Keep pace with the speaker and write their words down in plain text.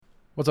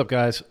What's up,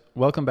 guys?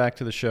 Welcome back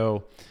to the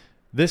show.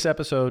 This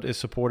episode is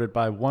supported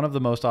by one of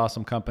the most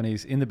awesome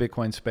companies in the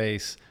Bitcoin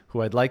space,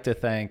 who I'd like to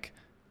thank,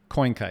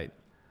 CoinKite.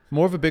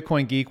 More of a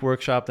Bitcoin geek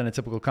workshop than a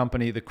typical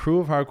company, the crew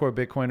of hardcore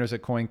Bitcoiners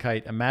at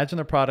CoinKite imagine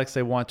the products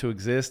they want to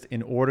exist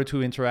in order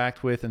to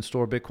interact with and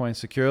store Bitcoin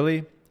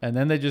securely, and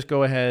then they just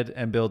go ahead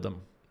and build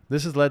them.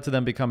 This has led to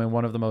them becoming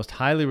one of the most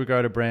highly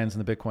regarded brands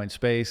in the Bitcoin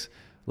space,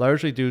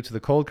 largely due to the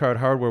Coldcard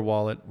hardware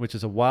wallet, which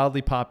is a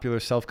wildly popular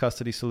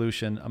self-custody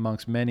solution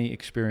amongst many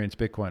experienced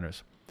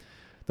Bitcoiners.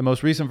 The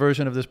most recent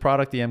version of this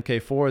product, the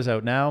MK4, is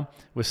out now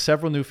with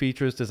several new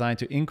features designed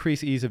to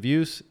increase ease of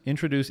use,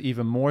 introduce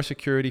even more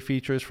security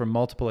features for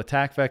multiple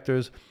attack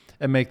vectors,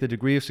 and make the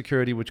degree of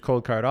security which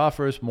Coldcard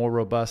offers more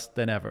robust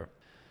than ever.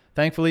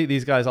 Thankfully,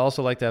 these guys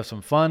also like to have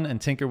some fun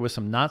and tinker with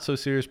some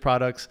not-so-serious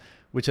products,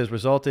 which has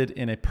resulted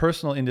in a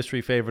personal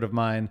industry favorite of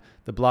mine,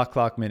 the Block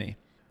Clock Mini.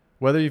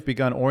 Whether you've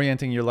begun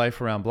orienting your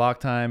life around block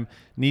time,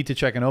 need to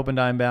check an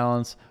Opendime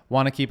balance,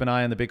 want to keep an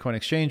eye on the Bitcoin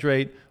exchange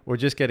rate, or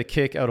just get a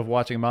kick out of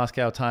watching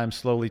Moscow time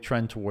slowly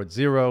trend towards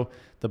zero,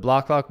 the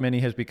Block Clock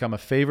Mini has become a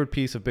favorite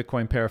piece of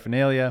Bitcoin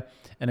paraphernalia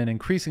and an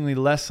increasingly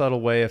less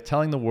subtle way of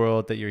telling the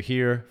world that you're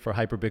here for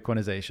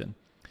hyper-Bitcoinization.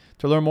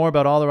 To learn more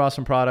about all their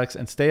awesome products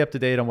and stay up to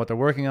date on what they're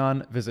working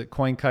on, visit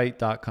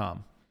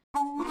coinkite.com.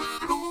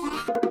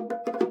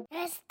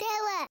 Let's do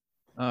it.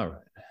 All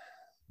right.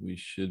 We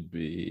should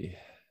be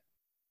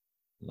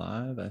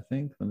live, I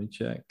think. Let me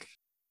check.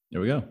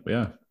 There we go. We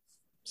are.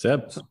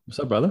 Seb, what's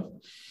up, brother?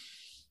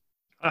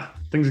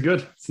 Things are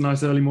good. It's a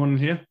nice early morning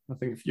here. I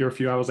think you're a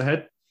few hours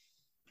ahead.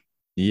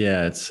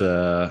 Yeah, it's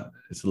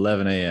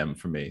 11 a.m.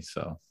 for me.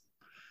 So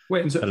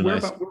wait, and so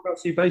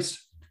whereabouts are you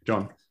based,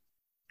 John?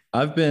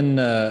 I've been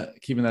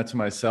keeping that to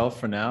myself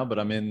for now, but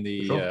I'm in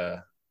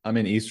the I'm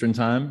in Eastern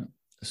time.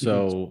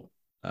 So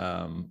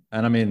and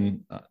I'm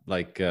in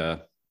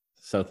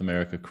South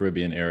America,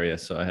 Caribbean area.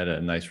 So I had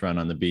a nice run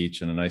on the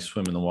beach and a nice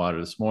swim in the water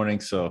this morning.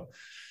 So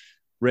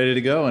ready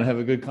to go and have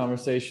a good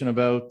conversation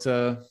about,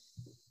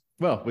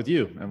 with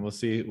you, and we'll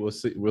see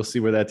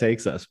where that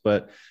takes us.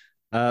 But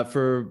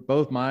for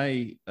both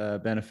my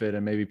benefit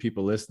and maybe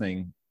people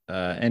listening,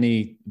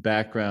 any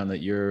background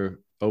that you're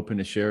open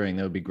to sharing,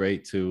 that would be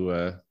great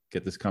to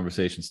get this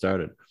conversation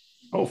started.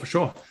 Oh, for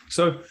sure.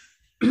 So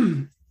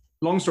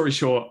long story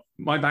short,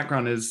 my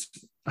background is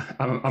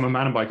I'm a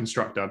mountain bike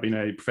instructor. I've been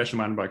a professional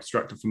mountain bike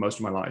instructor for most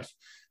of my life.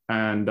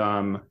 And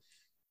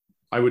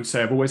I would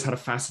say I've always had a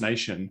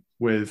fascination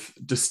with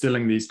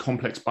distilling these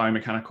complex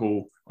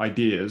biomechanical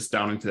ideas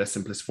down into their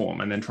simplest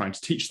form and then trying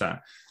to teach that.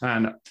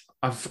 And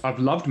I've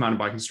loved mountain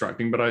bike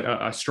instructing, but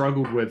I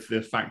struggled with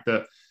the fact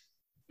that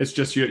it's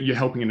just you're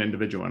helping an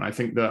individual. And I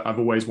think that I've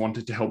always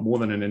wanted to help more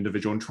than an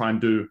individual and try and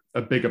do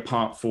a bigger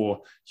part for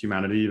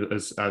humanity,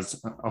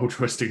 as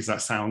altruistic as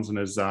that sounds and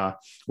as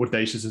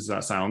audacious as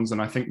that sounds.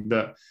 And I think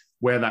that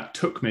where that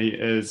took me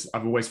is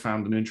I've always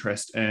found an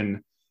interest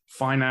in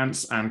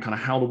finance and kind of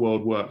how the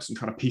world works and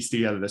trying to piece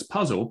together this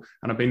puzzle.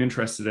 And I've been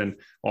interested in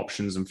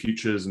options and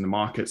futures and the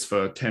markets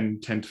for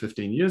 10 to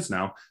 15 years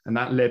now. And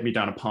that led me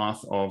down a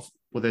path of,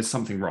 well, there's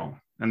something wrong.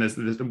 And there's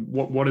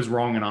what is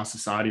wrong in our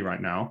society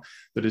right now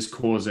that is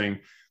causing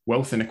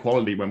wealth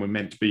inequality when we're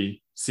meant to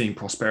be seeing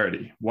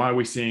prosperity? Why are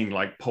we seeing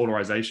like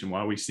polarization? Why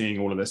are we seeing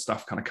all of this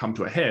stuff kind of come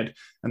to a head?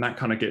 And that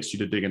kind of gets you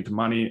to dig into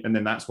money. And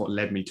then that's what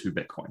led me to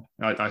Bitcoin.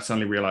 I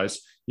suddenly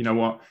realized, you know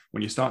what,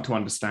 when you start to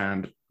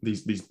understand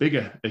these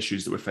bigger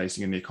issues that we're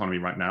facing in the economy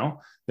right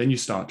now, then you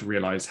start to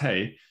realize,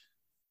 hey,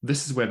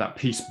 this is where that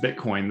piece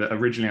Bitcoin that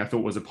originally I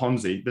thought was a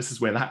Ponzi, this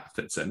is where that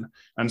fits in.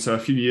 And so a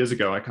few years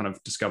ago, I kind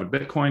of discovered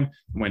Bitcoin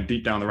and went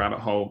deep down the rabbit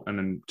hole. And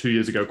then 2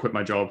 years ago, quit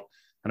my job.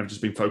 And I've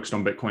just been focused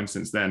on Bitcoin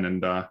since then.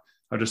 And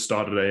I just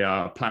started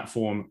a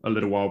platform a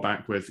little while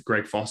back with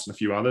Greg Foss and a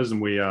few others. And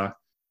we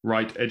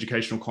write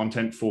educational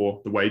content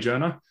for the wage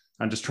earner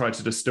and just try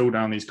to distill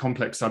down these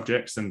complex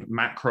subjects and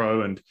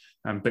macro and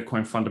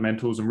Bitcoin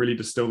fundamentals and really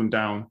distill them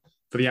down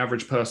for the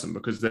average person,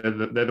 because they're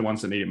the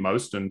ones that need it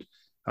most. And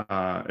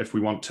if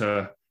we want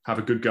to have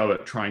a good go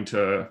at trying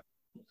to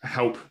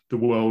help the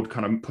world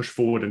kind of push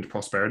forward into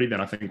prosperity,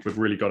 then I think we've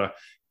really got to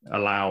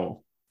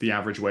allow the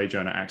average wage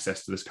earner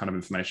access to this kind of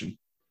information.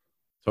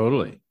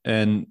 Totally.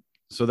 And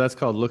so that's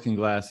called Looking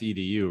Glass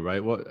EDU,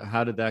 right?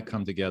 How did that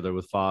come together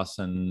with Foss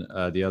and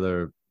the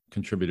other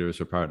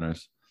contributors or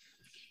partners?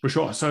 For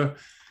sure. So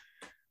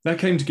that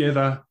came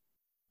together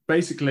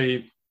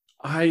basically,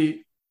 I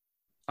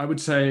would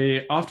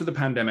say after the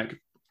pandemic,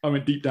 I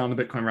went deep down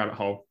the Bitcoin rabbit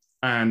hole.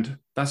 And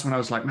that's when I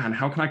was like, man,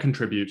 how can I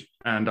contribute?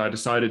 And I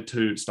decided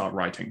to start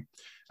writing.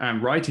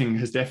 And writing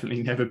has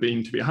definitely never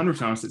been, to be 100%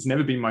 honest, it's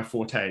never been my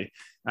forte.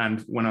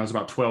 And when I was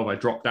about 12, I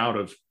dropped out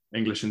of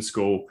English in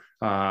school.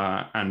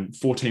 And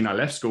 14, I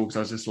left school because I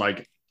was just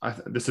like,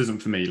 this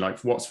isn't for me. Like,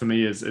 what's for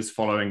me is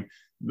following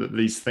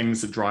these things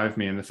that drive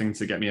me and the things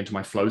that get me into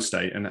my flow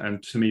state.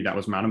 And to me, that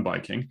was mountain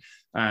biking.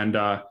 And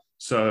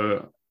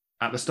so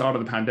at the start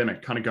of the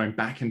pandemic, kind of going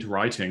back into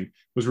writing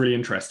was really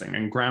interesting.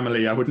 And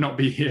Grammarly, I would not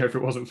be here if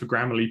it wasn't for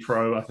Grammarly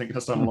Pro. I think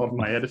that's done a lot of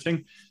my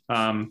editing.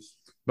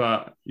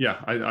 But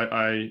yeah,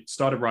 I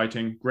started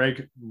writing.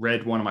 Greg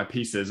read one of my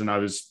pieces, and I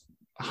was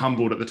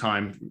humbled at the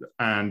time,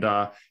 and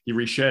he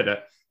reshared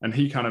it.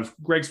 And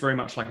Greg's very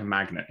much like a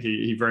magnet.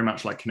 He very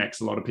much like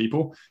connects a lot of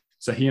people.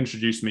 So he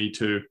introduced me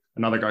to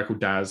another guy called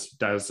Daz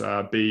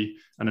B,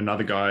 and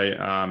another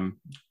guy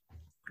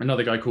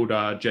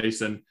called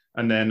Jason,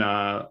 and then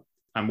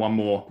and one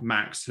more,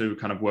 Max, who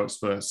kind of works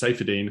for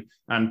Saifedean.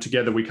 And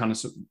together we kind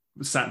of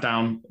sat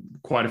down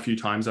quite a few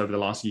times over the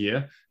last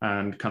year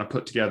and kind of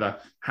put together,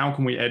 how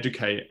can we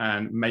educate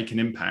and make an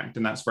impact?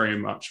 And that's very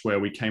much where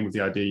we came with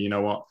the idea, you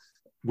know what,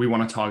 we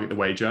want to target the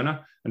wage earner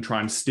and try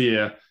and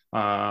steer,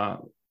 going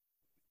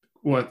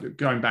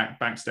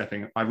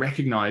backstepping, I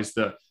recognize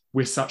that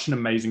we're such an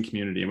amazing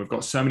community and we've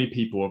got so many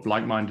people of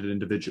like-minded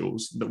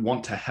individuals that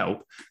want to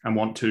help and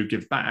want to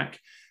give back.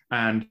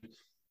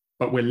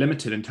 But we're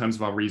limited in terms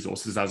of our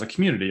resources as a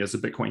community, as a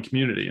Bitcoin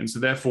community. And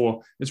so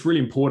therefore, it's really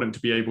important to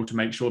be able to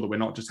make sure that we're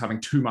not just having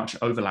too much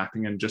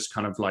overlapping and just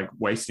kind of like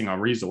wasting our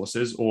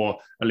resources, or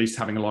at least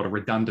having a lot of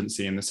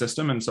redundancy in the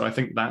system. And so I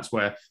think that's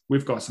where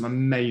we've got some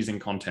amazing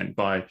content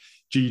by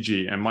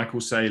Gigi and Michael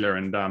Saylor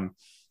and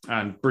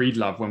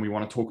Breedlove, when we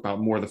want to talk about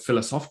more of the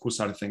philosophical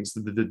side of things,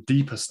 the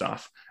deeper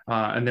stuff.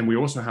 And then we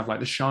also have like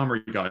the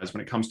Shamri guys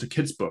when it comes to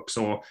kids' books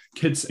or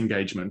kids'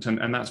 engagement.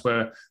 And that's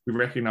where we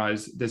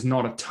recognize there's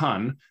not a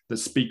ton that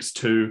speaks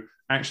to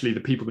actually the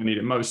people that need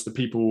it most, the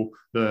people,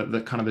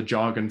 the kind of the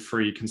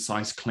jargon-free,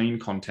 concise, clean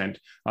content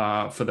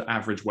for the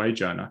average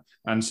wage earner.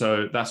 And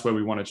so that's where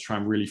we wanted to try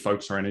and really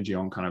focus our energy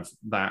on kind of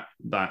that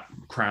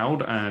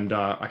crowd. And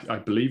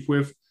I believe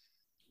we've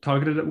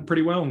targeted it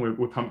pretty well, and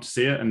we're pumped to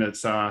see it. And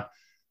it's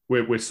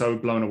we're so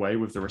blown away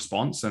with the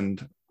response.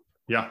 And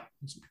yeah.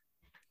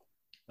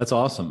 That's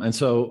awesome. And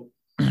so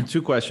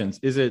 2 questions.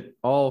 Is it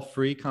all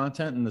free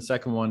content? And the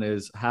second one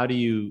is, how do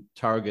you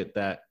target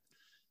that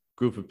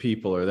group of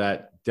people or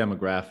that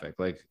demographic?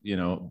 Like, you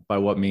know, by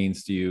what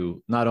means do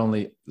you not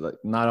only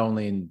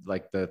in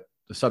like the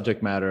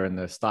subject matter and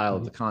the style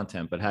of the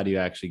content, but how do you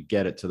actually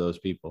get it to those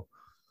people?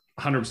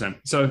 100%.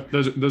 So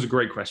those are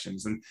great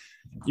questions. And,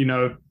 you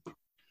know,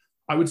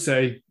 I would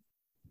say,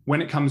 when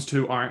it comes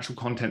to our actual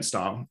content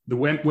style,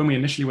 when we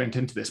initially went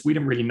into this, we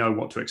didn't really know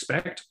what to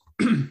expect.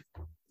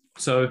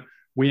 So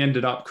we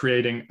ended up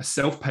creating a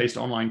self-paced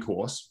online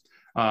course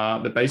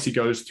that basically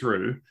goes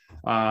through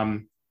our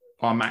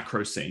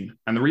macro scene.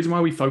 And the reason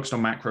why we focused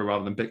on macro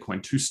rather than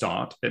Bitcoin to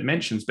start, it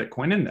mentions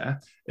Bitcoin in there,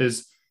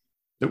 is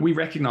that we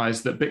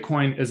recognize that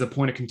Bitcoin is a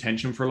point of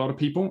contention for a lot of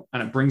people,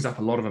 and it brings up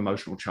a lot of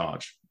emotional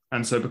charge.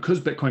 And so because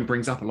Bitcoin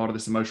brings up a lot of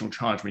this emotional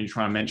charge, when you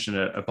try and mention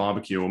a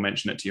barbecue or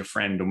mention it to your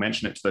friend or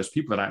mention it to those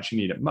people that actually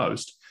need it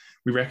most,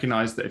 we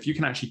recognize that if you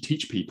can actually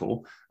teach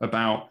people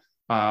about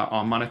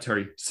our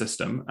monetary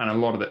system and a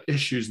lot of the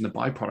issues and the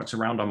byproducts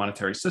around our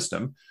monetary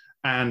system,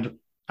 and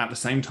at the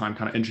same time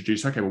kind of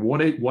introduce, okay,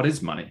 well, what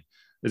is money?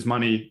 Is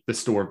money the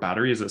store of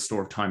battery? Is it a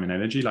store of time and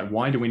energy? Like,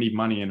 why do we need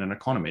money in an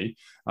economy?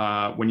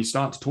 When you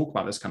start to talk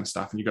about this kind of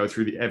stuff and you go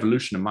through the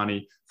evolution of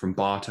money from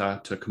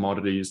barter to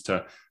commodities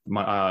to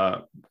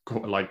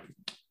like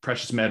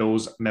precious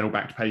metals,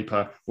 metal-backed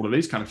paper, all of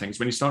these kind of things.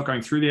 When you start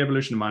going through the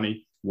evolution of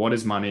money, what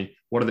is money?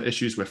 What are the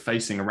issues we're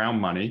facing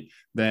around money?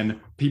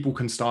 Then people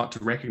can start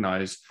to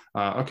recognize,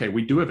 okay,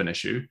 we do have an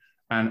issue.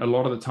 And a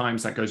lot of the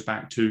times that goes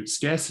back to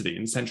scarcity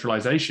and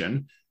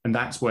centralization. And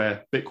that's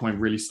where Bitcoin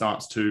really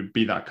starts to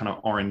be that kind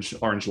of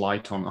orange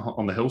light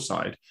on the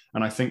hillside.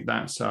 And I think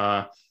that's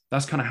kind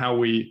of how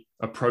we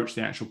approach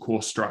the actual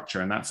course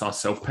structure. And that's our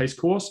self-paced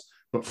course.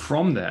 But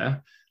from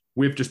there,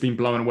 we've just been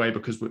blown away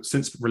because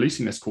since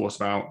releasing this course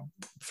about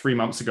 3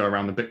 months ago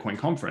around the Bitcoin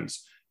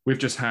conference, we've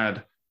just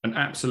had an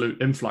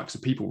absolute influx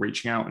of people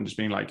reaching out and just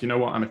being like, you know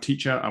what, I'm a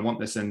teacher. I want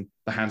this in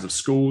the hands of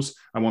schools.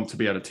 I want to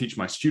be able to teach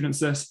my students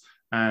this.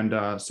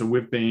 And so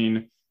we've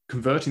been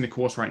converting the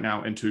course right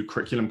now into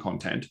curriculum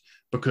content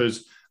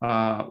because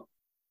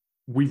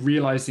we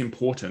realize the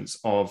importance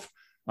of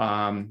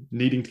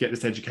needing to get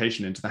this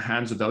education into the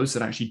hands of those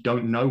that actually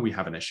don't know we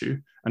have an issue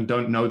and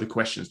don't know the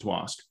questions to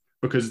ask.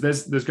 Because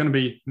there's going to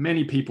be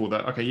many people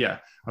that, okay, yeah,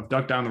 I've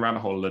dug down the rabbit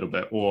hole a little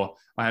bit, or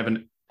I have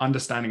an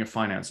understanding of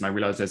finance and I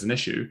realize there's an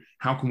issue.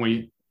 How can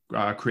we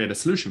create a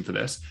solution for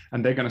this?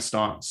 And they're going to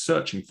start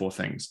searching for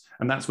things.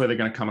 And that's where they're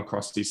going to come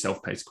across these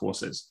self-paced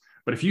courses.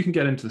 But if you can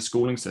get into the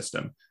schooling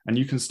system and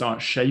you can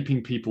start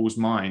shaping people's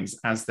minds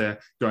as they're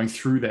going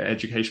through their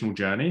educational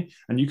journey,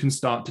 and you can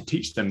start to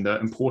teach them the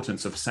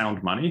importance of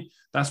sound money,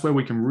 that's where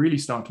we can really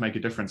start to make a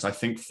difference, I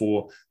think,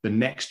 for the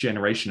next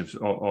generation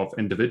of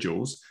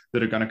individuals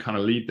that are going to kind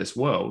of lead this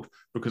world.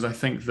 Because I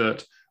think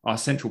that our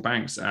central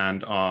banks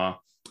and our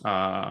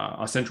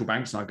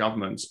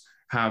governments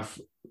have,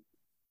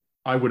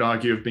 I would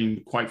argue, have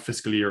been quite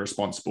fiscally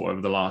irresponsible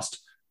over the last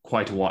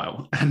quite a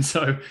while. And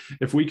so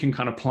if we can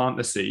kind of plant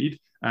the seed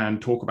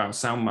and talk about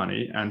sound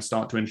money and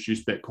start to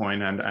introduce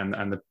Bitcoin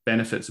and the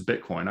benefits of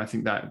Bitcoin, I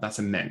think that's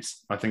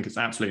immense. I think it's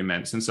absolutely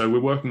immense. And so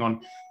we're working on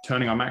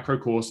turning our macro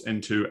course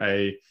into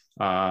a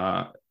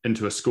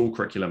school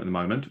curriculum at the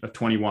moment, a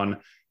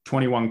 21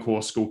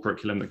 course school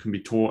curriculum that can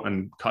be taught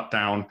and cut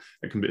down.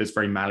 It's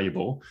very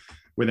malleable.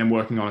 We're then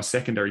working on a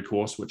secondary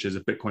course, which is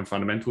a Bitcoin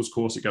fundamentals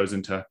course. It goes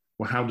into,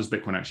 well, how does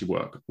Bitcoin actually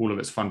work? All of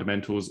its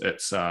fundamentals,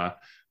 it's the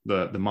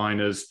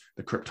miners,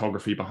 the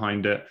cryptography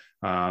behind it,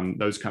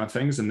 those kind of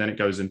things. And then it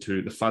goes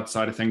into the FUD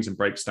side of things and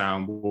breaks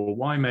down, well,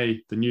 why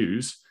may the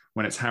news,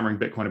 when it's hammering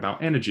Bitcoin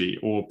about energy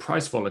or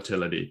price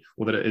volatility,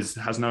 or that it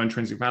has no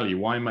intrinsic value,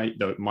 why might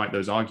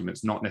those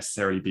arguments not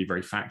necessarily be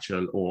very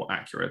factual or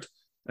accurate?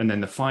 And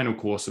then the final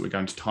course that we're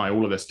going to tie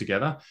all of this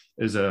together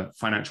is a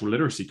financial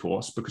literacy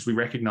course, because we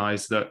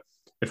recognize that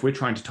if we're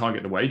trying to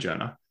target the wage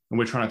earner and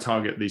we're trying to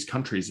target these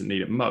countries that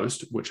need it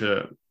most, which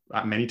are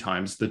at many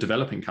times the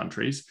developing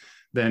countries,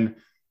 then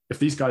if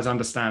these guys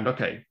understand,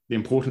 okay, the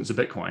importance of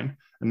Bitcoin,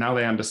 and now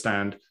they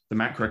understand the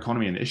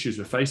macroeconomy and the issues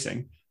we're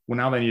facing, well,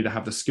 now they need to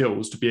have the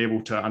skills to be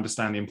able to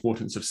understand the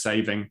importance of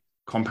saving,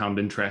 compound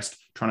interest,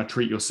 trying to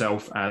treat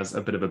yourself as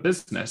a bit of a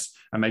business,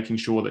 and making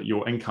sure that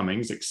your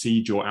incomings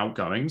exceed your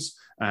outgoings,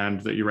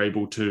 and that you're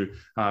able to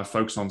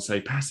focus on,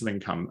 say, passive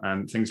income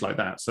and things like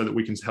that, so that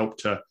we can help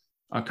to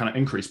kind of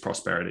increase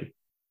prosperity.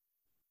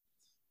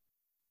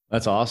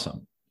 That's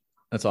awesome.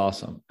 That's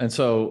awesome. And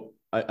so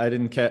I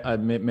didn't catch,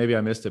 maybe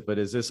I missed it, but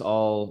is this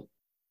all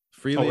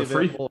freely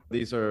available? Free.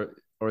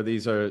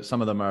 These are,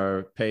 some of them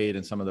are paid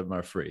and some of them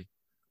are free.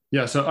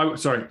 Yeah. So I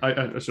sort of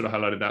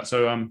highlighted that.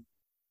 So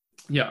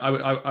yeah,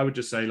 I would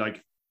just say,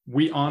 like,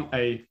 we aren't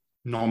a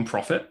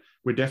non-profit.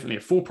 We're definitely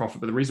a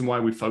for-profit, but the reason why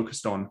we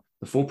focused on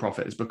the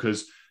for-profit is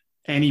because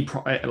any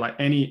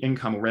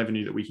income or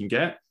revenue that we can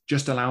get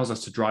just allows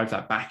us to drive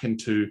that back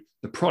into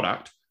the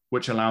product,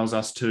 which allows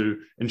us to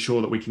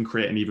ensure that we can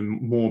create an even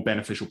more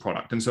beneficial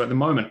product. And so at the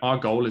moment, our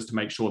goal is to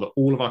make sure that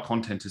all of our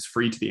content is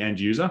free to the end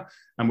user.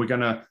 And we're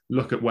going to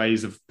look at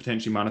ways of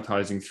potentially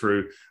monetizing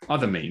through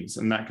other means.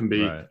 And that can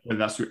be, whether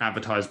that's through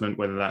advertisement,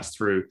 whether that's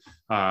through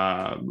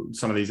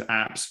some of these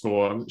apps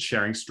for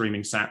sharing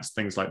streaming sats,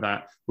 things like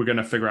that. We're going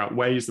to figure out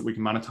ways that we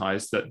can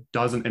monetize that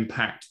doesn't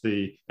impact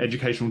the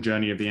educational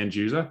journey of the end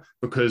user.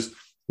 Because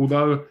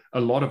although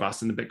a lot of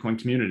us in the Bitcoin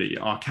community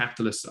are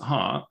capitalists at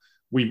heart,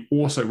 we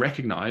also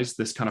recognize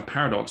this kind of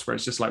paradox where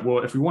it's just like, well,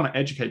 if we want to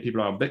educate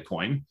people about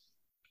Bitcoin,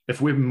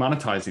 if we're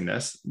monetizing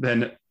this,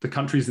 then the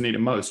countries that need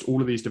it most,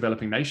 all of these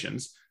developing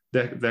nations,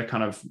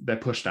 they're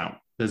pushed out.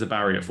 There's a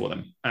barrier for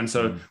them. And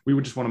so we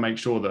would just want to make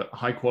sure that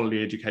high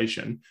quality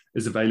education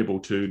is available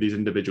to these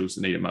individuals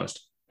that need it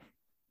most.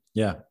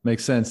 Yeah,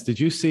 makes sense. Did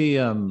you see,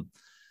 it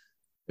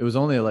was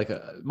only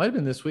it might have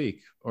been this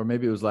week, or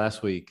maybe it was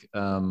last week,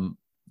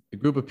 a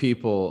group of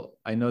people,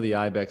 I know the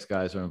IBEX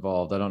guys are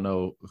involved. I don't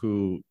know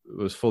who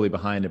was fully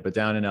behind it, but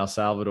down in El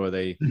Salvador,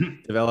 they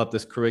developed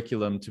this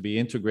curriculum to be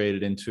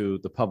integrated into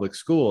the public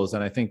schools.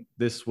 And I think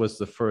this was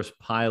the first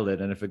pilot.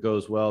 And if it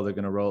goes well, they're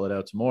going to roll it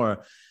out to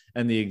more.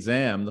 And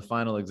the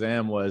final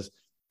exam was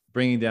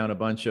bringing down a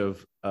bunch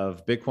of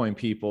Bitcoin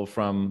people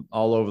from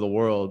all over the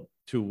world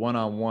to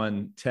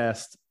one-on-one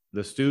test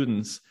the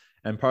students.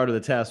 And part of the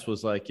test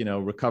was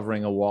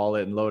recovering a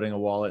wallet and loading a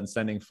wallet and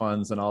sending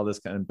funds and all this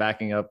kind of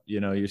backing up,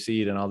 your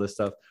seed and all this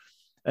stuff.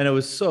 And it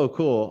was so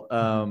cool,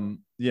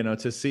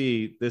 to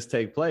see this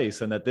take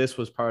place, and that this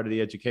was part of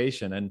the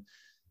education. And,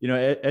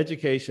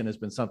 education has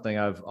been something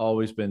I've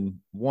always been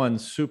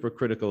super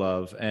critical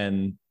of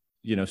and,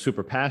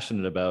 super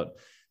passionate about.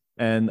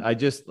 And I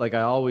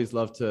always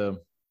love to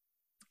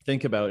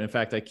think about, in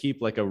fact, I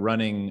keep a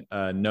running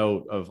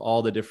note of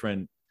all the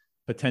different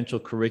potential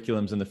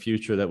curriculums in the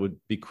future that would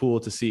be cool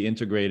to see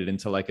integrated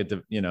into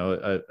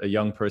a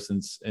young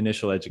person's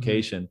initial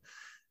education.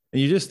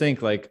 And you just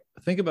think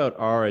about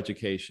our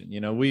education.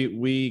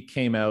 We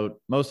came out,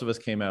 most of us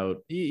came out,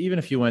 even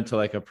if you went to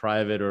a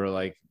private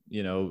or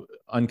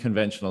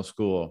unconventional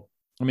school.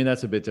 I mean,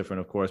 that's a bit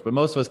different, of course, but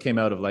most of us came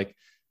out of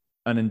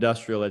an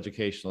industrial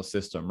educational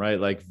system,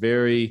 right?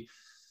 Very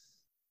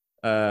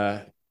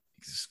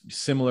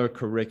similar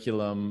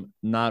curriculum,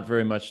 not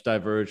very much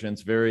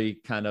divergence,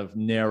 very kind of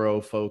narrow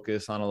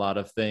focus on a lot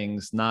of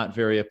things, not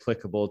very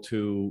applicable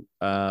to,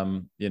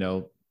 or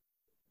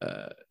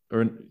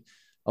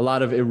a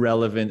lot of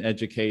irrelevant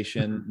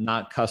education,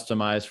 not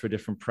customized for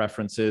different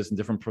preferences and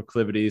different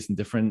proclivities and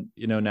different,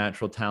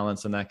 natural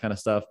talents and that kind of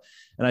stuff.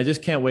 And I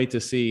just can't wait to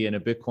see in a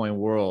Bitcoin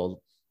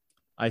world.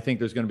 I think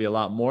there's going to be a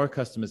lot more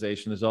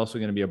customization. There's also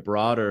going to be a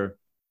broader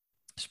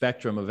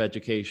spectrum of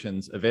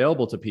educations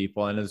available to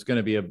people, and it's going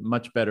to be a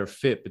much better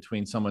fit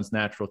between someone's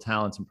natural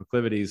talents and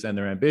proclivities and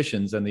their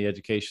ambitions and the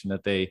education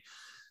that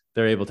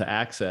they're able to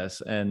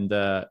access. And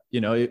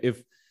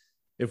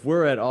if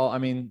we're at all, I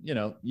mean,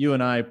 you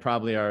and I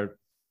probably are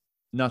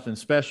nothing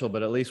special,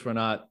 but at least we're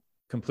not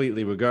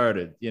completely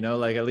regarded,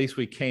 at least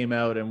we came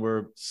out and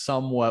we're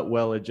somewhat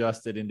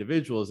well-adjusted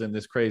individuals in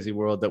this crazy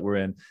world that we're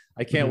in.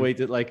 I can't wait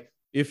to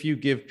if you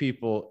give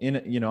people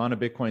on a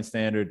Bitcoin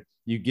standard,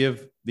 you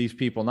give these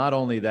people not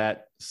only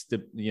that,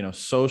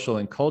 social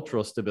and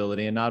cultural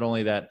stability, and not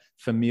only that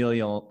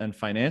familial and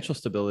financial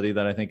stability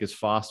that I think is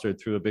fostered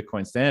through a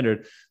Bitcoin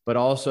standard, but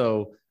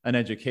also an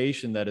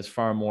education that is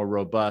far more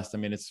robust. I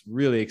mean, it's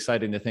really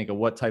exciting to think of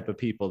what type of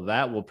people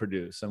that will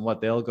produce and what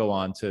they'll go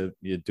on to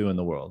do in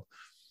the world.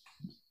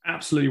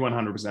 Absolutely,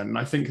 100%. And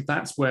I think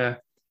that's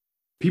where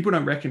people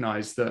don't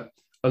recognize that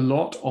a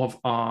lot of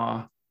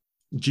our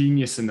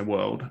genius in the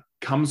world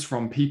comes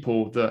from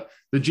people that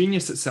the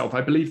genius itself,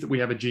 I believe that we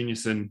have a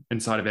genius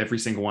inside of every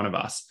single one of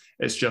us.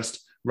 It's just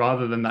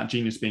rather than that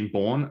genius being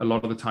born, a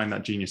lot of the time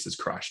that genius is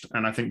crushed.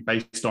 And I think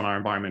based on our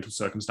environmental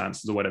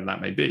circumstances or whatever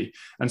that may be.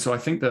 And so I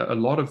think that a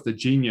lot of the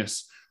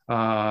genius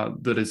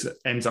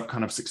ends up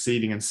kind of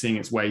succeeding and seeing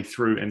its way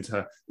through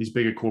into these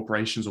bigger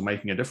corporations or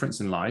making a difference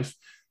in life,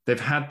 they've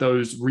had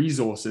those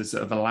resources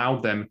that have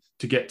allowed them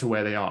to get to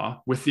where they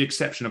are, with the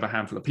exception of a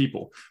handful of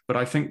people. But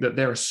I think that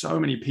there are so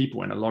many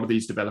people in a lot of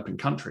these developing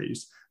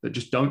countries that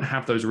just don't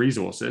have those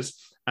resources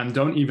and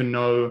don't even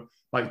know,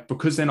 like,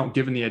 because they're not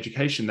given the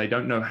education, they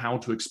don't know how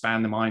to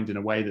expand the mind in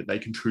a way that they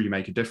can truly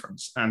make a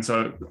difference. And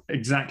so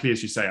exactly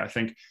as you say, I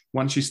think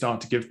once you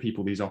start to give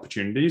people these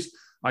opportunities,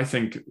 I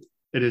think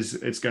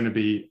it's going to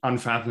be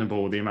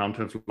unfathomable the amount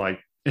of like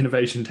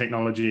innovation,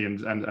 technology,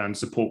 and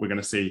support we're going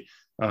to see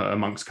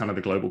amongst kind of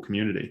the global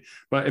community.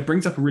 But it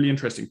brings up a really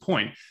interesting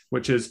point,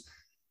 which is,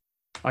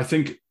 I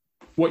think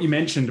what you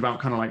mentioned about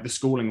kind of like the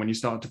schooling, when you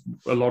start to,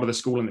 a lot of the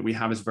schooling that we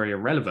have is very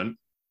irrelevant.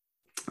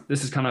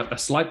 This is kind of a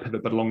slight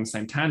pivot, but along the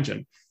same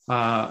tangent.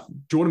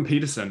 Jordan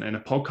Peterson in a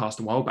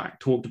podcast a while back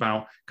talked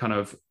about kind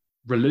of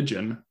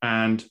religion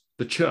and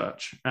the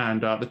church,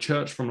 and the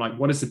church from like,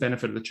 what is the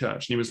benefit of the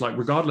church? And he was like,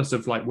 regardless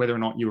of like whether or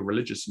not you are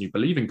religious and you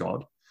believe in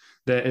God,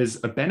 there is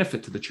a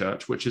benefit to the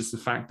church, which is the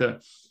fact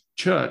that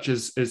church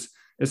is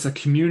a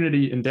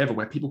community endeavor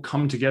where people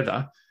come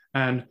together,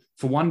 and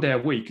for one day a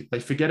week, they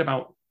forget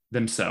about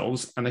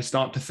themselves and they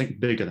start to think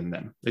bigger than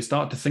them. They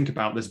start to think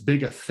about this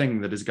bigger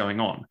thing that is going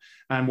on.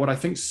 And what I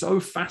think is so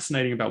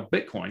fascinating about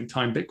Bitcoin,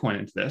 tying Bitcoin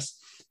into this,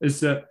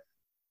 is that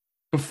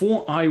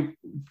before I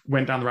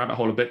went down the rabbit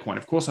hole of Bitcoin,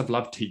 of course, I've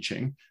loved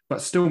teaching,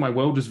 but still my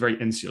world was very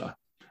insular.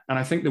 And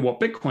I think that what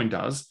Bitcoin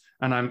does,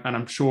 and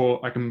I'm sure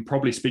I can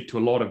probably speak to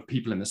a lot of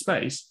people in the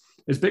space,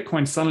 is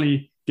Bitcoin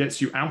suddenly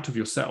gets you out of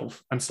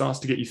yourself and starts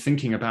to get you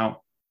thinking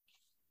about,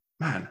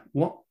 man,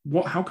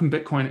 how can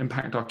Bitcoin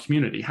impact our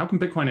community? How can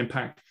Bitcoin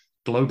impact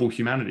global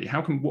humanity?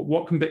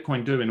 What can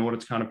Bitcoin do in order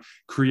to kind of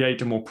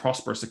create a more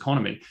prosperous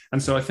economy?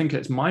 And so I think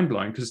it's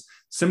mind-blowing, because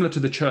similar to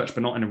the church,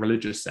 but not in a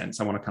religious sense,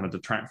 I want to kind of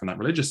detract from that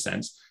religious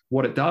sense.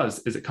 What it does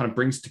is it kind of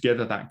brings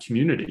together that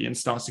community and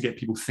starts to get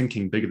people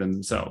thinking bigger than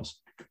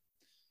themselves.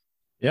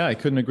 Yeah, I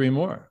couldn't agree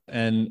more.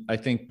 And I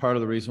think part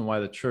of the reason why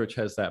the church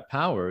has that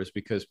power is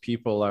because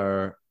people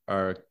are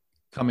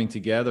coming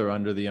together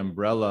under the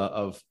umbrella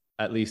of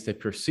at least a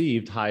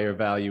perceived higher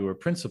value or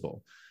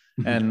principle.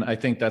 And I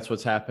think that's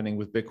what's happening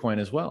with Bitcoin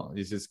as well.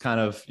 It's kind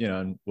of,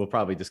 and we'll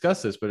probably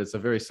discuss this, but it's a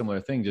very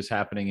similar thing, just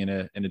happening in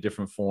a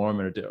different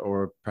form,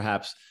 or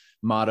perhaps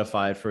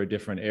modified for a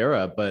different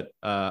era. But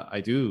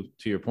I do,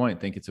 to your point,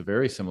 think it's a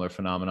very similar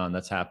phenomenon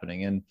that's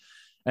happening, and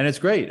it's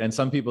great. And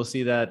some people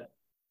see that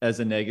as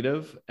a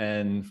negative,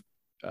 and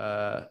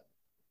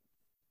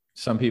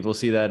some people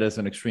see that as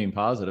an extreme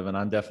positive. And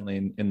I'm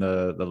definitely in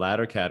the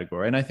latter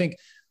category. And I think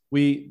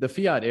the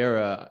fiat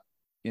era,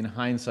 in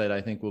hindsight,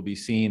 I think will be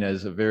seen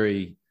as a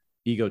very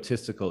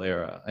egotistical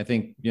era. I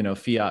think,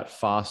 fiat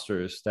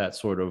fosters that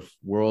sort of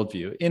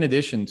worldview, in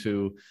addition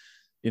to,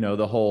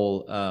 the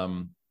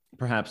whole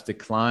perhaps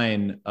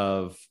decline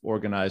of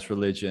organized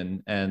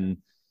religion, and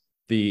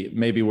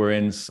maybe we're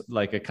in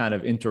like a kind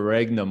of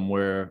interregnum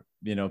where,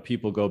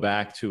 people go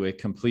back to a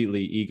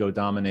completely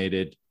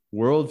ego-dominated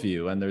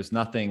worldview, and there's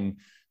nothing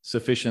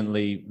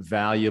sufficiently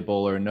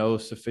valuable or no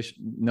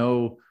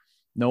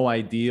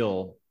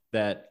ideal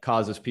that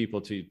causes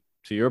people to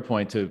your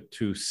point,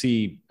 to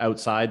see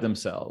outside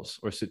themselves,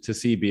 or to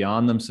see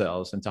beyond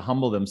themselves, and to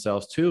humble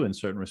themselves too, in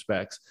certain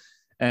respects.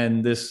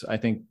 And this, I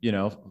think,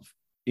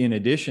 in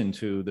addition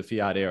to the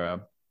fiat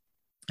era,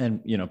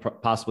 and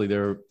possibly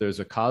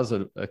there's a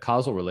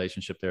causal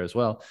relationship there as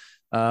well,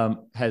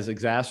 has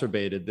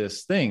exacerbated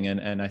this thing.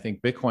 And I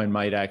think Bitcoin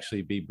might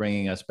actually be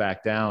bringing us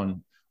back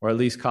down, or at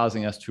least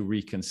causing us to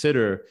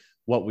reconsider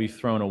what we've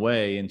thrown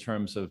away in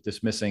terms of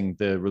dismissing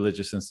the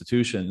religious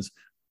institutions.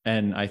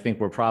 And I think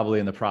we're probably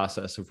in the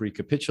process of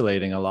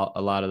recapitulating a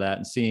lot of that,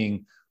 and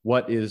seeing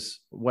what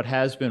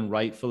has been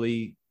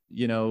rightfully,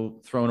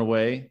 thrown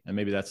away. And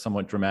maybe that's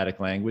somewhat dramatic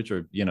language,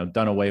 or,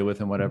 done away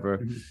with in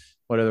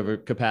whatever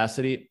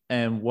capacity,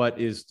 and what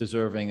is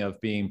deserving of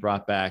being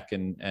brought back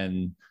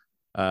and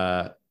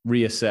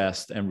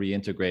reassessed and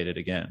reintegrated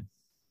again.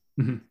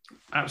 Mm-hmm.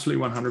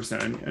 Absolutely,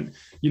 100%. And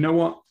you know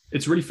what?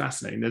 It's really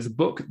fascinating. There's a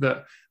book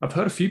that I've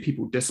heard a few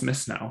people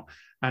dismiss now,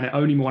 and it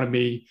only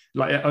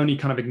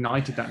kind of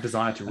ignited that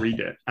desire to read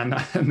it. And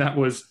that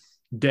was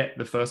Debt,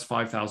 the First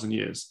 5,000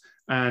 Years.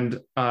 And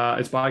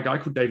it's by a guy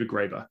called David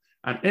Graeber.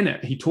 And in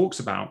it, he talks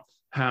about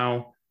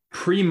how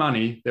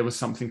pre-money, there was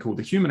something called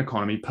the human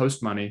economy.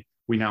 Post-money,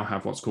 we now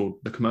have what's called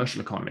the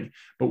commercial economy.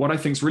 But what I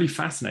think is really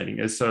fascinating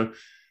is, so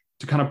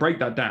to kind of break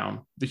that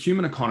down, the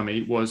human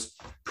economy was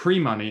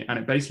pre-money, and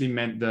it basically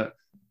meant that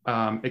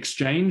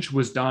exchange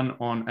was done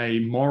on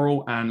a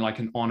moral and like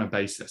an honor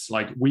basis.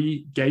 Like,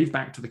 we gave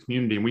back to the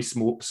community, and we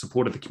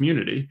supported the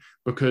community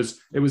because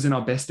it was in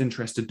our best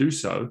interest to do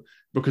so,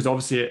 because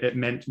obviously it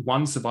meant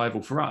one,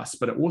 survival for us,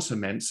 but it also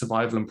meant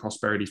survival and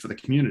prosperity for the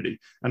community.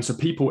 And so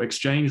people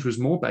exchange was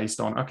more based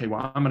on, okay,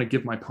 well, I'm going to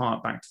give my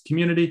part back to the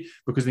community,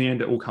 because in the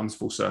end, it all comes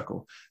full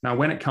circle. Now,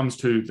 when it comes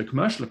to the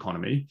commercial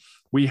economy,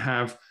 we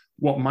have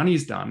what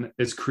money's done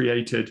is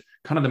created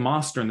kind of the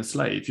master and the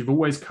slave. You've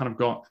always kind of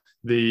got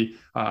the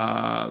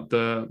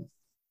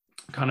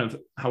kind of,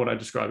 how would I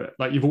describe it?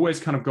 Like, you've always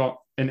kind of got,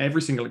 in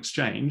every single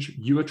exchange,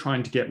 you are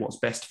trying to get what's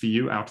best for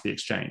you out of the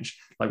exchange.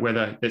 Like,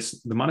 whether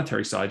it's the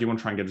monetary side, you want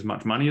to try and get as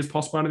much money as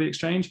possible out of the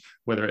exchange.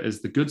 Whether it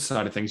is the goods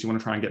side of things, you want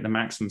to try and get the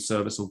maximum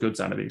service or goods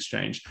out of the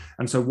exchange.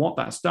 And so what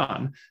that's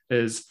done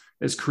is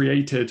it's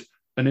created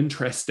an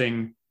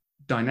interesting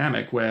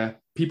dynamic where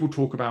people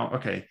talk about,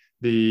 okay,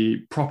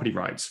 the property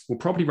rights. Well,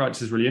 property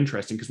rights is really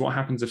interesting, because what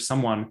happens if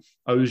someone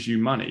owes you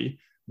money,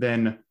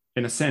 then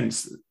in a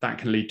sense that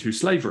can lead to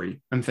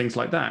slavery and things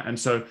like that. And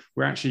so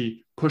we're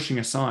actually pushing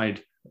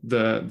aside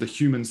the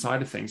human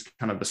side of things,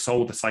 kind of the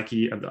soul, the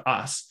psyche of the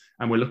us,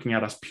 and we're looking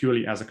at us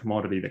purely as a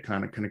commodity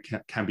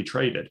that can be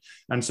traded.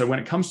 And so when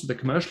it comes to the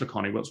commercial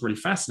economy, what's really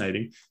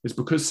fascinating is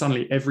because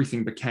suddenly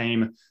everything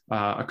became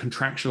a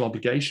contractual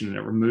obligation, and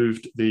it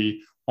removed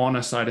the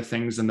honor side of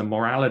things and the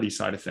morality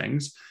side of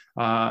things,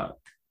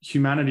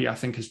 humanity, I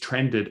think, has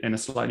trended in a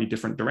slightly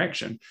different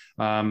direction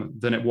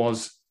than it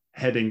was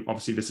heading.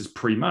 Obviously, this is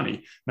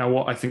pre-money. Now,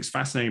 what I think is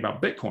fascinating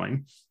about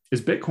Bitcoin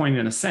is Bitcoin,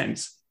 in a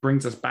sense,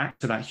 brings us back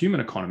to that human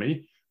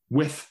economy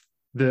with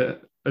the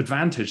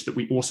advantage that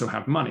we also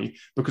have money.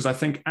 Because I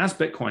think as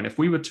Bitcoin, if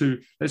we were to,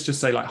 let's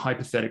just say, like,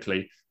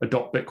 hypothetically,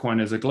 adopt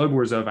Bitcoin as a global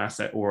reserve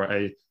asset or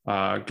a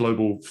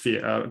global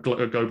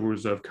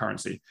reserve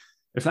currency,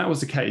 if that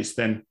was the case,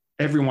 then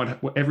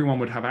everyone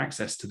would have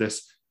access to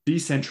this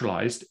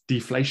decentralized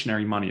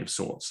deflationary money of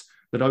sorts,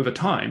 that over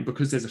time,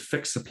 because there's a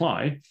fixed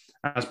supply,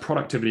 as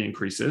productivity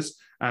increases,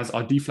 as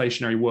our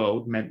deflationary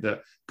world meant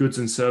that goods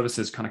and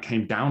services kind of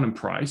came down in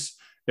price,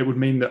 it would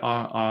mean that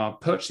our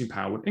purchasing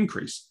power would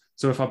increase.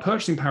 So if our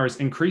purchasing power is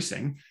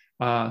increasing,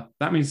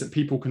 that means that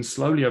people can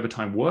slowly over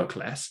time work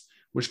less,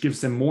 which gives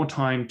them more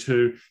time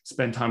to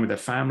spend time with their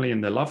family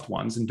and their loved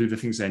ones and do the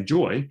things they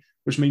enjoy,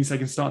 which means they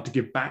can start to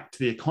give back to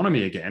the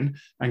economy again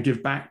and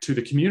give back to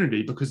the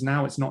community, because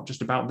now it's not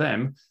just about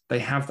them. They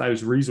have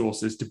those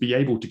resources to be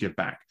able to give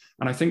back.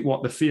 And I think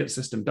what the fiat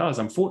system does,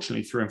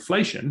 unfortunately, through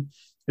inflation,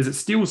 is it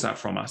steals that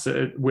from us.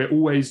 We're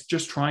always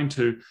just trying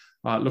to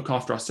look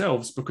after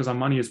ourselves, because our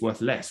money is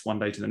worth less one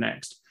day to the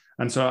next.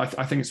 And so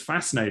I think it's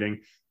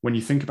fascinating when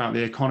you think about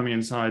the economy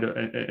inside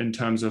in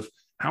terms of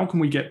how can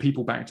we get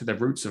people back to their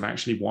roots of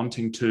actually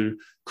wanting to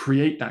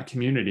create that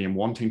community and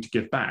wanting to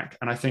give back.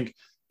 And I think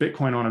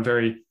Bitcoin on a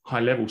very high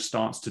level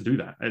starts to do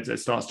that. It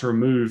starts to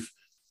remove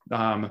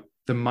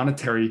the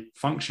monetary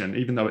function.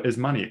 Even though it is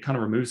money, it kind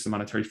of removes the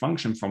monetary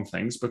function from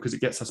things, because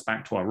it gets us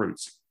back to our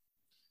roots.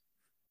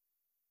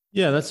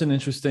 Yeah, that's an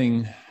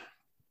interesting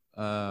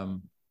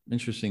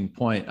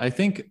point.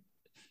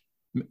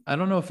 I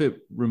don't know if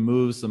it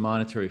removes the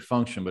monetary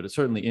function, but it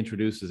certainly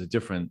introduces a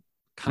different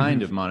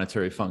kind of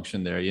monetary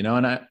function there, you know.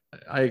 And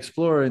I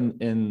explore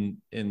in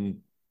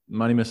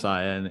Money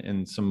Messiah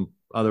and some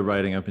other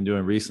writing I've been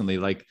doing recently,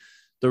 like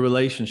the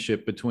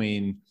relationship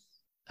between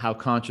how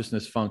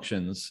consciousness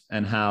functions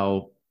and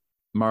how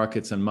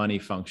markets and money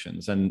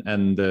functions, and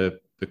the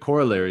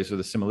corollaries or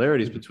the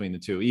similarities between the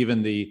two,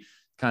 even the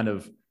kind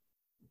of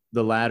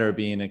the latter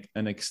being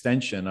an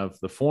extension of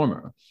the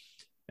former.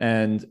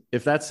 And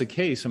if that's the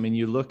case, I mean,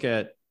 you look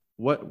at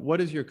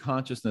what is your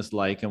consciousness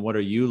like, and what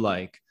are you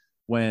like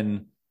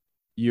when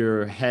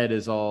your head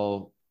is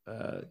all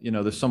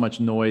there's so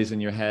much noise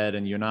in your head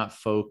and you're not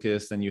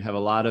focused and you have a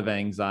lot of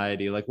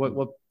anxiety. Like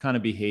what kind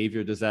of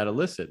behavior does that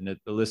elicit? And it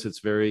elicits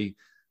very,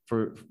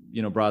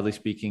 broadly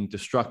speaking,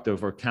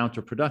 destructive or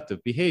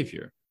counterproductive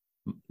behavior,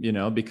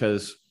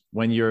 because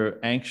when you're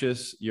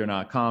anxious, you're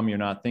not calm, you're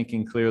not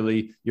thinking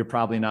clearly, you're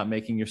probably not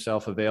making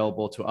yourself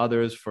available to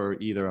others for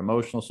either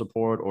emotional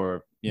support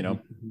or,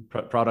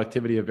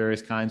 productivity of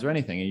various kinds or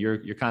anything. And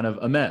you're kind of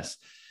a mess.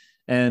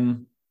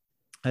 And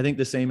I think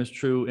the same is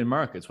true in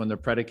markets when they're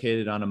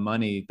predicated on a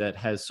money that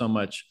has so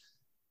much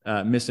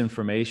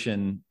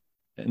misinformation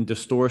and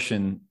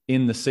distortion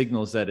in the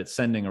signals that it's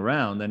sending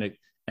around.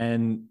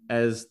 And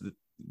as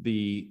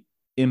the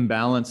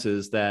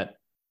imbalances that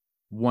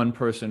one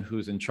person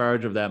who's in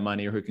charge of that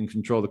money or who can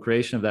control the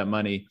creation of that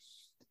money,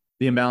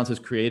 the imbalance is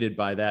created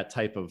by that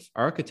type of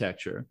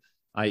architecture,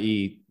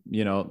 i.e.,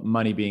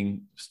 money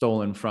being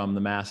stolen from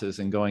the masses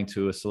and going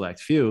to a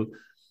select few.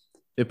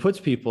 It puts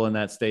people in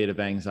that state of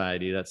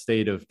anxiety, that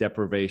state of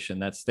deprivation,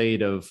 that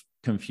state of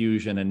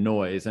confusion and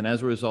noise. And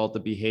as a result, the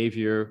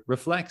behavior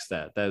reflects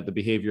that the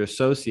behavior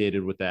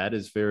associated with that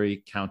is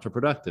very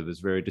counterproductive, is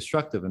very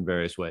destructive in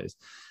various ways.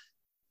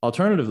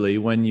 Alternatively,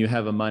 when you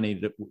have a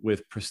money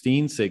with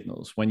pristine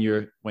signals, when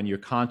your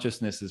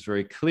consciousness is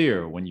very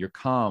clear, when you're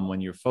calm,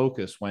 when you're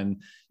focused, when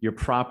you're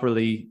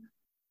properly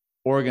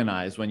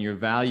organized, when your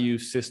value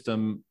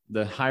system,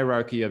 the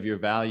hierarchy of your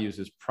values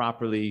is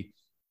properly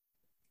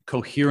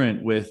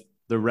coherent with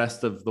the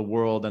rest of the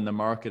world and the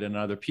market and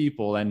other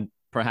people, and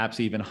perhaps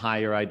even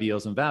higher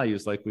ideals and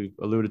values, like we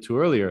alluded to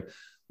earlier.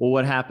 Well,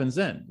 what happens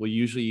then? Well,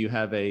 usually you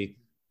have a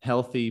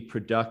healthy,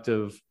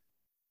 productive,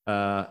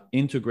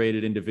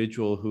 integrated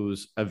individual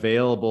who's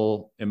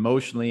available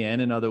emotionally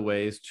and in other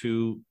ways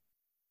to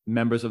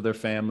members of their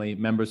family,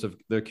 members of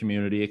their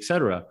community, et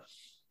cetera.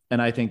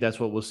 And I think that's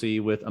what we'll see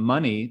with a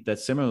money that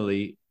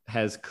similarly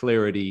has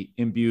clarity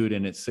imbued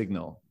in its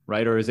signal,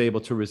 right? Or is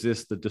able to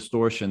resist the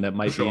distortion that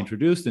might be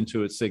introduced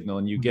into its signal.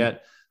 And you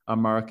get a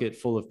market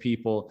full of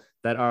people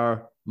that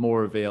are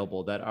more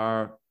available, that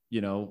are,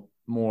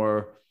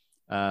 more,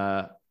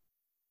 that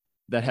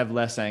have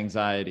less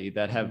anxiety,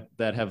 that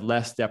have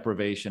less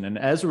deprivation. And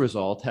as a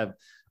result,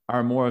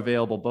 are more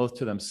available both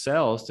to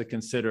themselves to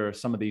consider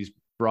some of these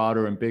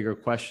broader and bigger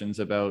questions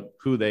about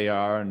who they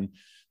are and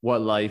what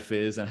life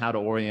is and how to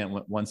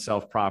orient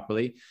oneself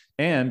properly,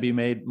 and be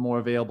made more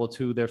available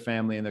to their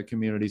family and their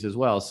communities as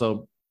well.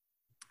 So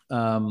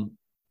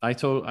I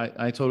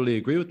totally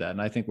agree with that.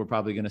 And I think we're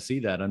probably going to see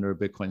that under a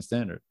Bitcoin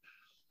standard.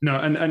 No,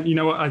 and you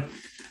know what,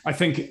 I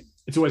think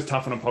it's always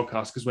tough on a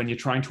podcast because when you're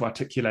trying to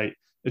articulate,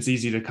 it's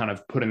easy to kind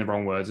of put in the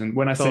wrong words. And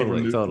when I say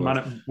remove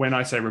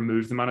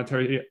the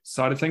monetary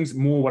side of things,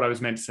 more what I was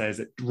meant to say is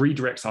it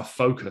redirects our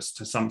focus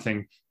to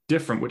something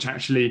different, which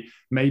actually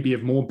may be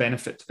of more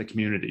benefit to the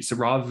community. So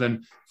rather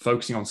than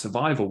focusing on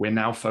survival, we're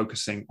now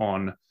focusing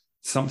on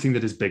something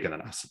that is bigger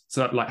than us.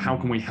 So like, how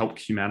can we help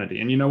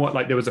humanity? And you know what,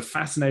 like there was a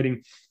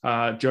fascinating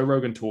Joe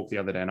Rogan talk the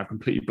other day, and I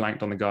completely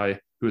blanked on the guy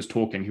who was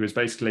talking. He was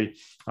basically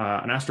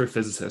an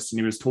astrophysicist, and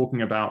he was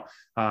talking about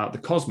the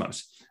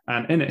cosmos.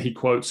 And in it, he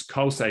quotes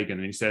Carl Sagan,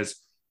 and he says,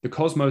 "The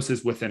cosmos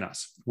is within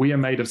us. We are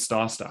made of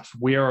star stuff.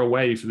 We are a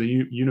way for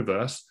the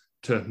universe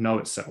to know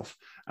itself."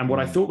 And what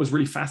I thought was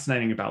really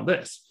fascinating about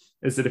this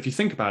is that if you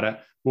think about it,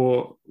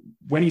 well,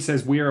 when he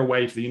says we are a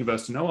way for the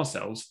universe to know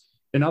ourselves,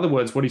 in other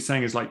words, what he's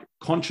saying is like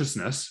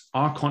consciousness,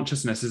 our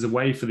consciousness is a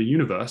way for the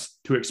universe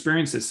to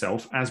experience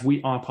itself as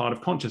we are part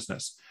of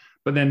consciousness.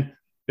 But then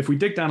if we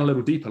dig down a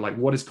little deeper, like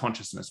what is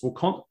consciousness?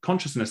 Well,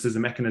 consciousness is a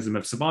mechanism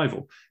of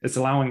survival. It's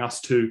allowing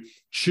us to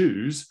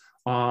choose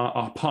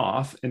our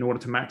path in order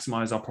to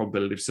maximize our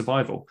probability of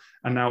survival.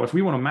 And now if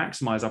we want to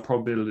maximize our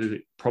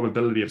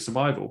probability of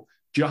survival,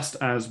 just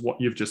as what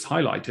you've just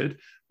highlighted,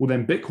 well,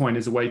 then Bitcoin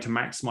is a way to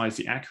maximize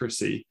the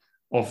accuracy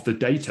of the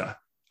data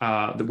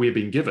that we're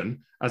being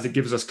given, as it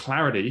gives us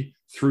clarity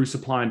through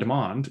supply and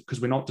demand, because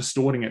we're not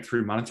distorting it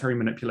through monetary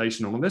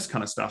manipulation, all of this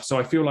kind of stuff. So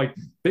I feel like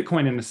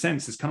Bitcoin, in a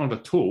sense, is kind of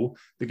a tool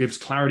that gives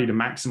clarity to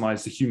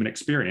maximize the human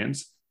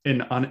experience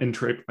in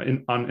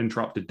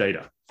uninterrupted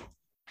data.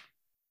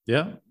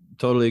 Yeah,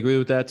 totally agree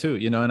with that too.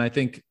 And I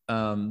think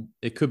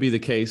it could be the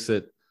case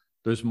that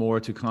there's more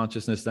to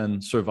consciousness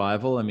than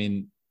survival. I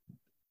mean,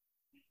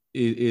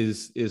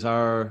 is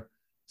our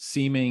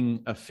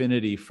seeming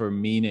affinity for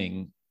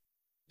meaning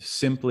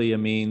simply a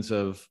means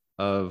of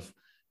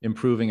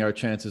improving our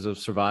chances of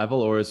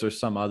survival, or is there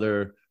some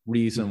other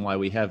reason why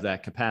we have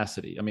that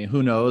capacity? I mean,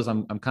 who knows?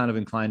 I'm kind of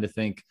inclined to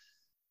think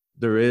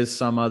there is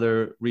some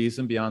other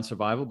reason beyond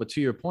survival. But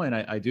to your point,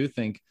 I do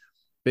think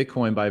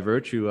Bitcoin, by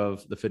virtue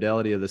of the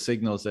fidelity of the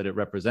signals that it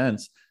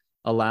represents,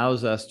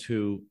 allows us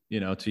to,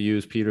 to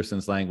use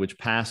Peterson's language,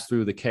 pass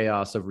through the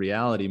chaos of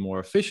reality more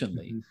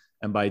efficiently.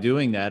 And by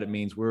doing that, it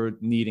means we're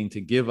needing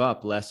to give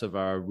up less of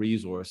our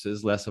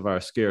resources, less of our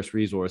scarce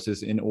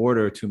resources in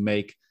order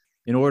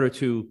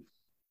to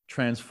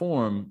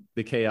transform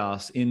the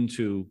chaos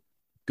into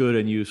good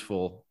and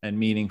useful and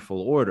meaningful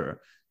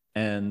order.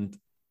 And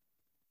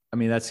I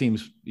mean, that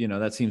seems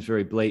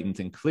very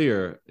blatant and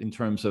clear in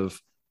terms of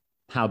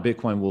how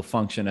Bitcoin will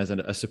function as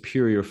a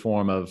superior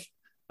form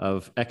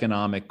of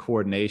economic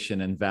coordination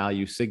and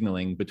value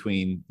signaling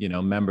between,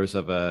 members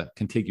of a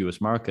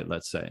contiguous market,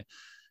 let's say.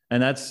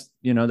 And that's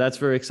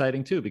very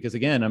exciting too, because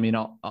again, I mean,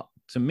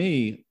 to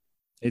me,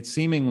 it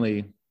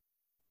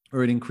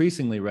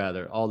increasingly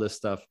rather, all this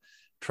stuff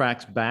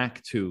tracks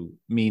back to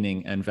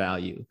meaning and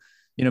value,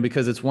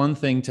 because it's one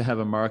thing to have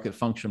a market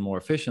function more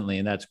efficiently,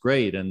 and that's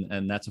great.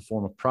 And that's a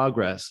form of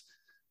progress,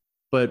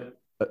 but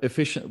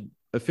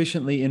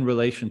efficiently in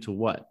relation to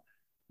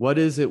what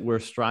is it we're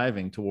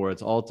striving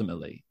towards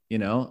ultimately?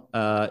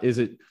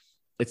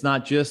 It's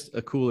not just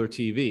a cooler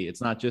TV.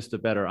 It's not just a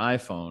better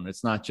iPhone.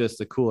 It's not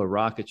just a cooler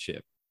rocket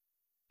ship.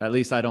 At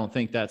least I don't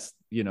think that's,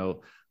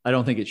 I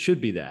don't think it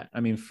should be that. I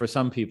mean, for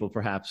some people,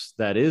 perhaps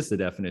that is the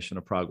definition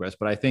of progress,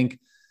 but I think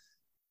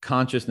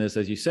consciousness,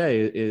 as you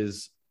say,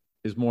 is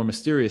more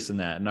mysterious than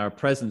that. And our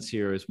presence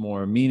here is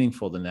more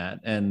meaningful than that.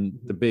 And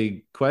the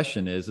big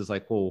question is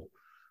like, well,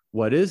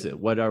 what is it?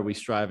 What are we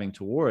striving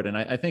toward? And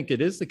I think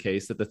it is the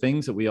case that the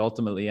things that we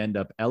ultimately end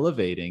up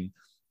elevating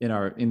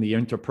in the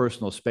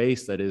interpersonal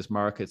space that is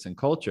markets and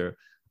culture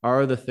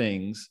are the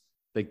things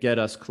that get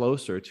us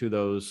closer to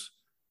those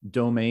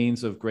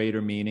domains of greater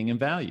meaning and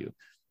value.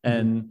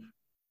 And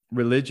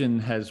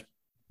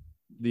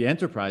the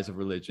enterprise of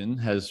religion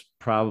has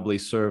probably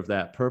served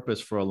that purpose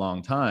for a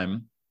long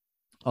time,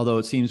 although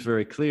it seems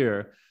very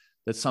clear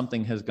that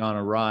something has gone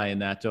awry in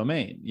that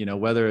domain.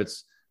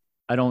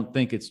 I don't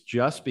think it's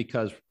just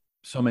because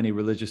so many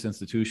religious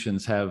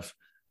institutions have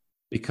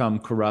become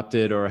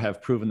corrupted or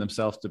have proven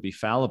themselves to be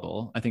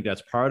fallible. I think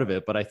that's part of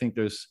it, but I think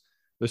there's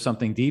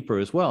something deeper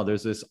as well.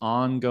 There's this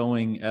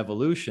ongoing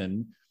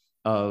evolution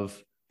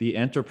of the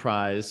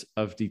enterprise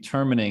of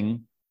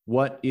determining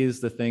what is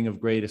the thing of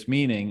greatest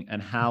meaning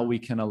and how we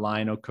can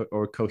align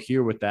or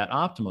cohere with that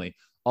optimally,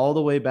 all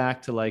the way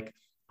back to like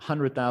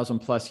 100,000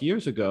 plus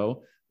years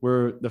ago,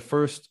 where the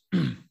first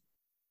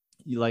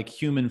like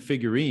human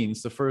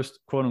figurines, the first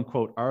quote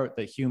unquote art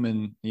that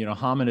human,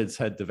 hominids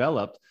had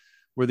developed,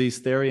 were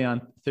these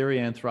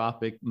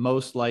therianthropic,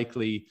 most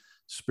likely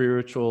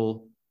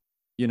spiritual,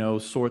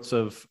 sorts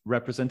of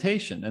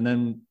representation. And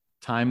then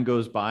time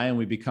goes by and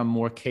we become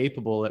more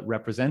capable at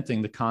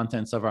representing the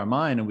contents of our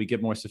mind, and we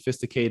get more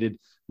sophisticated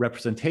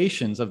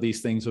representations of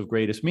these things of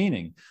greatest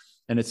meaning.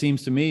 And it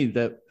seems to me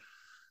that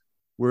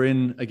we're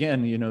in,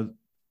 again,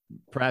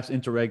 perhaps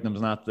interregnum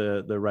is not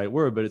the right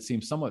word, but it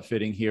seems somewhat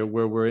fitting here,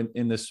 where we're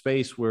in this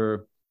space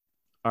where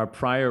our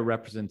prior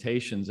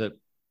representations that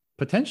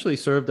potentially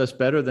served us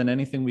better than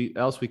anything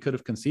else we could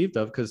have conceived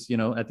of, because,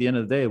 at the end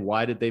of the day,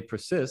 why did they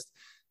persist,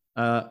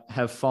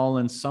 have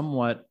fallen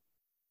somewhat,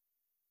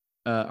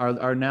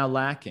 are now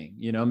lacking.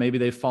 Maybe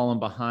they've fallen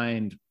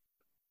behind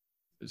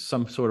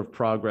some sort of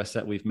progress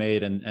that we've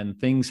made, and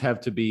things have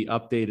to be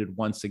updated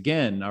once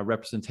again. Our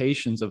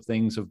representations of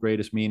things of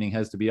greatest meaning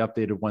has to be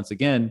updated once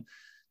again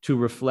to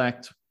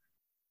reflect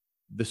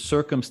the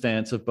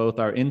circumstance of both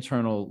our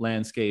internal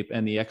landscape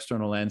and the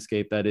external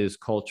landscape, that is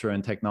culture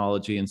and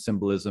technology and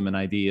symbolism and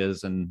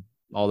ideas and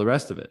all the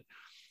rest of it.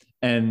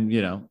 And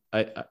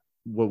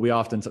what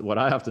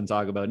I often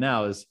talk about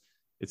now is,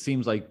 it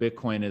seems like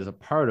Bitcoin is a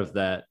part of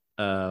that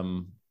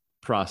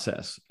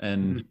process,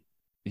 and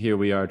here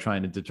we are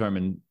trying to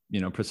determine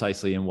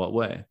precisely in what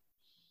way.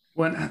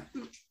 I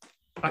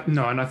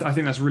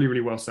think that's really,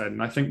 really well said.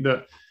 And I think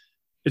that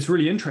it's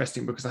really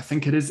interesting, because I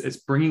think it's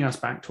bringing us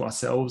back to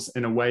ourselves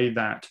in a way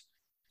that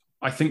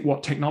I think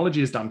what technology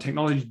has done,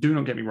 do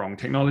not get me wrong,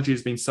 technology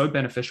has been so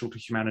beneficial to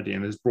humanity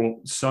and has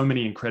brought so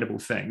many incredible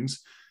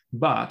things.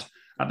 But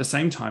at the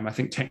same time, I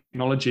think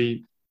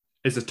technology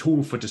is a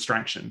tool for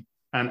distraction.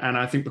 And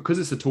I think because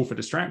it's a tool for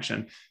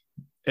distraction,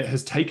 it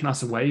has taken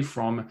us away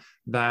from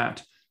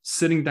that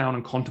sitting down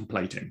and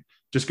contemplating,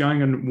 just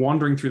going and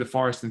wandering through the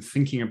forest and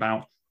thinking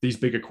about these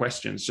bigger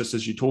questions, just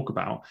as you talk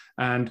about.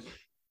 And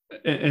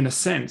in a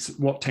sense,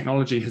 what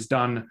technology has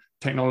done,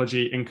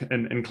 technology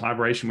in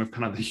collaboration with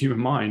kind of the human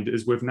mind,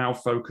 is we've now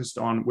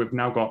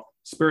got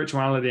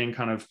spirituality and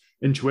kind of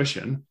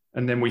intuition.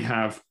 And then we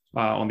have,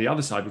 on the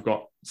other side, we've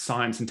got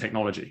science and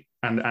technology.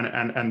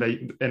 And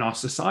they, in our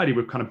society,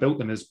 we've kind of built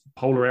them as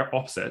polar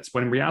opposites,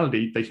 when in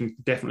reality, they can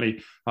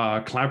definitely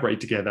collaborate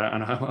together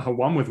and are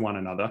one with one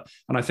another.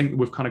 And I think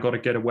we've kind of got to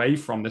get away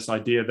from this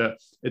idea that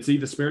it's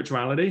either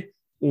spirituality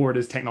or it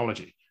is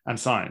technology and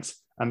science.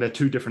 And they're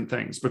two different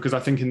things, because I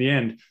think in the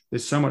end,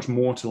 there's so much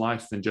more to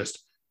life than just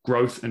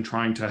growth and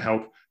trying to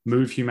help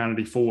move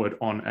humanity forward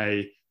on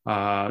a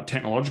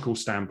technological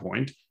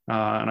standpoint.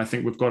 And I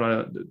think we've got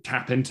to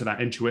tap into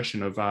that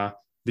intuition of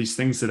these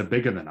things that are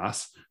bigger than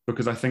us,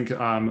 because I think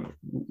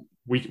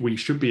we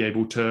should be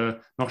able to,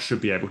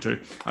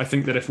 I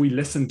think that if we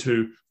listen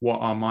to what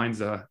our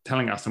minds are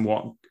telling us and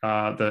what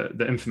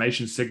the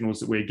information signals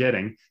that we're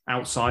getting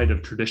outside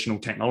of traditional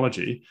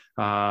technology,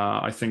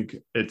 I think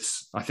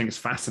it's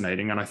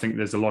fascinating. And I think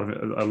there's a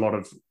lot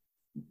of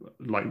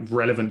like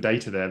relevant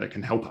data there that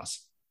can help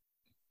us.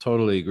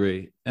 Totally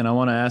agree. And I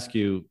want to ask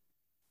you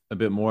a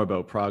bit more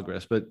about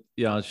progress, but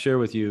I'll share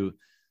with you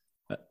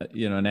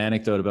an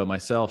anecdote about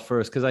myself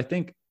first, because I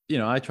think,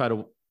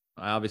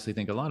 I obviously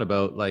think a lot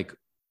about like,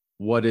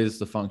 what is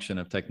the function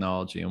of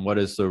technology and what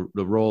is the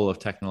role of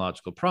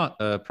technological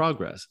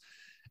progress.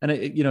 And,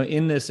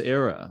 in this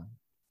era,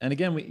 and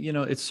again,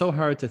 it's so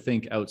hard to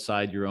think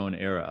outside your own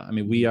era. I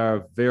mean, we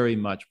are very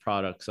much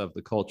products of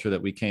the culture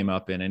that we came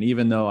up in. And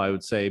even though I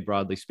would say,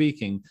 broadly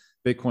speaking,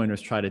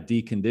 Bitcoiners try to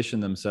decondition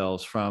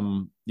themselves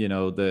from,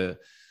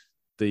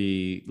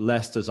 the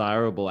less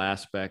desirable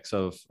aspects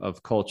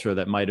of culture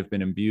that might have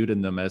been imbued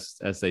in them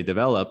as they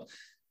develop,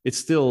 it's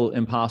still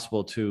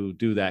impossible to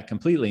do that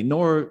completely,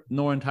 nor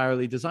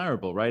entirely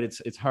desirable, right?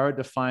 It's hard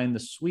to find the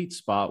sweet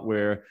spot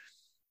where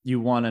you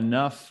want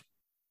enough,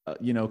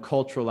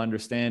 cultural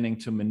understanding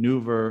to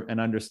maneuver and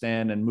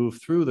understand and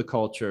move through the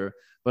culture,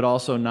 but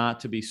also not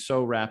to be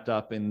so wrapped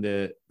up in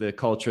the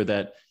culture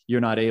that you're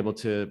not able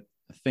to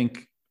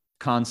think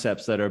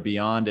concepts that are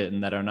beyond it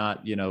and that are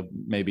not,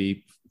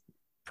 maybe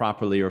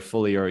properly or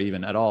fully or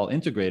even at all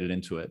integrated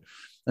into it.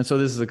 And so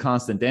this is a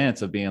constant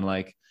dance of being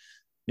like,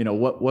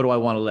 what do I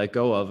want to let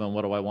go of, and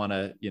what do I want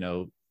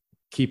to,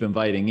 keep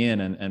inviting in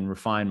and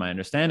refine my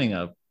understanding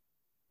of.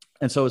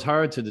 And so it's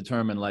hard to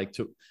determine, like,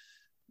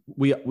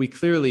 we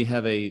clearly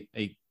have it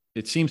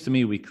seems to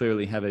me we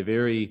clearly have a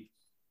very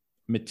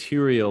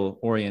material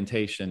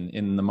orientation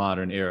in the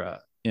modern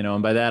era,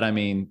 and by that I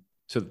mean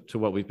to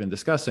what we've been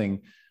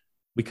discussing,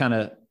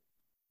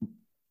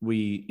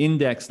 we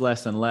index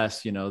less and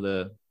less,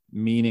 the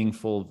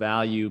meaningful,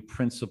 value,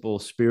 principle,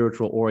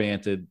 spiritual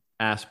oriented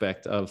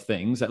aspect of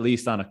things, at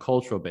least on a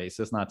cultural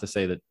basis, not to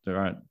say that there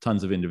aren't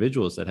tons of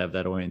individuals that have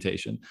that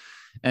orientation.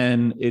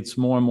 And it's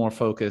more and more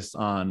focused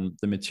on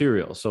the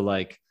material. So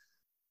like,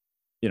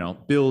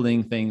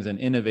 building things and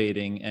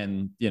innovating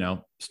and,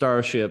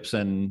 starships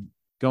and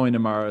going to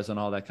Mars and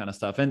all that kind of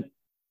stuff. And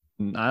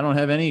I don't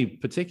have any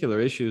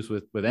particular issues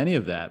with any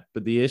of that.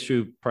 But the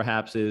issue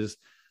perhaps is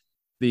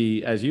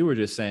as you were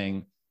just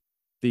saying,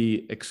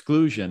 the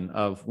exclusion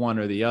of one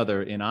or the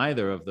other in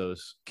either of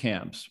those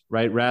camps,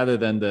 right? Rather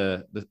than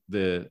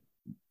the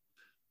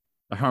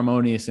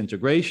harmonious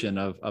integration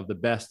of the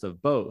best of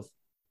both.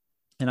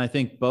 And I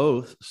think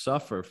both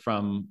suffer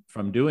from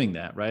doing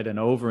that, right? An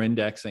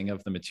over-indexing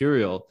of the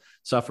material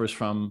suffers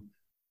from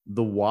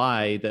the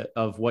why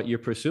of what you're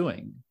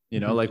pursuing.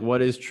 Like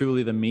what is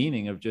truly the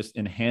meaning of just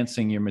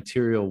enhancing your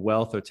material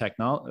wealth or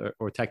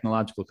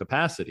technological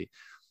capacity?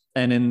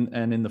 And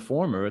in the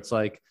former, it's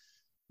like,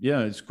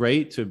 it's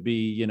great to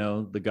be,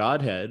 the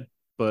Godhead,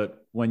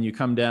 but when you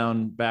come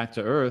down back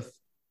to earth,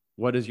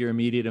 what does your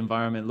immediate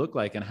environment look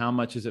like? And how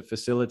much is it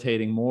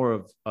facilitating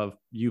more of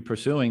you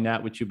pursuing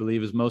that which you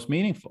believe is most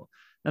meaningful?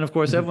 And of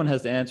course, everyone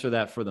has to answer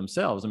that for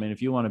themselves. I mean,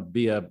 if you want to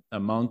be a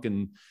monk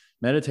and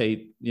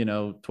meditate,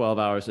 12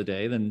 hours a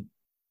day, then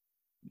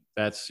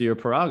that's your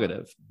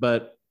prerogative.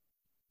 But,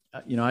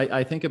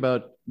 I think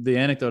about the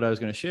anecdote I was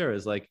going to share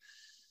is like,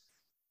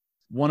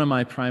 one of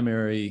my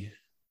primary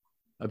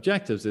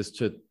objectives is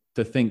to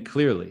think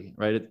clearly,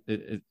 right?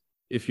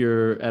 If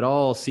you're at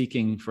all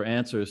seeking for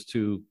answers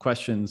to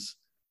questions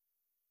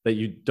that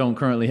you don't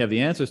currently have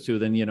the answers to,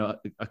 then,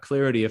 a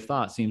clarity of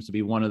thought seems to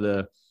be one of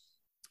the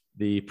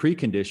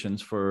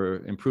preconditions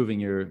for improving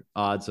your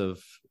odds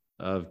of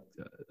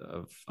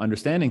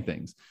understanding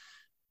things.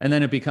 And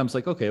then it becomes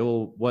like, okay,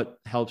 well, what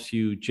helps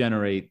you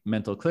generate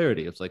mental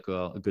clarity? It's like,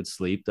 well, a good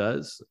sleep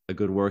does, a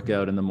good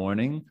workout in the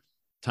morning,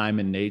 time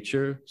in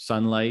nature,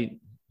 sunlight,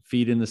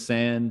 feet in the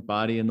sand,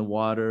 body in the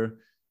water,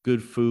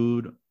 good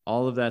food,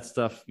 all of that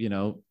stuff,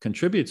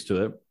 contributes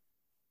to it.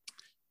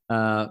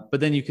 But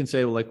then you can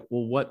say, well,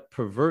 what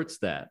perverts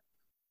that?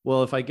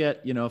 Well, if I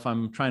get, if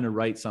I'm trying to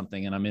write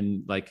something and I'm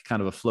in like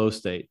kind of a flow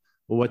state,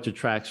 well, what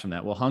detracts from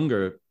that? Well,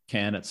 hunger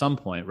can at some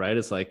point, right?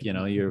 It's like,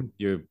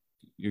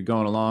 you're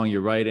going along,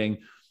 you're writing,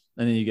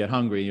 and then you get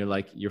hungry. You're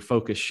like, your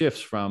focus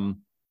shifts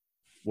from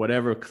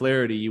whatever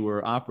clarity you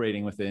were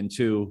operating within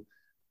to,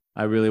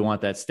 I really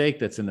want that steak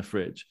that's in the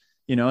fridge,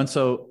 And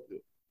so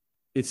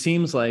it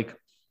seems like,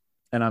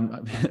 and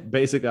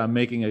I'm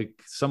making a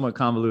somewhat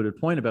convoluted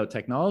point about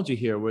technology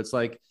here, where it's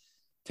like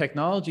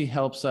technology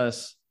helps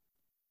us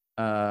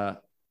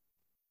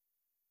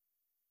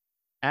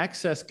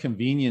access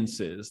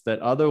conveniences that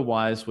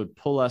otherwise would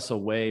pull us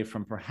away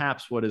from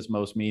perhaps what is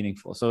most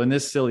meaningful. So in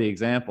this silly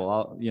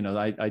example,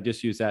 I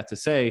just use that to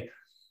say,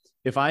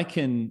 if I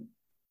can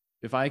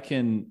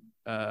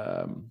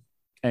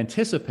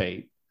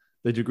anticipate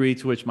the degree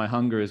to which my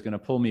hunger is going to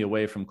pull me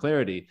away from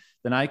clarity,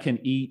 then I can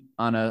eat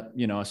on a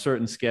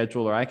certain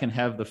schedule, or I can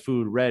have the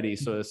food ready.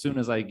 So as soon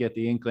as I get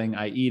the inkling,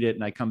 I eat it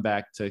and I come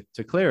back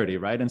to clarity,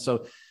 right? And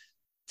so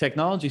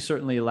technology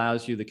certainly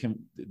allows you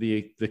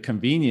the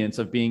convenience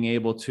of being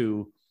able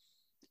to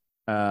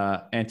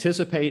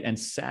anticipate and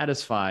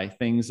satisfy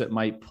things that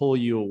might pull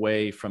you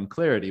away from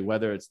clarity,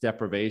 whether it's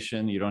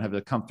deprivation, you don't have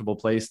a comfortable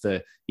place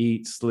to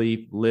eat,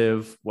 sleep,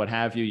 live, what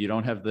have you. You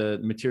don't have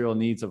the material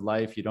needs of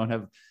life. You don't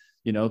have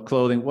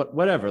clothing,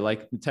 whatever.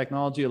 Like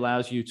technology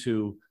allows you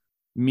to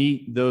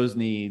meet those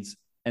needs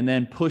and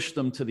then push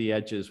them to the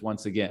edges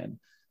once again.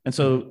 And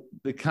so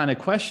the kind of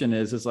question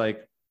is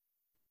like,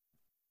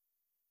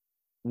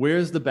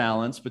 where's the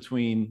balance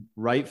between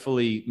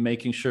rightfully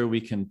making sure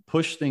we can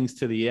push things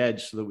to the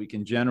edge so that we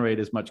can generate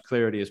as much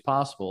clarity as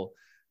possible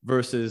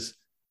versus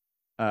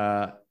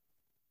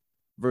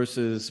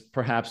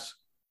perhaps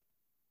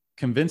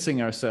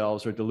convincing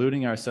ourselves or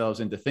deluding ourselves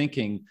into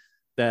thinking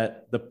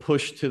that the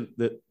push to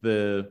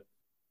the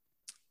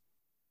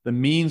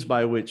means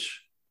by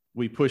which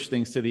we push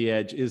things to the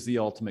edge is the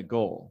ultimate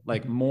goal,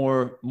 like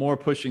more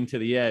pushing to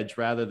the edge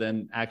rather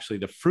than actually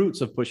the fruits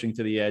of pushing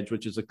to the edge,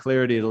 which is a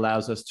clarity that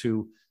allows us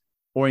to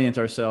orient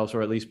ourselves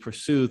or at least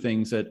pursue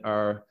things that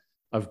are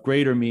of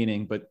greater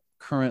meaning, but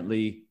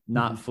currently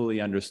not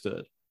fully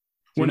understood.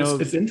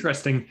 It's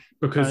interesting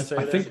because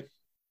I think,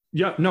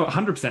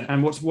 100%.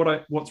 And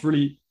what's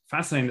really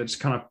fascinating, that's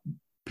kind of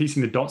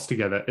piecing the dots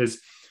together, is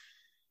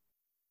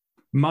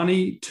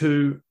money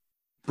to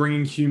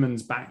bringing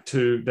humans back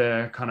to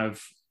their kind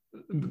of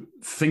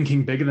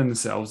thinking bigger than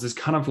themselves is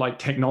kind of like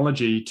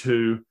technology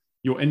to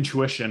your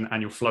intuition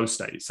and your flow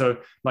state. So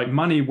like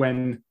money,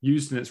 when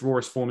used in its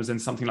rawest form, is in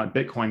something like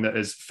Bitcoin that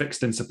is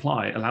fixed in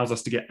supply, allows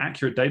us to get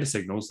accurate data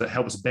signals that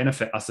help us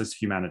benefit us as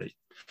humanity.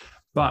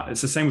 But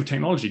it's the same with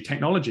technology.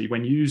 Technology,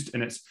 when used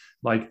in its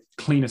like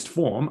cleanest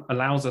form,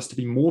 allows us to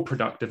be more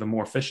productive and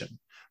more efficient.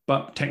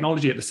 But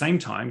technology at the same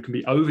time can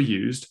be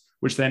overused,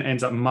 which then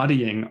ends up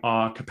muddying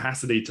our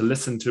capacity to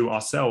listen to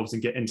ourselves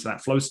and get into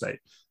that flow state.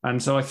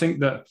 And so I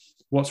think that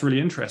what's really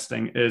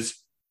interesting is,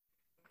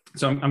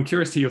 so I'm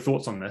curious to your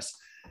thoughts on this.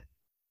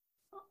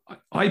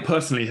 I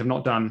personally have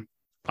not done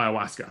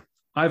ayahuasca.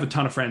 I have a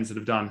ton of friends that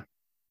have done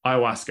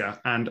ayahuasca,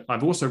 and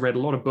I've also read a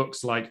lot of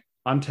books like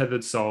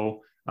Untethered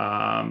Soul.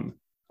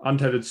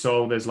 Untethered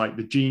Soul, there's like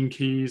the Gene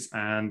Keys,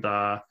 and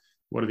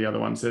what are the other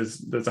ones?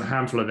 There's a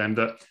handful of them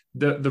that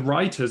the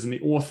writers and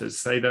the authors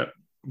say that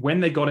when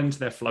they got into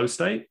their flow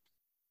state,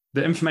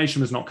 the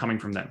information was not coming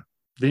from them.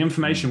 The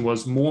information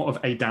was more of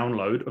a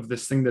download of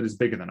this thing that is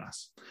bigger than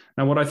us.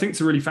 Now, what I think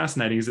is really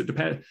fascinating is it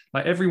depends,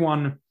 like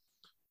everyone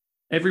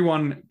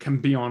can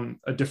be on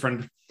a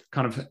different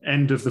kind of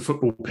end of the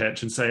football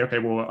pitch and say, okay,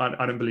 well,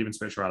 I don't believe in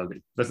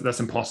spirituality. That's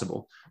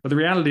impossible. But the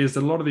reality is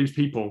that a lot of these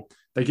people,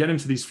 they get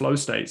into these flow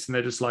states and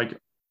they're just like,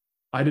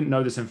 I didn't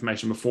know this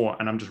information before,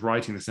 and I'm just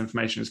writing this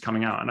information is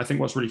coming out. And I think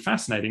what's really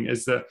fascinating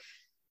is that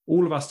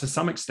all of us, to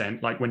some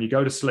extent, like when you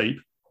go to sleep,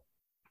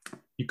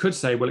 you could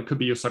say, well, it could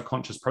be your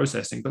subconscious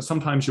processing, but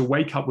sometimes you'll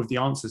wake up with the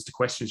answers to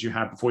questions you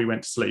had before you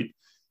went to sleep,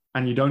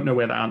 and you don't know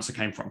where that answer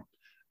came from.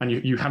 And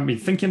you haven't been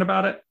thinking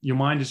about it. Your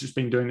mind has just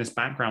been doing this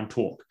background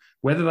talk.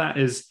 Whether that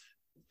is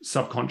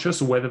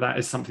subconscious or whether that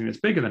is something that's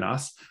bigger than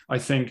us, I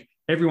think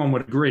everyone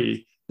would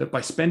agree that by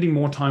spending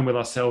more time with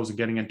ourselves and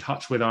getting in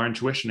touch with our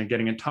intuition and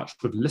getting in touch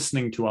with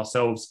listening to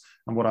ourselves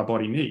and what our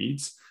body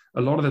needs,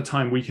 a lot of the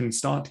time we can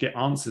start to get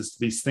answers to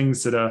these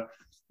things that are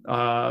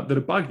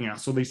bugging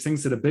us, or these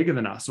things that are bigger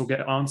than us, or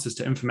get answers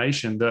to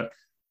information that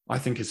I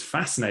think is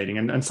fascinating.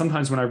 And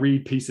sometimes when I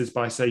read pieces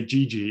by, say,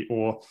 Gigi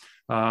or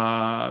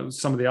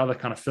some of the other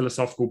kind of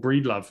philosophical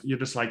Breedlove, you're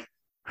just like,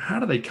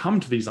 how do they come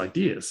to these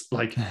ideas?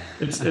 Like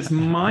it's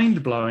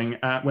mind-blowing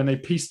when they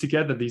piece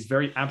together these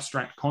very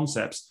abstract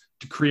concepts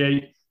to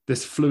create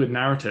this fluid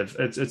narrative.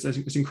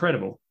 It's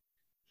incredible.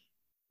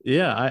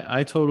 Yeah,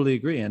 I totally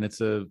agree. And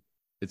it's a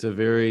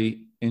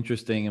very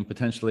interesting and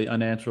potentially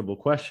unanswerable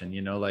question,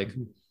 like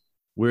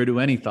where do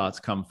any thoughts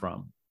come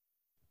from?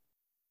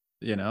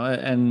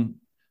 And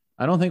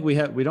I don't think we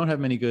don't have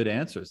many good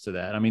answers to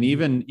that. I mean,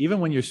 even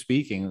when you're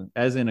speaking,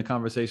 as in a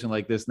conversation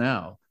like this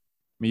now,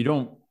 I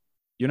mean,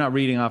 you're not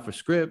reading off a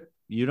script.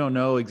 You don't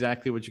know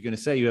exactly what you're going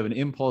to say. You have an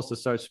impulse to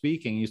start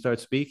speaking. You start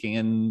speaking,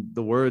 and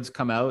the words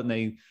come out,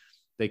 and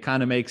they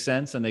kind of make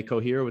sense, and they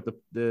cohere with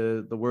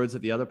the words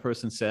that the other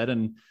person said.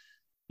 And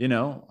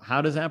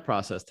how does that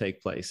process take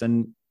place?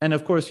 And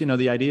of course,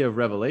 the idea of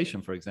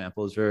revelation, for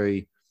example, is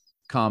very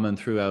common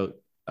throughout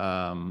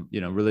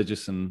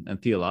religious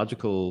and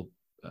theological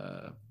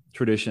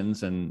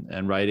traditions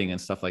and writing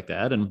and stuff like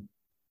that. And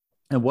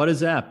what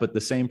is that but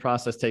the same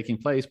process taking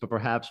place, but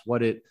perhaps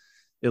what it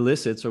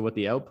elicits, or what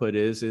the output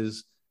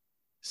is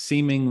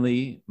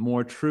seemingly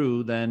more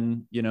true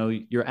than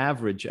your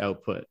average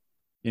output.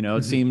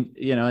 It seemed,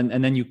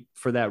 and then you,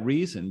 for that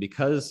reason,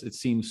 because it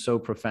seems so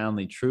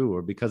profoundly true,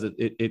 or because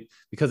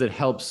it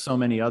helps so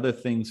many other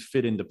things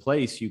fit into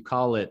place, you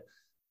call it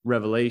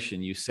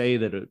revelation. You say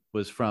that it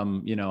was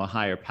from a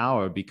higher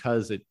power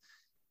because it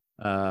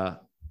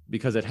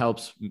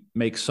helps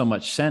make so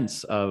much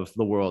sense of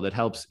the world. It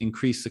helps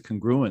increase the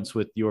congruence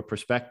with your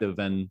perspective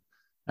and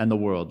the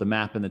world, the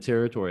map and the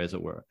territory, as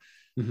it were.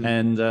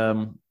 And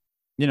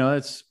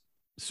it's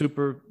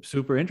super,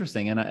 super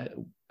interesting. And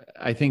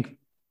I think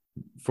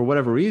for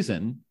whatever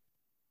reason,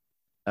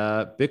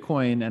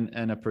 Bitcoin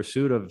and a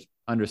pursuit of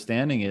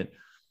understanding it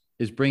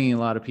is bringing a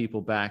lot of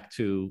people back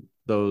to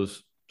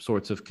those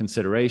sorts of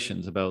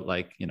considerations about,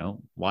 like,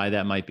 why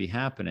that might be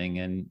happening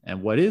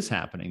and what is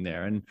happening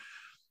there. And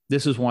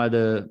this is why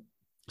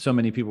so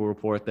many people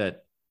report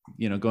that,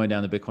 going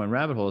down the Bitcoin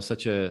rabbit hole is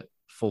such a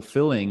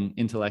fulfilling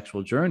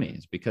intellectual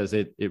journeys, because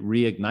it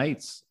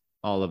reignites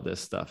all of this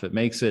stuff. It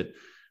makes it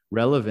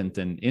relevant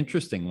and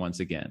interesting once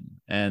again.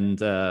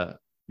 And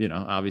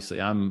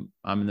obviously I'm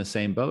in the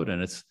same boat,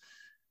 and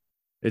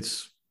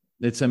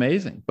it's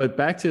amazing. But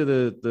back to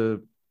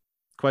the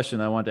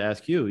question I want to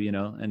ask you,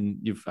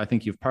 and I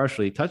think you've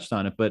partially touched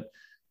on it, but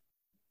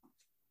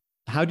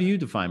how do you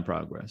define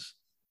progress?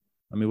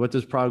 I mean, what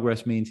does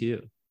progress mean to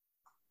you?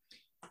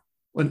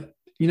 Well,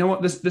 you know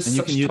what, this is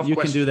such a tough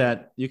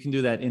question. You can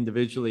do that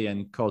individually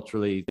and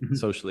culturally,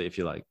 socially, if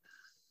you like.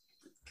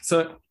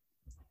 So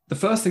the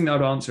first thing that I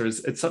would answer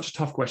is, it's such a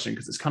tough question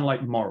because it's kind of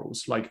like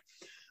morals. Like,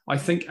 I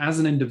think as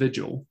an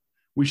individual,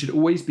 we should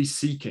always be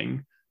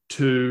seeking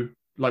as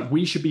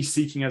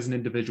an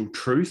individual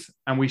truth,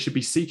 and we should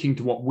be seeking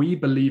to what we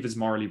believe is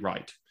morally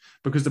right.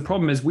 Because the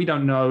problem is, we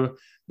don't know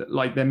that,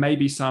 like, there may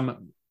be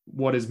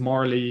what is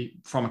morally,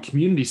 from a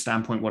community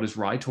standpoint, what is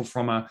right, or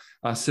from a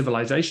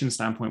civilization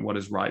standpoint, what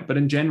is right. But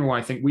in general,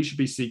 I think we should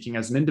be seeking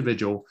as an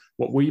individual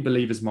what we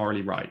believe is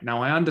morally right.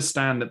 Now, I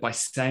understand that by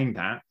saying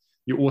that,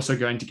 you're also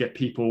going to get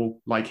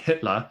people like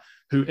Hitler,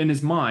 who in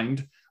his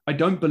mind, I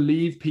don't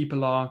believe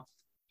people are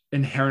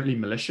inherently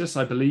malicious.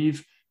 I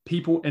believe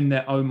people in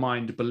their own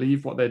mind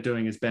believe what they're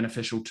doing is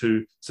beneficial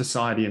to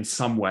society in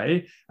some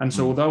way. And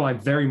so although I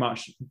very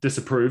much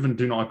disapprove and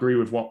do not agree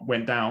with what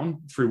went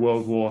down through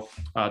World War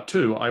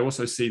II, I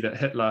also see that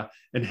Hitler,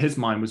 in his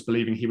mind, was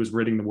believing he was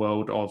ridding the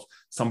world of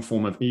some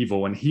form of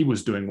evil, and he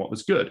was doing what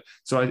was good.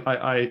 So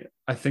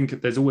I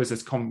think there's always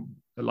this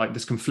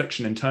this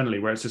confliction internally,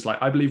 where it's just like,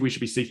 I believe we should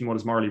be seeking what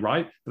is morally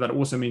right, but that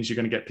also means you're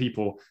going to get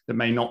people that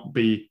may not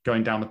be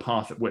going down the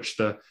path at which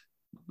the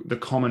the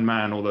common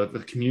man or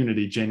the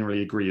community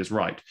generally agree is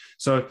right.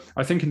 So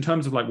I think in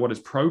terms of like what is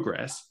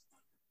progress,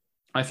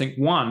 I think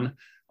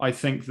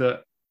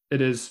that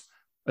it is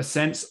a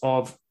sense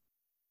of,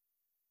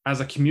 as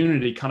a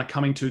community, kind of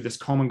coming to this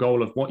common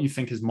goal of what you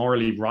think is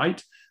morally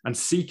right and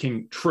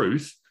seeking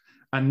truth,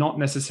 and not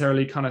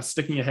necessarily kind of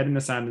sticking your head in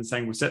the sand and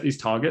saying, we've set these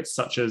targets,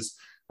 such as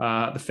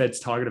the Fed's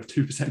target of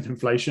 2%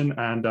 inflation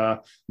and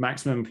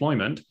maximum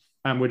employment,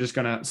 and we're just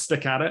going to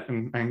stick at it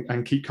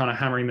and keep kind of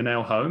hammering the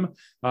nail home.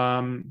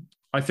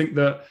 I think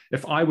that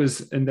if I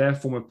was in their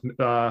form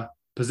of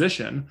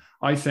position,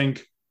 I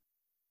think,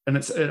 and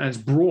it's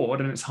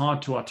broad and it's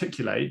hard to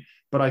articulate,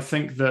 but I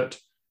think that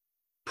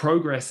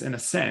progress, in a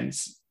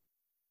sense,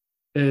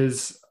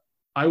 is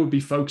I would be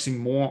focusing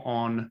more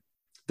on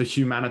the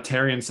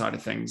humanitarian side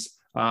of things,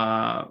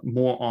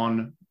 more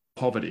on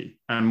poverty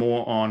and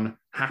more on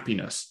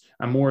happiness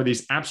and more of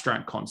these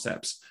abstract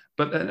concepts.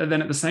 But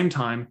then at the same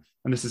time,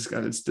 and it's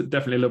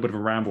definitely a little bit of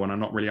a ramble and I'm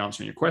not really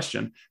answering your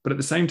question, but at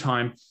the same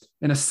time,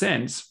 in a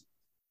sense,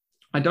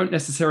 I don't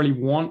necessarily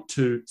want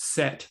to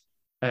set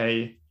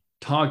a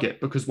target,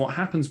 because what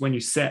happens when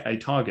you set a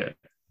target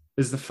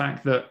is the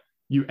fact that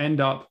you end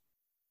up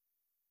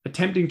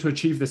attempting to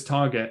achieve this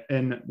target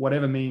in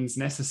whatever means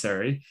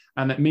necessary.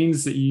 And that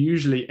means that you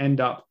usually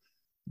end up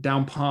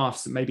down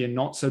paths that maybe are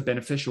not so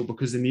beneficial,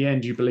 because in the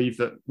end, you believe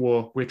that,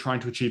 well, we're trying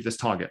to achieve this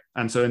target.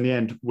 And so in the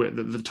end,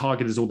 the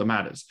target is all that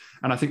matters.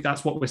 And I think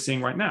that's what we're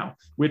seeing right now.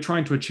 We're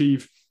trying to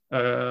achieve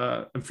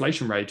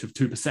inflation rate of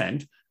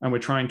 2%, and we're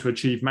trying to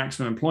achieve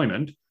maximum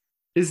employment.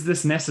 Is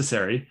this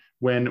necessary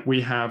when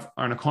we have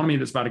an economy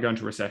that's about to go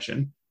into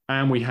recession,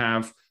 and we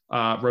have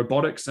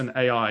robotics and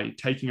AI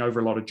taking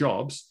over a lot of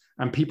jobs,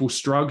 and people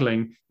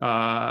struggling?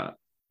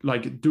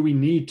 Do we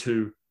need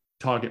to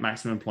target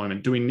maximum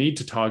employment? Do we need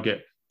to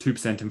target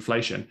 2%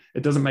 inflation?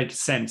 It doesn't make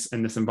sense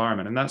in this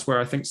environment. And that's where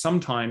I think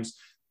sometimes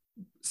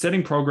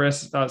setting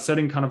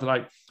setting kind of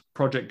like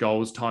project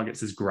goals,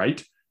 targets is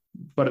great.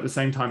 But at the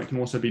same time, it can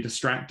also be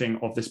distracting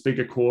of this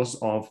bigger cause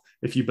of,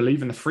 if you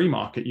believe in the free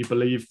market, you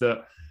believe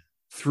that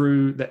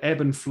through the ebb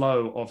and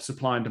flow of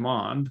supply and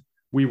demand,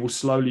 we will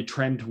slowly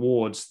trend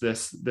towards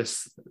this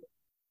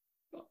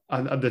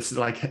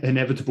like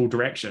inevitable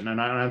direction. And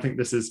I think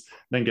this is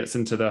then gets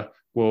into the,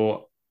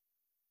 well,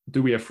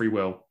 do we have free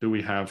will? Do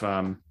we have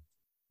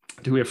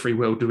free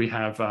will? Do we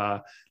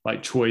have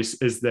like choice?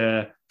 Is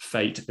there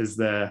fate? Is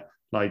there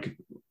like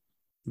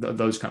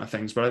those kind of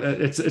things? But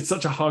it's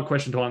such a hard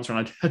question to answer,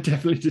 and I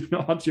definitely did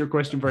not answer your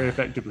question very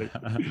effectively.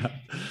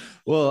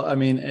 Well, I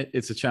mean,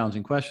 it's a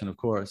challenging question, of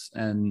course,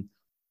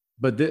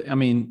 but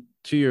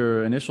to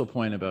your initial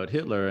point about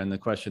Hitler, and the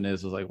question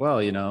is like,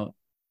 well, you know,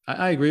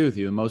 I agree with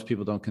you. Most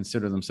people don't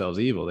consider themselves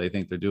evil; they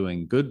think they're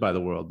doing good by the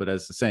world. But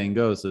as the saying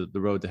goes, the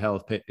road to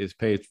hell is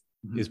paved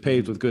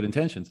with good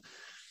intentions.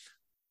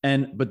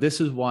 But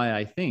this is why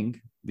I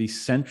think the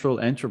central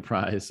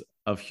enterprise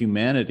of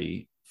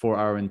humanity for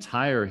our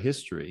entire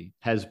history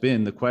has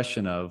been the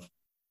question of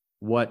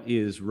what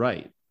is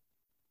right,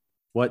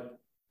 what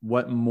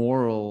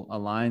moral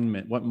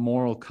alignment, what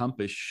moral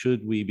compass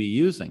should we be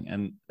using,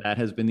 and that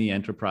has been the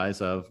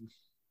enterprise of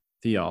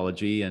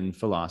theology and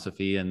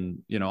philosophy and,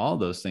 you know, all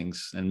those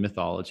things, and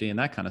mythology and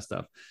that kind of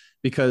stuff.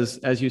 Because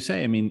as you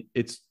say, I mean,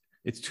 it's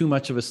too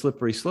much of a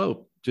slippery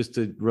slope just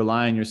to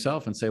rely on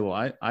yourself and say,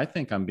 well, I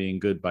think I'm being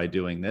good by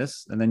doing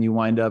this. And then you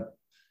wind up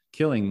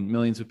killing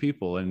millions of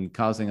people and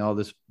causing all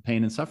this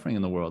pain and suffering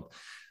in the world.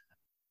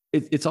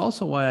 It's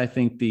also why I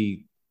think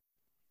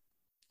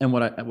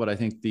what I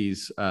think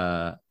these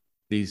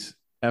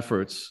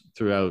efforts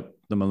throughout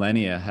the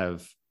millennia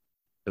have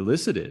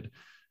elicited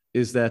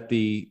is that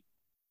the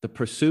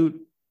pursuit,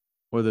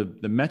 or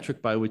the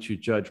metric by which you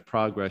judge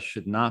progress,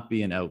 should not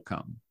be an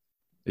outcome.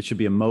 It should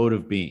be a mode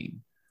of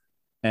being.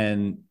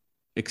 And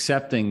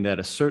accepting that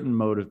a certain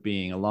mode of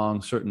being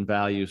along certain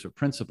values or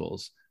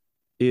principles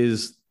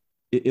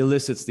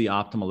elicits the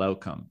optimal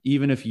outcome,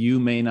 even if you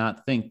may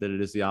not think that it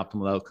is the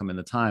optimal outcome in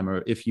the time,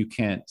 or if you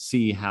can't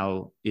see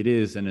how it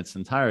is in its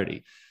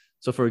entirety.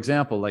 So for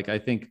example, like, I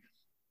think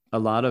a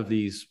lot of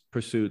these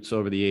pursuits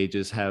over the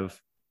ages have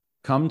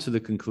come to the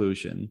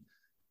conclusion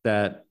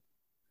that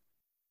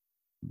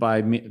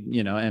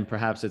and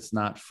perhaps it's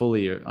not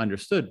fully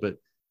understood, but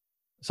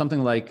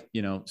something like,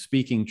 you know,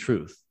 speaking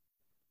truth,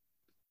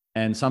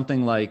 and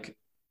something like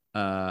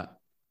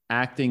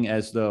acting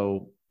as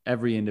though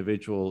every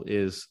individual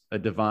is a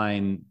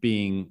divine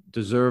being,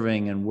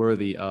 deserving and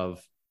worthy of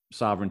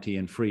sovereignty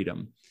and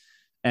freedom,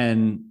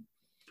 and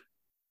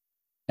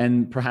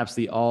perhaps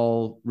the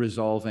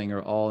all-resolving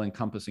or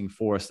all-encompassing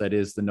force that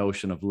is the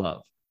notion of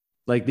love.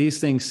 Like, these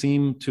things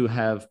seem to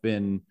have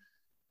been,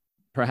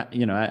 perhaps,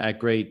 you know, at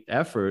great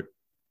effort,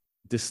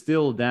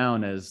 distilled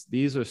down as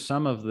these are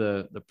some of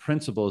the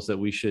principles that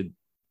we should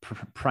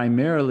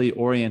primarily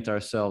orient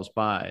ourselves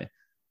by,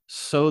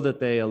 so that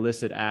they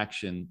elicit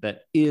action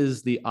that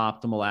is the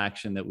optimal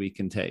action that we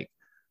can take.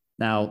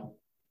 Now,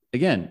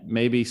 again,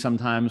 maybe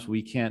sometimes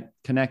we can't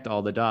connect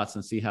all the dots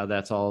and see how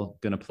that's all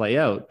going to play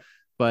out,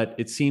 but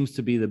it seems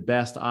to be the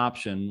best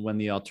option when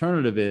the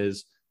alternative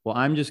is well,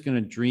 I'm just going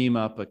to dream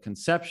up a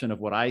conception of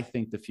what I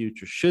think the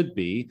future should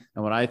be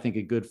and what I think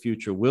a good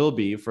future will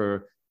be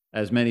for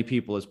as many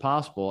people as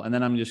possible. And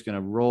then I'm just going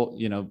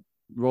to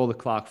roll the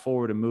clock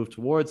forward and move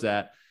towards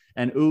that.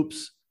 And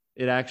oops,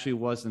 it actually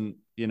wasn't,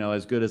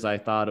 as good as I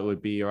thought it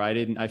would be, or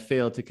I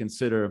failed to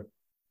consider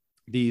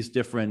these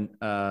different,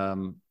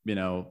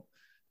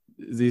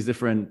 these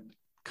different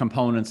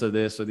components of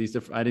this, or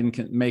I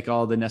didn't make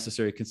all the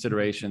necessary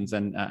considerations,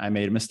 and I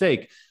made a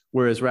mistake.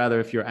 Whereas rather,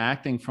 if you're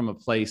acting from a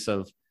place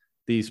of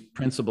these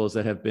principles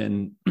that have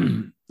been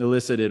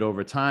elicited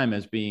over time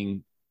as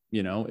being,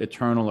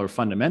 eternal or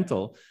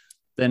fundamental,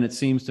 then it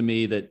seems to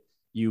me that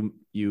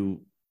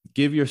you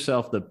give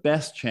yourself the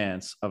best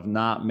chance of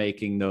not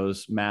making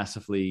those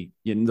massively,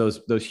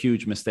 those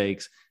huge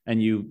mistakes. And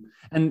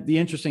the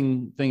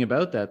interesting thing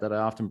about that I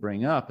often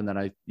bring up, and that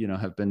I,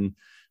 have been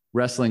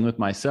wrestling with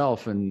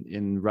myself and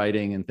in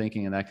writing and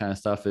thinking and that kind of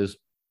stuff, is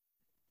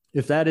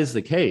if that is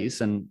the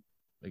case, and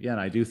again,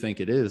 I do think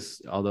it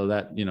is, although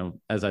that,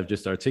 as I've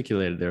just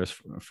articulated there, is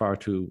far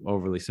too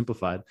overly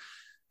simplified.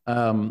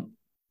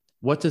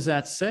 What does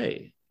that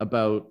say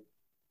about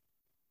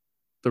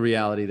the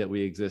reality that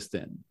we exist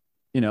in?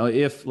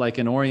 If like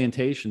an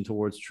orientation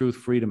towards truth,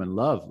 freedom, and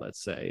love,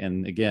 let's say,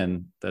 and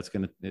again,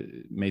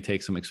 it may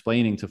take some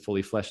explaining to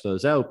fully flesh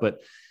those out,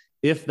 but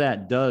if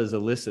that does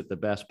elicit the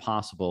best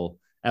possible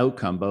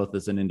outcome, both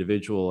as an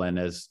individual and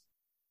as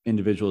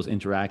individuals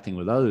interacting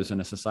with others in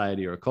a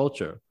society or a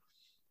culture,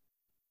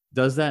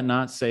 does that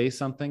not say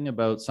something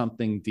about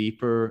something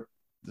deeper,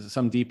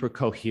 some deeper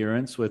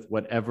coherence with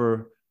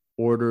whatever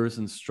orders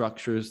and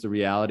structures the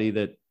reality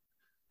that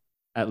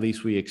at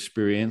least we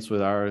experience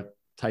with our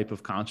type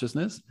of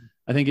consciousness?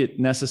 I think it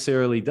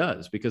necessarily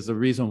does, because the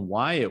reason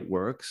why it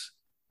works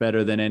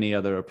better than any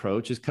other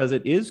approach is because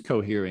it is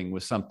cohering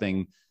with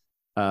something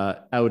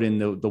out in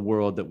the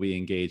world that we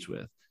engage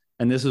with.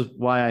 And this is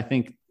why I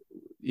think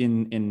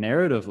in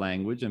narrative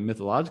language and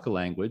mythological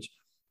language,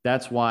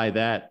 that's why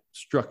that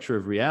structure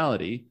of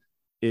reality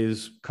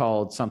is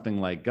called something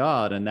like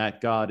God, and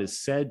that God is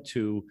said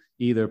to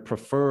either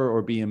prefer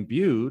or be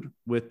imbued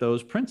with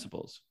those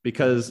principles,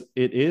 because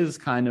it is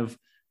kind of,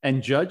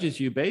 and judges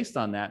you based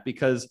on that,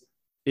 because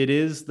it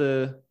is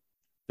the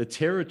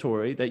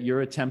territory that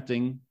you're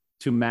attempting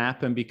to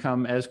map and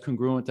become as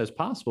congruent as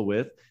possible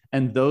with,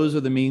 and those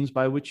are the means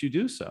by which you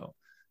do so.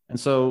 And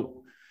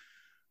so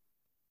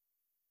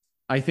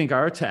I think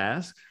our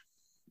task,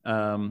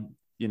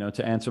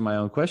 to answer my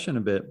own question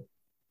a bit,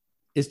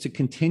 is to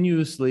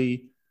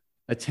continuously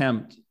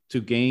attempt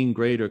to gain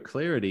greater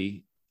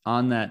clarity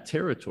on that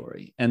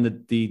territory.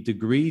 And the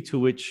degree to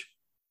which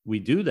we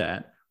do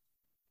that,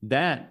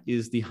 that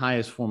is the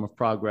highest form of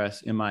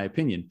progress, in my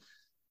opinion.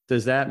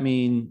 Does that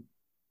mean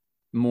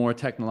more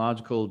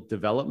technological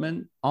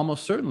development?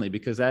 Almost certainly,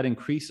 because that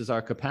increases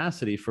our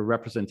capacity for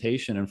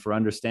representation and for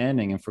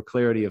understanding and for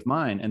clarity of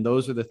mind. And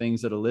those are the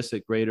things that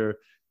elicit greater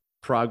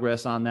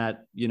progress on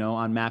that,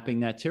 on mapping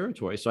that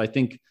territory. So I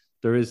think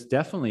there is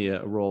definitely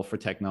a role for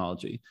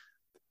technology,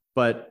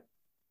 but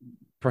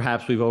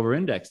perhaps we've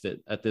over-indexed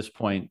it at this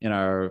point in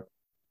our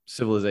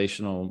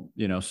civilizational,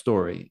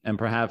 story. And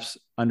perhaps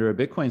under a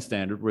Bitcoin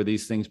standard, where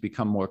these things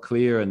become more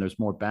clear and there's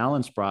more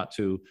balance brought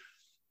to,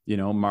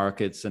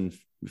 markets and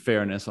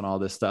fairness and all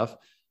this stuff,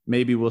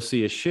 maybe we'll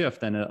see a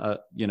shift, and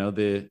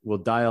we'll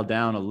dial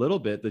down a little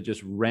bit the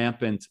just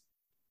rampant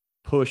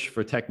push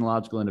for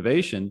technological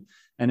innovation,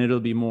 and it'll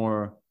be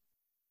more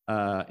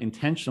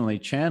intentionally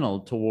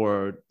channeled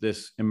toward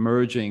this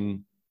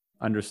emerging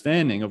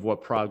understanding of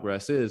what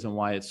progress is and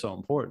why it's so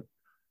important.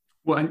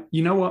 Well, and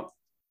you know what?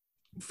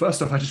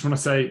 First off, I just want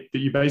to say that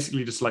you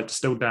basically just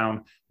distilled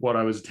down what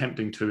I was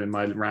attempting to in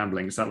my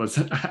ramblings. That was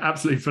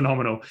absolutely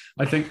phenomenal.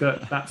 I think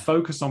that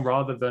focus on,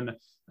 rather than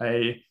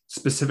a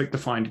specific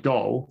defined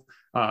goal,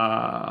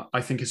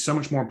 I think is so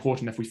much more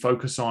important if we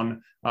focus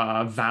on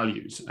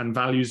values, and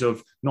values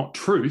of not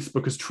truth,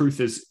 because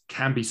truth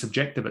can be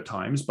subjective at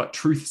times, but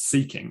truth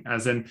seeking,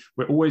 as in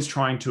we're always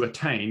trying to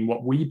attain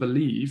what we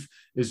believe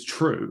is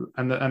true.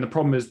 And the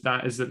problem is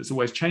that it's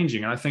always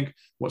changing. And I think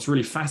what's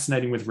really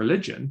fascinating with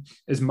religion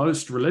is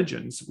most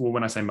religions, well,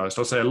 when I say most,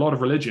 I'll say a lot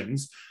of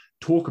religions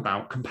talk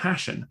about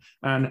compassion.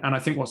 And I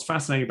think what's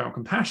fascinating about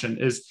compassion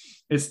is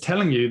it's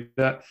telling you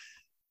that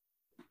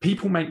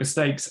people make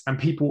mistakes and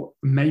people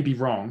may be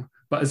wrong,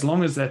 but as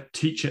long as they're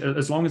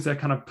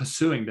kind of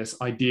pursuing this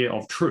idea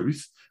of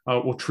truth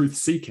or truth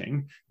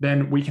seeking,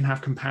 then we can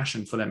have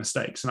compassion for their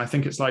mistakes. And I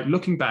think it's like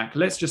looking back,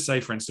 let's just say,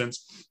 for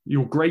instance,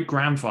 your great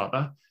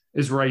grandfather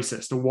is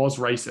racist or was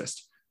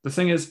racist. The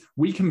thing is,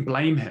 we can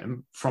blame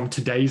him from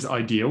today's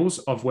ideals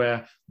of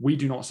where we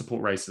do not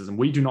support racism,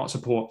 we do not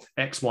support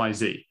X, Y,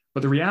 Z. But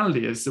the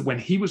reality is that when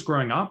he was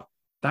growing up,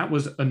 that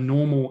was a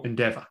normal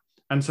endeavor.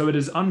 And so it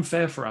is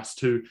unfair for us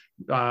to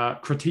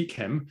critique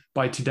him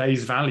by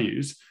today's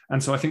values.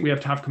 And so I think we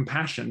have to have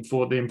compassion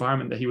for the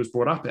environment that he was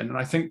brought up in. And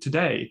I think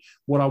today,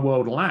 what our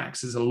world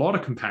lacks is a lot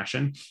of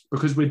compassion,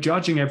 because we're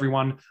judging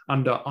everyone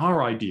under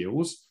our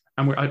ideals,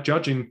 and we're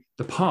judging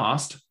the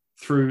past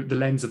through the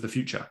lens of the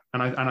future.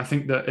 And I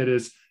think that it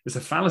is it's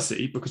a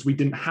fallacy because we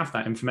didn't have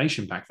that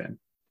information back then.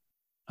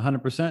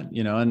 100%,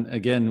 and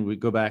again, we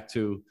go back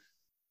to,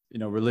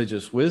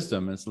 religious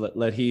wisdom. It's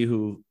let he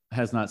who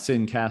has not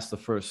sinned cast the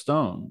first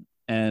stone.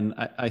 And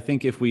I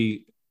think if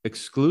we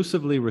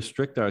exclusively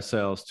restrict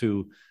ourselves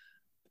to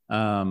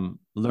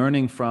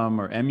learning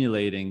from or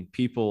emulating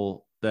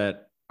people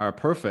that are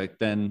perfect,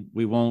 then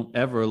we won't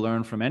ever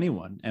learn from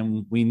anyone.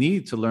 And we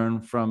need to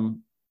learn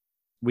from,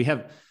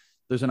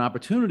 there's an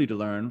opportunity to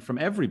learn from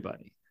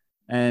everybody.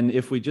 And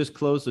if we just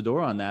close the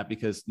door on that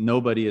because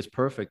nobody is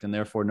perfect and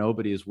therefore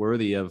nobody is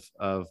worthy of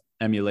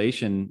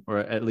emulation, or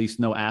at least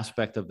no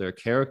aspect of their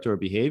character or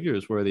behavior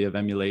is worthy of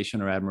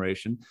emulation or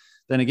admiration,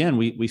 then again,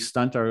 we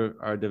stunt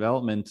our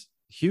development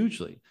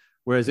hugely.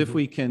 Whereas if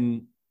we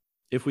can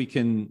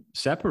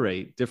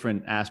separate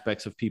different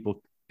aspects of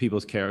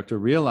people's character,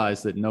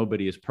 realize that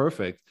nobody is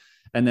perfect,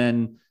 and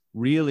then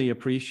really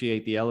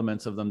appreciate the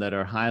elements of them that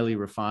are highly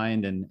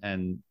refined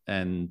and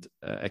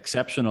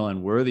exceptional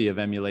and worthy of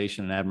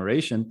emulation and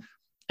admiration,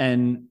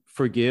 and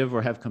forgive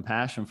or have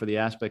compassion for the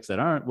aspects that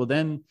aren't, well,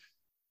 then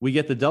we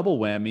get the double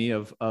whammy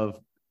of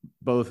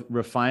both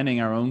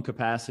refining our own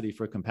capacity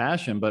for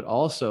compassion, but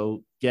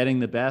also getting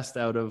the best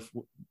out of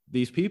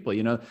these people.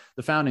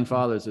 The founding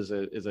fathers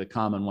is a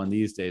common one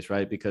these days,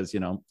 right? Because,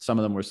 some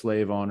of them were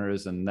slave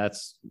owners, and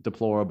that's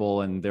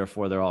deplorable, and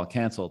therefore they're all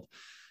canceled.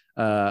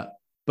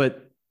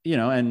 But,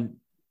 and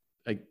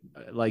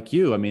like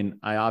you,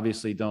 I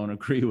obviously don't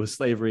agree with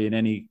slavery in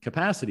any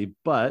capacity,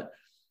 but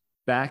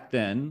back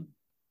then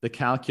the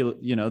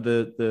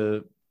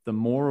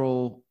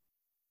moral,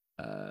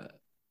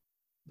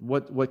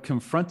 what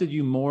confronted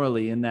you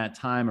morally in that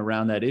time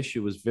around that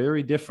issue was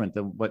very different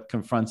than what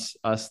confronts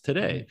us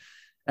today.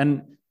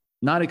 And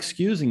not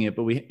excusing it,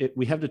 but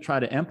we have to try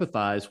to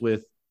empathize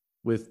with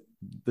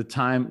the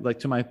time, like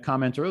to my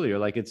comment earlier,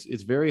 like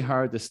it's very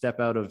hard to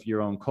step out of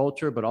your own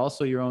culture, but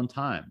also your own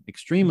time,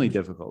 extremely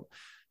difficult.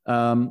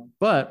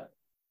 But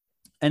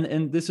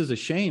this is a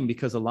shame,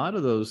 because a lot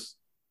of those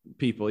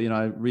people,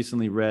 I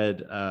recently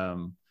read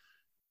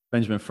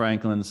Benjamin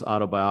Franklin's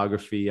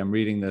autobiography. I'm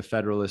reading the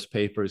Federalist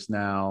Papers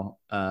now.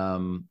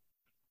 I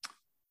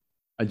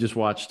just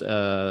watched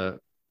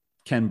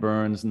Ken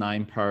Burns'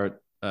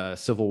 9-part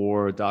Civil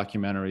War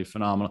documentary,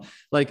 phenomenal.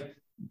 Like,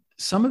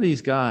 some of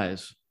these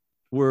guys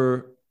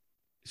were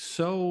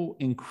so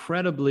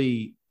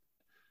incredibly,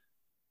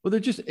 well, they're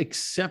just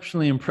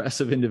exceptionally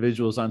impressive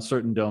individuals on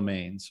certain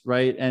domains,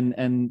 right?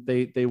 And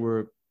they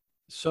were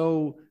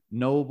so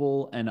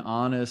noble and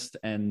honest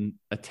and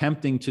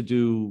attempting to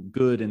do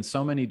good in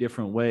so many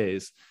different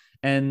ways.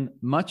 And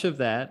much of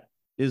that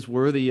is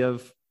worthy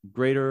of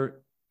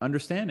greater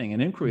understanding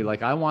and inquiry.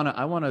 Like, I want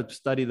to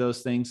study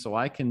those things so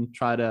I can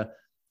try to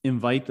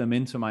invite them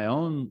into my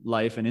own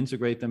life and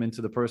integrate them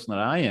into the person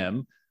that I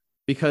am,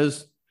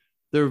 because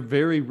they're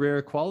very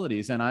rare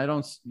qualities. And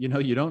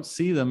you don't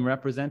see them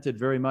represented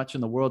very much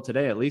in the world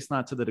today, at least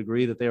not to the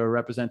degree that they were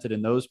represented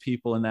in those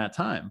people in that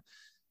time.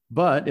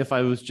 But if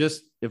I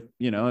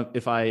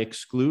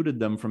excluded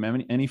them from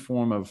any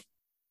form of,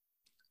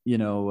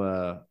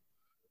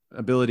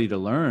 ability to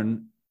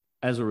learn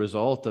as a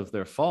result of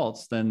their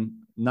faults,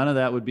 then none of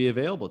that would be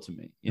available to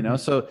me,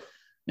 So,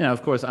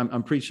 of course,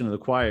 I'm preaching to the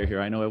choir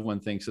here. I know everyone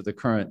thinks that the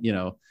current,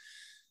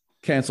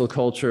 cancel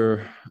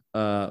culture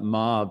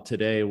mob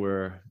today,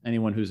 where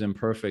anyone who's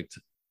imperfect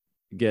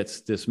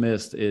gets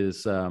dismissed,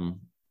 is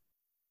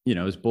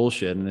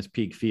bullshit and is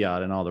peak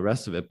fiat and all the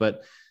rest of it.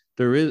 But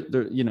there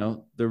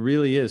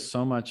really is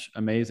so much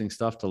amazing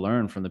stuff to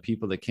learn from the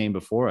people that came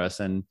before us,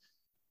 and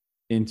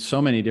in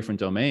so many different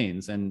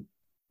domains. And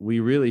we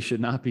really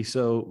should not,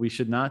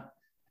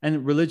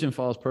 and religion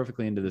falls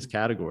perfectly into this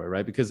category,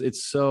 right? Because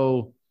it's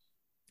so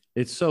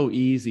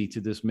easy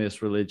to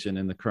dismiss religion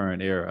in the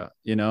current era,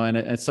 and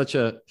it's such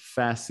a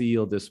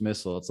facile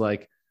dismissal. It's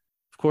like,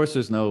 of course,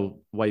 there's no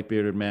white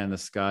bearded man in the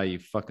sky, you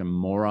fucking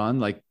moron.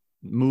 Like,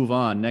 move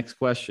on, next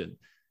question.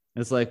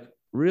 And it's like,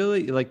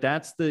 really? Like,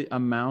 that's the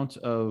amount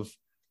of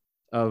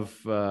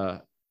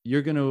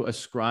you're going to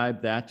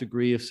ascribe that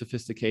degree of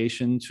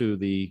sophistication to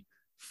the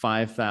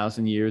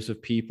 5,000 years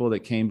of people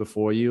that came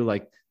before you?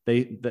 Like,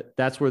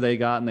 that's where they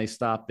got, and they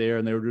stopped there,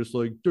 and they were just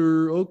like,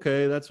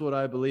 okay, that's what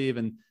I believe.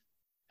 And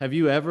have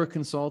you ever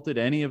consulted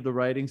any of the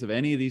writings of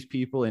any of these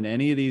people in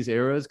any of these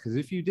eras? Because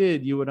if you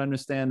did, you would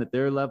understand that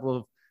their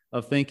level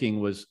of thinking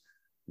was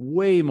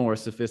way more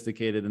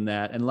sophisticated than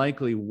that, and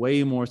likely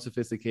way more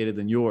sophisticated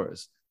than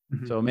yours.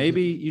 Mm-hmm. So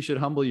maybe you should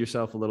humble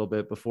yourself a little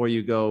bit before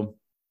you go,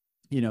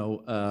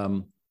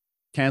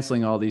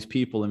 canceling all these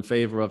people in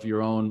favor of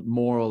your own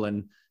moral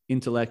and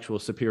intellectual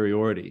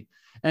superiority.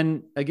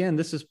 And again,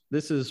 this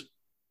is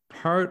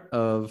part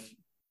of,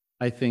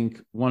 I think,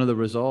 one of the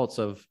results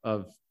of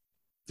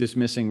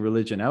dismissing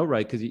religion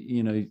outright. Because,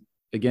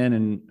 again,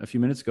 in a few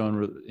minutes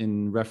ago,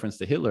 in reference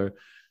to Hitler,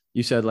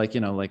 you said,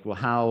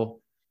 well,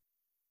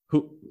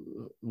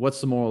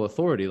 what's the moral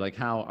authority? Like,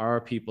 how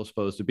are people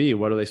supposed to be?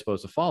 What are they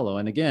supposed to follow?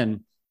 And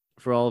again,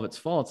 for all of its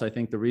faults, I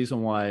think the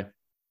reason why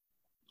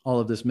all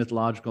of this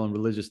mythological and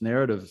religious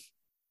narrative,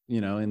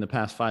 in the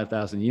past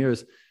 5,000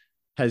 years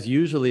has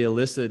usually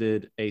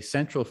elicited a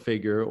central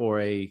figure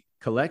or a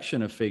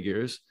collection of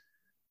figures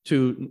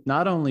to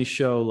not only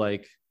show,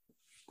 like,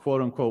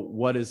 quote unquote,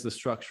 what is the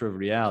structure of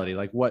reality,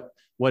 like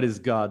what is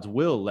God's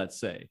will, let's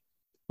say,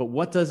 but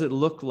what does it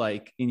look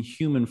like in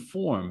human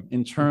form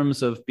in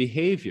terms of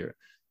behavior?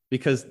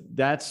 Because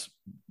that's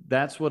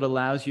what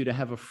allows you to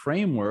have a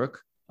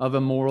framework of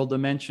a moral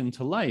dimension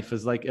to life,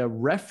 is like a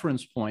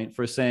reference point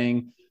for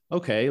saying,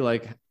 okay,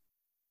 like,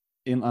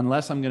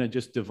 unless I'm going to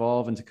just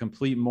devolve into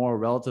complete moral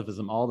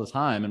relativism all the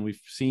time, and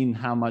we've seen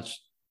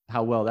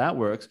how well that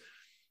works,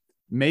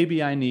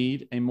 maybe I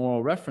need a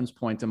moral reference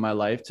point in my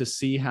life to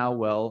see how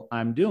well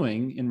I'm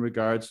doing in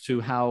regards to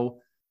how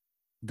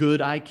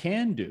good I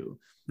can do.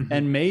 Mm-hmm.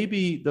 And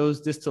maybe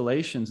those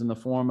distillations in the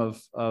form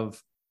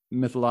of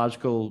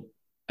mythological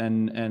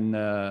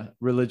and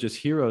religious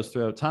heroes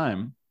throughout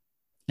time,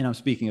 and I'm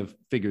speaking of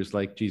figures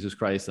like Jesus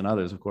Christ and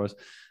others, of course,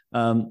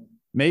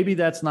 maybe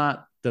that's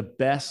not the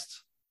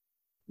best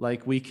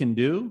like we can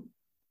do,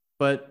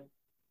 but,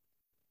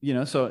 you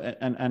know, so,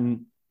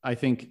 and I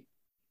think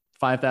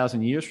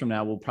 5,000 years from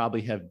now, we'll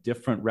probably have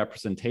different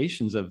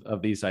representations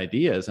of these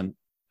ideas. And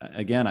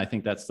again, I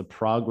think that's the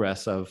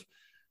progress of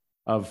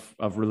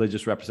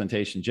religious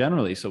representation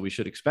generally. So we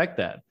should expect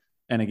that.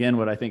 And again,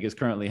 what I think is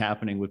currently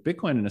happening with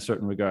Bitcoin in a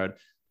certain regard,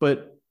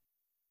 but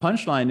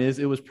punchline is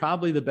it was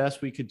probably the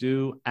best we could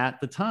do at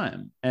the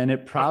time. And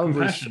it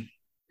probably,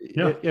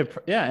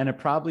 and it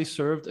probably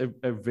served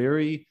a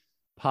very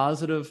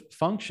positive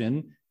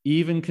function,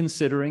 even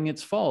considering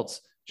its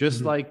faults, just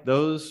mm-hmm. like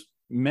those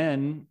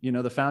men, you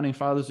know, the founding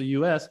fathers of the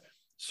US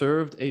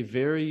served a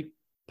very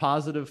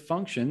positive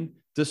function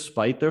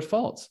despite their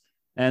faults.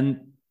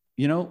 And,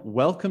 you know,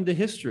 welcome to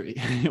history.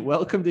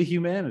 Welcome to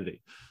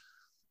humanity.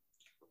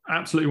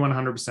 Absolutely,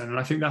 100%. And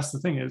I think that's the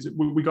thing, is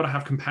we got to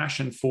have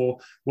compassion for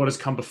what has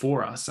come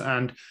before us.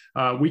 And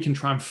we can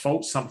try and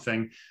fault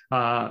something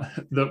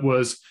that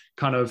was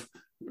kind of,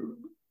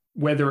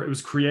 whether it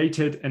was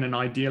created in an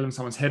ideal in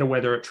someone's head or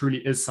whether it truly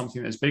is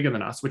something that's bigger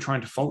than us. We're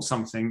trying to fault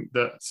something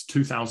that's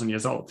 2,000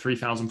 years old,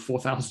 3,000,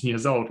 4,000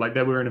 years old. Like,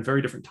 they were in a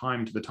very different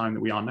time to the time that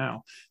we are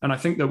now. And I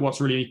think that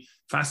what's really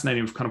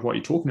fascinating with kind of what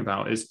you're talking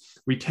about is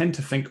we tend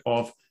to think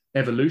of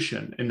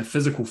evolution in the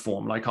physical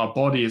form, like our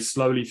body is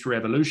slowly, through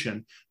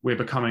evolution, we're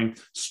becoming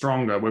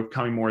stronger, we're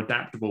becoming more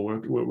adaptable,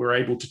 we're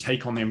able to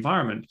take on the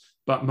environment.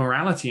 But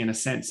morality, in a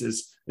sense,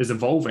 is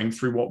evolving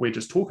through what we're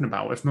just talking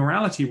about. If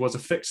morality was a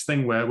fixed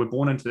thing where we're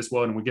born into this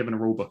world and we're given a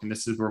rule book and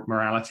this is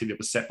morality that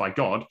was set by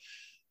God,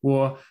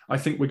 well, I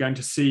think we're going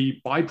to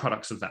see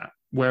byproducts of that.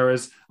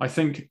 Whereas I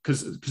think,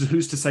 because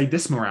who's to say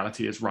this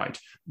morality is right?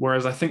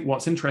 Whereas I think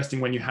what's interesting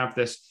when you have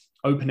this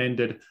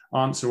open-ended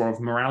answer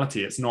of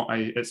morality, it's not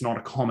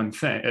a common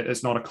thing,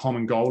 it's not a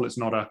common goal, it's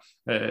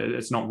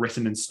not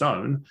written in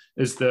stone,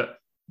 is that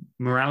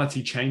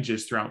morality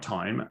changes throughout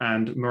time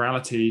and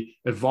morality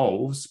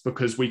evolves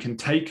because we can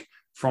take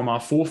from our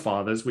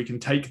forefathers, we can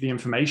take the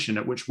information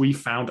at which we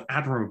found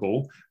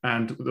admirable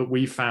and that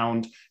we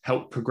found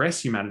helped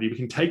progress humanity. We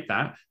can take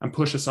that and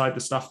push aside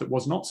the stuff that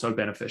was not so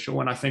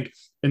beneficial. And I think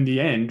in the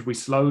end, we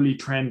slowly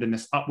trend in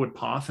this upward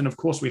path. And of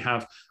course, we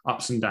have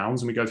ups and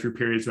downs, and we go through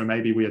periods where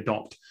maybe we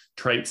adopt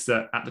traits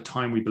that at the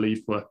time we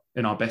believed were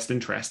in our best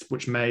interest,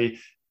 which may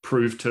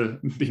prove to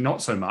be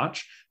not so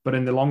much. But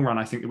in the long run,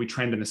 I think that we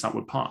trend in this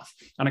upward path.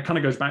 And it kind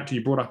of goes back to,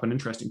 you brought up an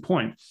interesting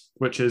point,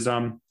 which is,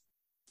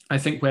 I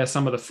think where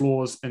some of the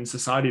flaws in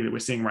society that we're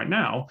seeing right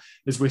now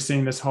is we're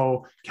seeing this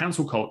whole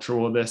cancel culture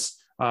or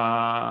this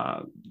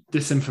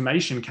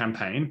disinformation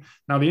campaign.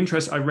 Now,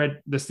 I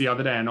read this the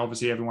other day, and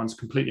obviously everyone's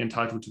completely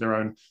entitled to their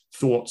own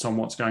thoughts on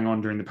what's going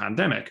on during the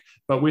pandemic.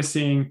 But we're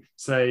seeing,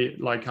 say,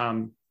 like,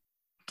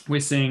 we're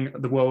seeing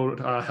the World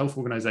Health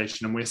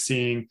Organization and we're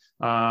seeing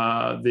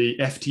the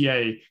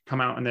FDA come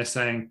out and they're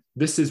saying,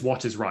 this is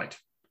what is right.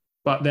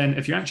 But then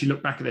if you actually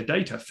look back at their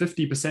data,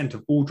 50%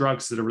 of all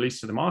drugs that are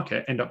released to the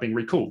market end up being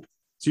recalled.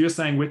 So you're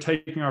saying we're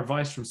taking our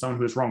advice from someone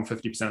who is wrong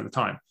 50% of the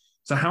time.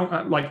 So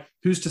how,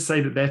 who's to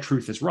say that their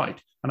truth is right?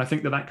 And I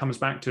think that comes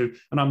back to,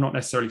 and I'm not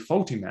necessarily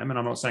faulting them, and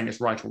I'm not saying it's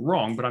right or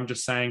wrong, but I'm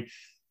just saying,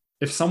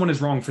 if someone is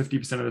wrong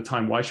 50% of the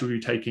time, why should we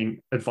be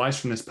taking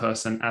advice from this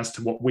person as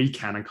to what we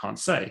can and can't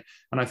say?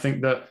 And I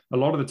think that a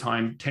lot of the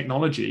time,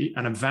 technology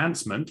and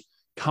advancement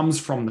comes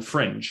from the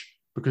fringe,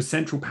 because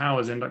central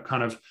powers end up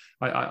kind of,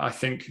 I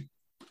think,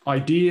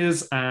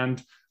 ideas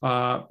and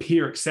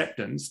peer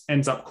acceptance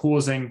ends up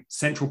causing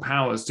central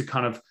powers to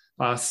kind of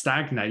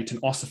stagnate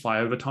and ossify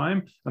over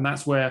time. And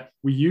that's where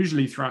we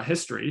usually, throughout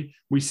history,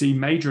 we see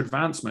major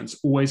advancements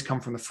always come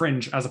from the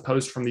fringe as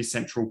opposed from these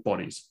central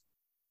bodies.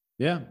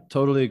 Yeah,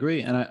 totally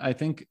agree. And I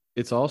think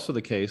it's also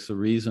the case, the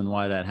reason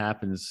why that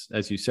happens,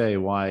 as you say,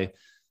 why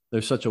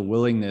there's such a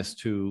willingness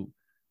to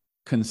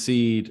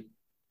concede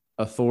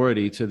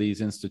authority to these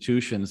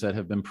institutions that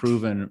have been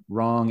proven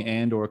wrong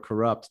and or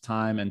corrupt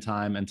time and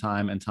time and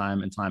time and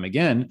time and time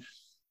again,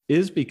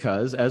 is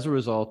because as a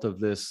result of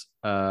this,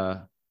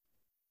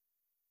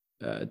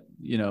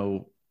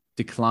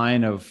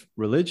 decline of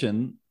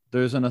religion,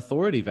 there's an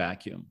authority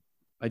vacuum.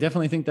 I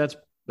definitely think that's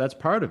that's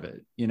part of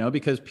it, you know,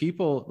 because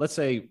people, let's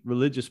say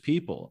religious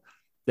people,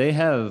 they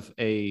have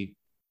a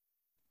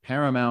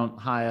paramount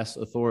highest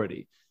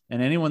authority,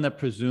 and anyone that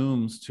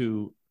presumes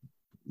to,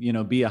 you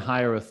know, be a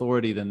higher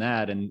authority than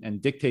that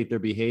and dictate their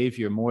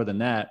behavior more than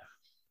that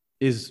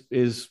is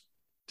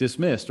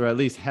dismissed, or at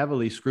least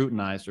heavily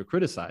scrutinized or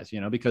criticized,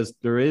 you know, because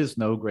there is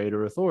no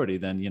greater authority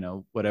than, you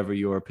know, whatever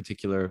your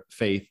particular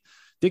faith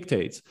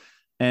dictates.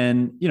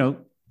 And, you know,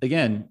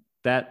 again,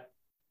 that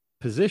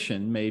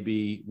position may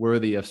be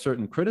worthy of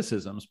certain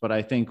criticisms, but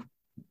I think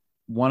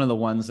one of the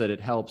problems that it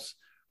helps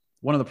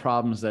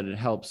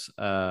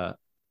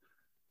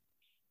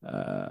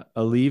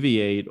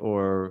alleviate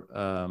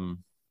or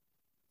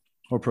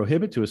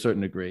prohibit to a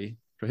certain degree,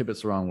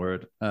 prohibit's the wrong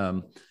word,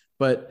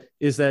 but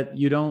is that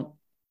you don't,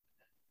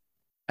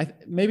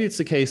 maybe it's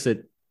the case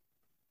that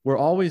we're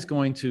always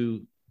going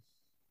to,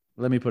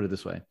 let me put it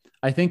this way.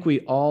 I think we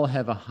all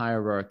have a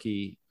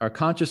hierarchy. Our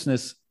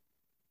consciousness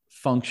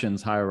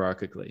functions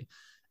hierarchically.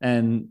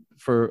 And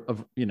for,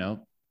 you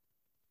know,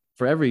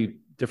 for every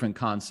different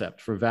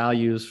concept, for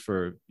values,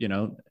 for, you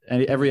know,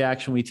 every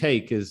action we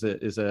take is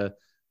an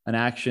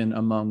action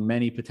among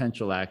many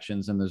potential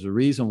actions. And there's a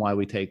reason why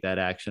we take that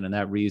action. And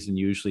that reason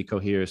usually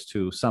coheres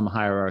to some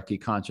hierarchy,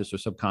 conscious or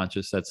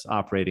subconscious, that's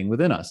operating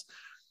within us.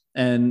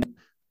 And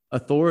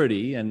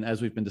authority, and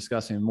as we've been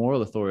discussing,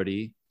 moral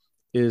authority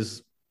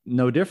is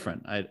no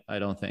different, I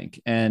don't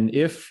think. And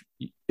if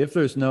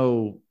there's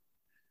no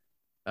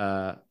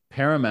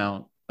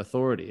paramount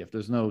authority, if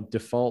there's no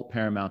default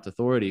paramount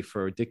authority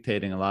for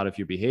dictating a lot of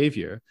your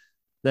behavior,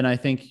 then I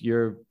think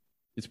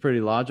it's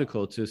pretty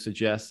logical to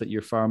suggest that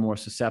you're far more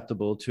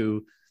susceptible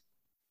to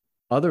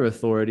other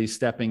authorities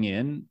stepping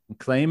in,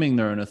 claiming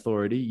they're an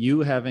authority,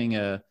 you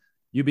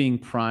being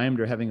primed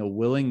or having a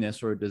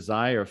willingness or a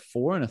desire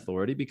for an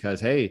authority because,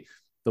 hey,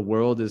 the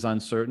world is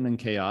uncertain and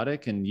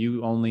chaotic, and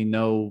you only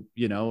know,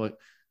 you know,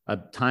 a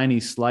tiny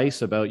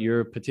slice about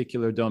your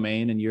particular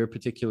domain and your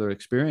particular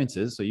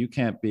experiences. So you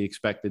can't be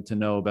expected to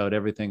know about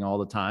everything all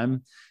the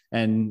time.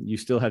 And you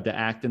still have to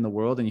act in the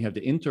world, and you have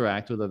to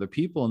interact with other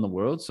people in the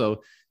world.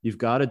 So you've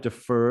got to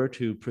defer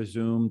to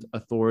presumed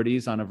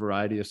authorities on a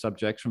variety of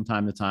subjects from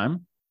time to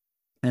time.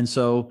 And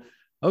so,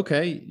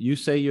 okay, you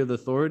say you're the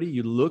authority,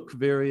 you look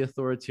very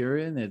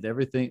authoritarian, and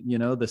everything, you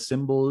know, the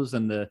symbols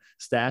and the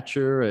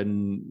stature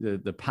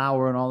and the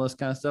power and all this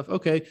kind of stuff.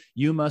 Okay,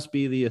 you must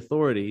be the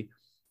authority.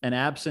 And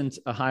absent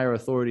a higher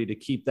authority to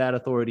keep that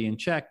authority in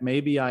check,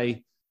 maybe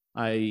I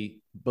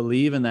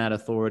believe in that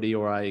authority,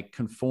 or I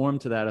conform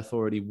to that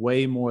authority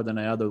way more than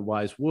I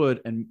otherwise would,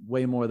 and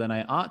way more than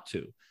I ought to.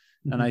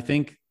 Mm-hmm. And I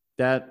think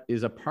that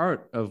is a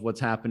part of what's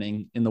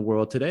happening in the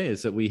world today,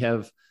 is that we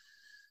have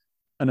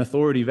an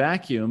authority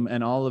vacuum,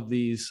 and all of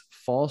these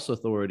false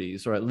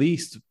authorities, or at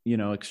least, you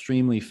know,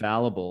 extremely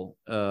fallible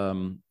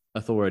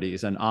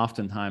authorities, and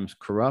oftentimes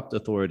corrupt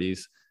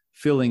authorities,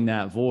 filling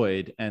that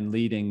void and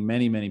leading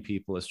many, many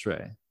people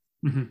astray.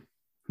 Mm-hmm.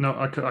 No,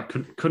 I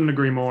couldn't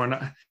agree more.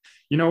 And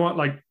you know what,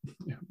 like,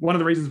 one of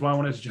the reasons why I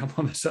wanted to jump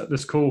on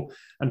this call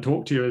and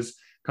talk to you is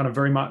kind of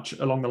very much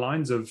along the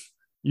lines of,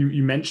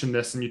 you mentioned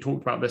this and you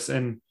talked about this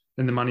in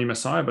the Money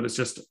Messiah, but it's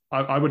just,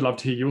 I would love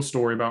to hear your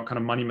story about kind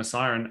of Money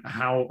Messiah and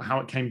how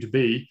it came to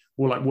be,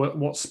 or like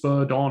what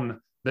spurred on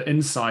the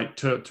insight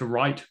to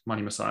write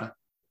Money Messiah.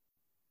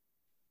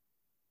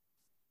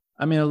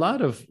 I mean, a lot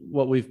of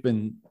what we've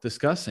been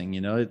discussing, you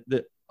know,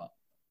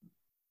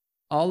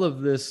 all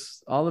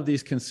of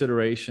these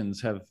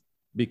considerations have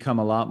become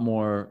a lot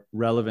more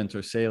relevant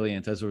or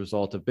salient as a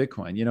result of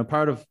Bitcoin. You know,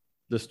 part of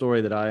the story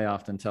that I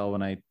often tell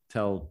when I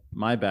tell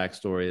my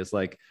backstory is,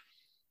 like,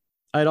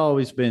 I'd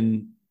always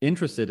been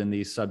interested in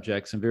these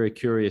subjects and very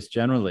curious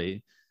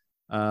generally,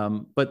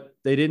 but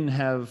they didn't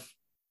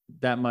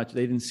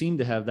seem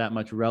to have that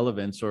much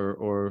relevance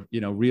or you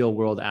know, real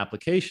world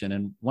application.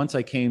 And once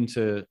I came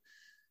to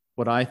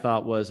what I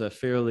thought was a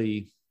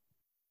fairly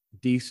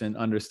decent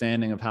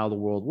understanding of how the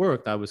world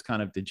worked, I was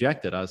kind of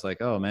dejected. I was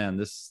like, oh man,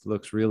 this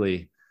looks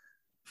really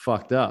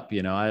fucked up.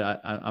 You know,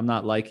 I'm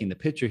not liking the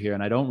picture here,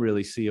 and I don't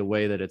really see a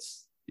way that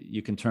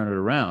you can turn it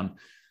around.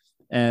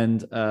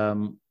 And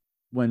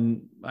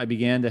when I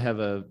began to have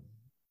a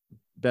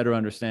better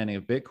understanding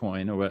of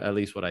Bitcoin, or at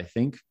least what I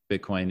think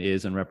Bitcoin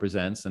is and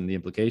represents and the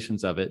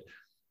implications of it,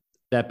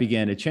 that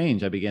began to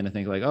change. I began to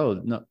think, like, oh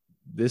no,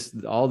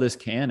 all this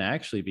can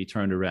actually be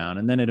turned around.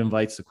 And then it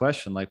invites the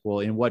question, like, well,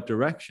 in what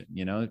direction?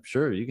 You know,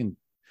 sure, you can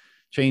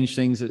change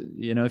things,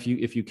 you know, if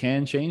you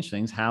can change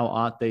things, how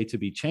ought they to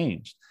be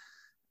changed?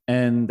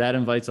 And that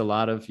invites a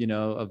lot of, you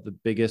know, of the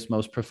biggest,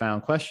 most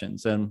profound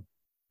questions. And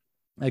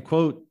I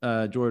quote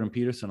Jordan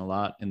Peterson a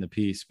lot in the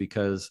piece,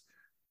 because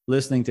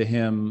listening to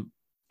him,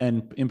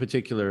 and in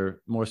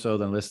particular, more so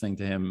than listening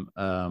to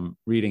him,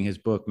 reading his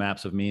book,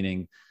 Maps of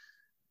Meaning,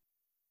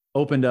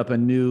 opened up a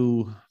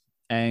new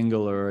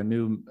angle or a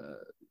new,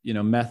 you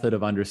know, method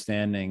of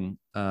understanding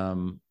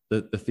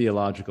the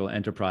theological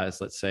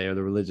enterprise, let's say, or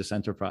the religious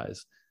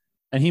enterprise.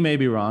 And he may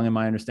be wrong, and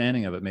my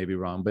understanding of it may be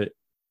wrong, but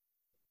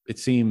it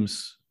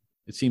seems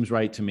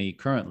right to me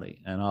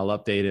currently, and I'll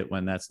update it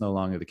when that's no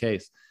longer the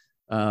case.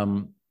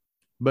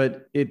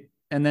 but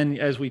and then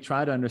as we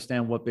try to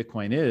understand what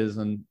Bitcoin is,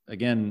 and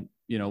again,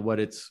 what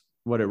it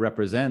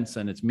represents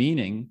and its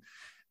meaning,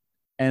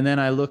 and then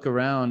I look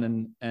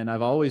around, and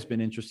I've always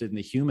been interested in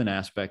the human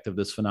aspect of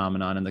this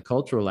phenomenon and the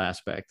cultural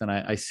aspect. And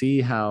I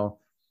see how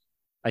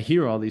I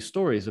hear all these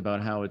stories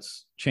about how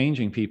it's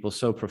changing people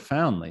so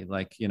profoundly,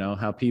 like,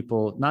 how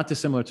people, not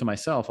dissimilar to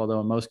myself, although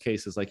in most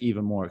cases, like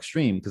even more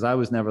extreme, because I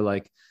was never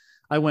like,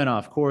 I went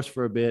off course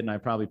for a bit and I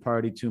probably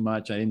partied too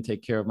much. I didn't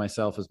take care of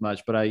myself as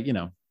much, but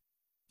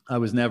I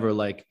was never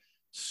like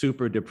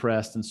super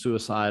depressed and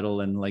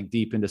suicidal and like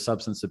deep into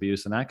substance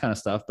abuse and that kind of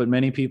stuff. But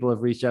many people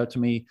have reached out to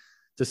me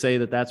to say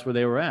that that's where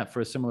they were at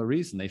for a similar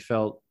reason. They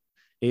felt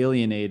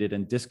alienated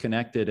and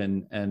disconnected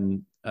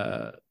and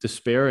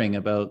despairing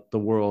about the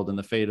world and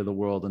the fate of the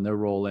world and their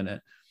role in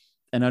it.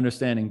 And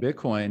understanding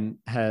Bitcoin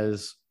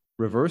has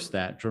reversed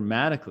that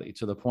dramatically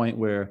to the point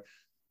where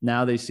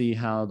now they see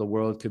how the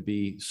world could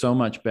be so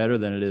much better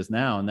than it is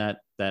now. And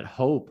that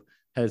hope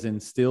has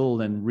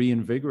instilled and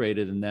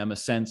reinvigorated in them a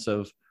sense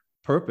of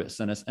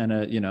purpose and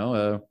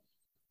a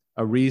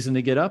reason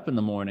to get up in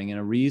the morning and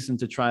a reason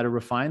to try to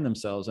refine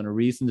themselves and a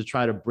reason to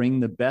try to bring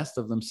the best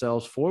of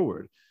themselves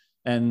forward.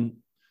 And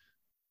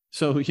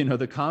so,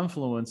 the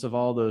confluence of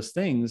all those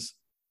things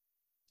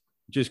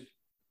just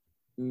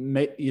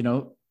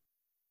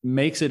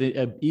makes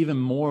it even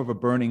more of a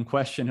burning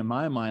question in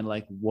my mind,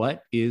 like,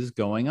 what is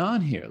going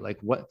on here? Like,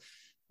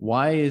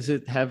 why is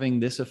it having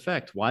this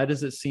effect? Why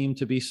does it seem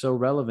to be so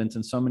relevant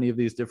in so many of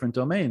these different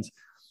domains?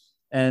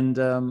 And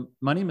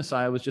Money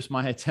Messiah was just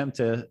my attempt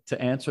to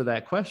answer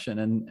that question.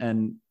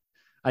 And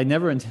I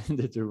never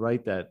intended to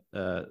write that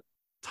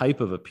type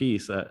of a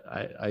piece.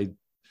 I've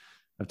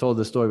told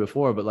this story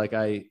before, but like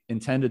I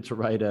intended to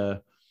write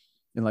in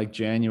like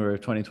January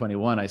of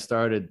 2021, I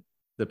started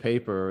the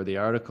paper or the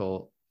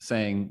article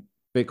saying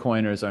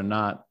Bitcoiners are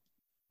not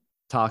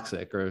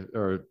toxic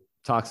or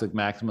toxic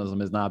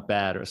maximalism is not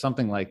bad or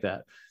something like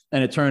that.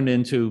 And it turned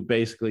into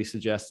basically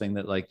suggesting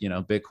that like,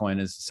 Bitcoin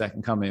is the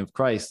second coming of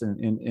Christ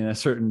in a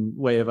certain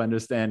way of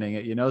understanding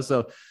it,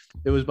 so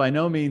it was by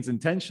no means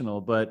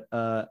intentional, but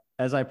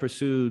as I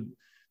pursued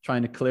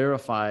trying to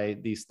clarify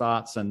these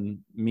thoughts and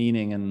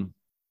meaning and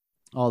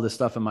all this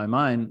stuff in my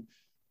mind,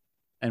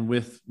 and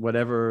with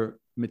whatever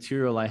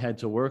material I had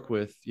to work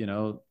with,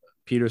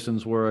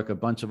 Peterson's work, a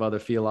bunch of other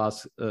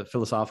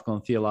philosophical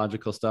and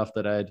theological stuff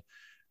that I'd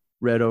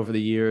read over the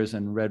years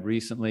and read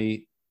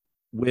recently,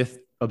 with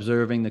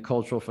observing the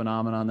cultural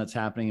phenomenon that's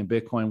happening in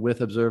Bitcoin, with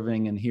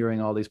observing and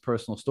hearing all these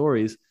personal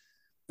stories,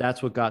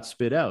 that's what got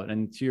spit out.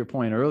 And to your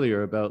point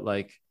earlier about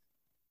like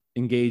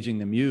engaging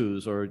the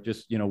muse or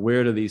just,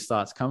 where do these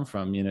thoughts come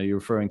from? You're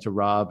referring to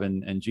Rob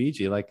and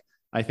Gigi, like,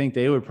 I think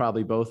they would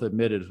probably both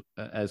admit it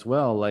as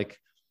well. Like,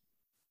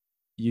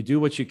 you do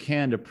what you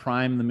can to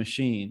prime the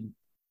machine,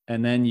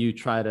 and then you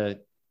try to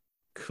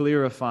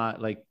clarify,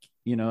 like,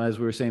 as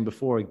we were saying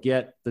before,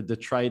 get the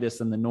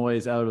detritus and the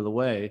noise out of the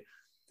way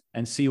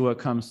and see what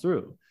comes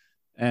through.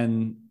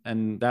 And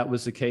that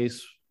was the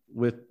case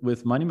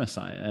with Money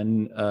Messiah.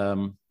 And,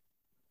 some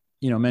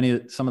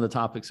of the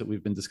topics that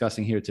we've been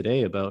discussing here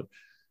today about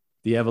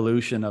the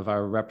evolution of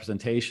our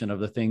representation of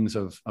the things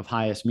of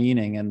highest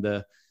meaning and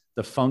the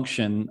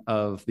function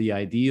of the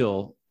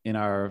ideal in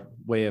our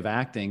way of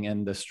acting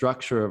and the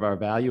structure of our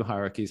value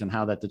hierarchies and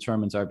how that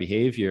determines our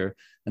behavior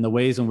and the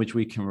ways in which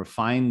we can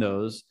refine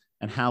those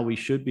and how we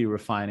should be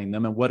refining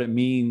them and what it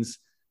means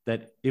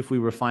that if we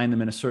refine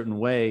them in a certain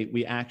way,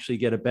 we actually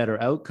get a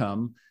better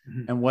outcome,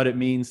 and what it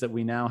means that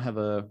we now have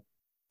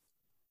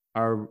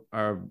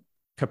our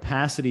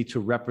capacity to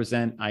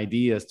represent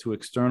ideas, to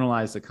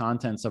externalize the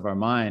contents of our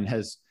mind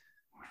has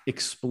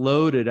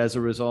exploded as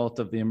a result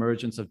of the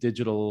emergence of the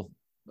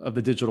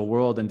digital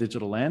world and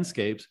digital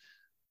landscapes.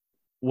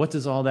 What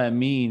does all that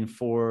mean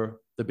for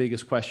the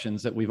biggest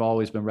questions that we've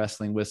always been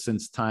wrestling with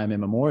since time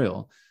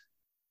immemorial?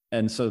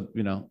 And so,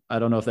 I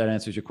don't know if that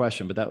answers your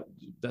question, but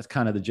that's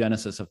kind of the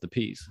genesis of the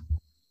piece.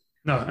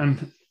 No,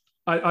 and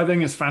I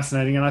think it's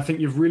fascinating. And I think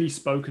you've really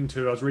spoken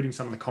to, I was reading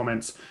some of the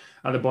comments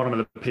at the bottom of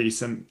the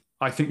piece, and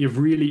I think you've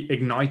really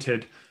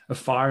ignited a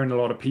fire in a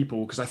lot of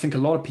people, because I think a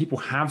lot of people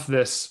have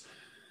this.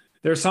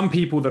 There are some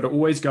people that are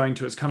always going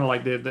to, it's kind of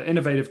like the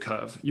innovative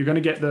curve. You're going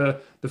to get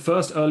the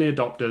first early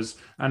adopters,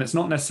 and it's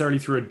not necessarily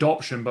through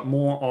adoption, but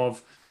more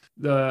of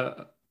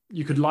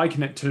you could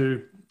liken it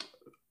to,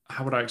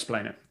 how would I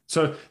explain it?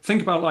 So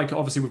think about, like,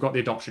 obviously we've got the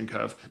adoption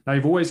curve. Now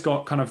you've always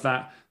got kind of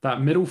that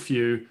middle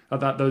few,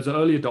 those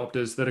early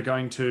adopters that are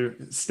going to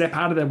step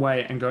out of their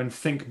way and go and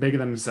think bigger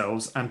than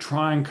themselves and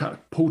try and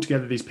pull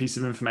together these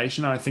pieces of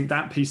information. And I think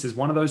that piece is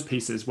one of those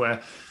pieces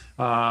where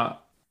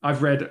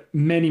I've read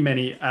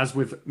many, as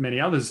with many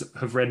others,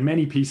 have read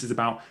many pieces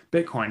about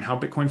Bitcoin, how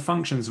Bitcoin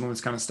functions and all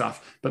this kind of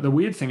stuff. But the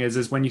weird thing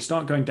is when you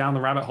start going down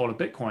the rabbit hole of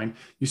Bitcoin,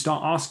 you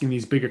start asking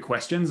these bigger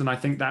questions. And I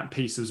think that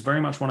piece is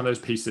very much one of those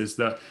pieces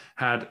that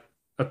had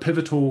a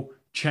pivotal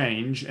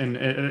change, and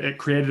it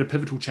created a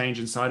pivotal change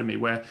inside of me,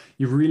 where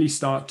you really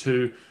start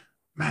to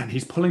man,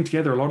 he's pulling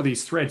together a lot of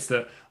these threads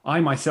that I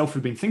myself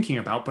have been thinking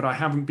about, but I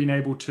haven't been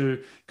able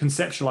to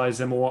conceptualize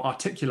them or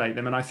articulate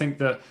them. And I think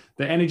that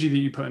the energy that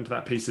you put into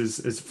that piece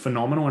is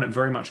phenomenal, and it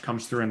very much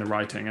comes through in the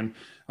writing. And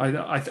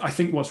I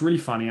think what's really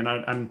funny,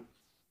 and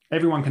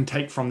everyone can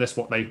take from this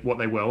what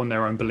they will and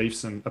their own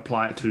beliefs and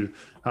apply it to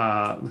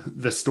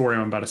the story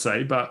I'm about to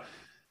say. But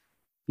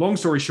long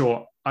story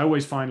short, I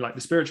always find like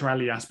the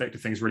spirituality aspect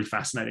of things really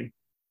fascinating.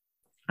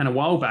 And a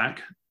while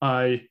back,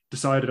 I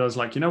decided, I was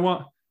like, you know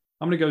what?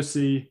 I'm going to go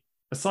see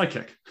a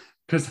psychic,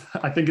 because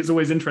I think it's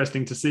always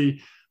interesting to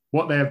see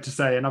what they have to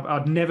say. And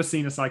I've never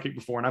seen a psychic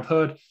before, and I've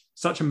heard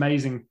such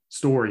amazing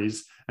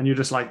stories. And you're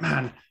just like,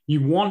 man,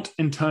 you want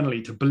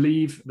internally to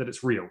believe that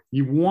it's real.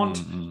 You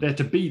want there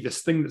to be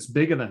this thing that's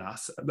bigger than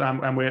us,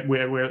 and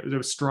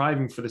we're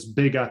striving for this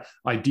bigger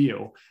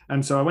ideal.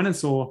 And so I went and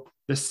saw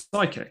this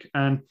psychic,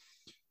 and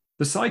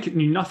the psychic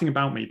knew nothing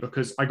about me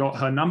because I got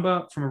her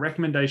number from a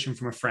recommendation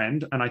from a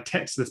friend, and I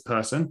texted this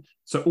person.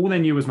 So all they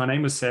knew was my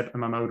name was Seb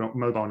and my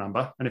mobile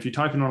number. And if you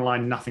type in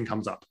online, nothing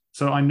comes up.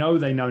 So I know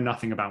they know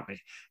nothing about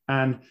me.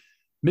 And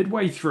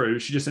midway through,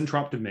 she just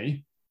interrupted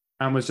me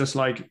and was just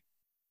like,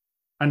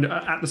 and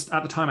at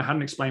the time, I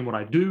hadn't explained what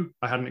I do.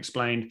 I hadn't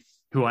explained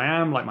who I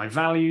am, like my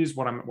values,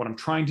 what I'm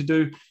trying to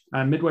do.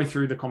 And midway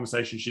through the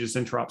conversation, she just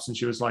interrupts and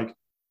she was like,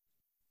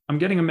 I'm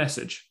getting a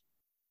message.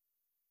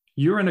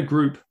 You're in a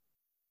group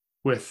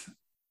with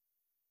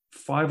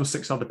 5 or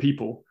 6 other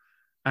people,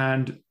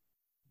 and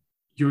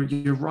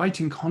you're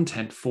writing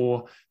content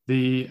for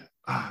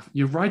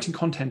you're writing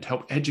content to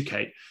help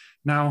educate.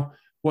 Now,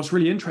 what's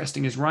really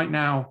interesting is right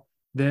now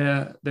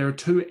there are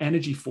 2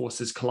 energy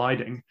forces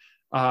colliding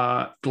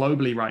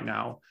globally right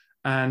now,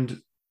 and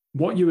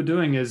what you were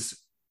doing is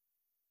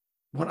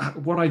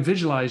what I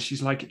visualize.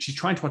 She's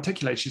trying to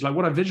articulate. She's like,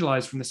 what I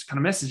visualize from this kind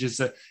of message is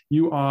that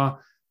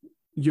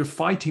you're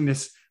fighting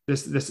this,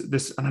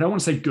 and I don't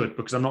want to say good,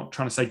 because I'm not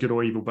trying to say good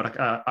or evil, but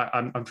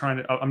I'm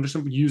just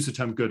going to use the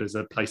term good as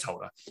a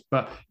placeholder.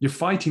 But you're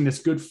fighting this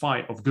good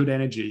fight of good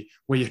energy,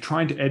 where you're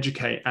trying to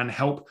educate and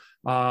help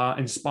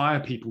inspire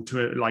people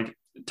to like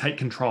take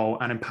control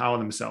and empower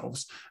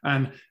themselves.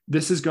 And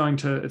this is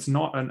it's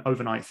not an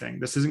overnight thing.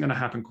 This isn't going to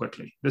happen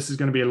quickly. This is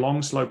going to be a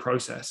long, slow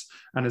process.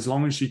 And as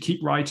long as you keep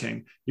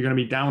writing, you're going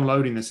to be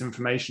downloading this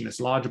information, this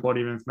larger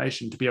body of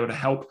information, to be able to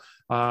help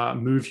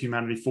move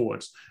humanity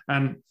forwards.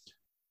 And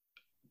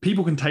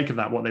people can take of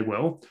that what they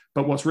will.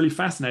 But what's really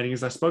fascinating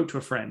is I spoke to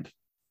a friend,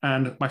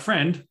 and my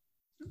friend,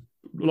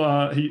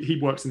 he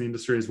works in the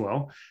industry as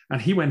well. And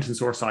he went and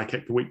saw a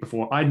psychic the week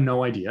before. I had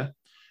no idea.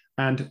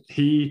 And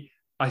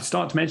I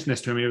started to mention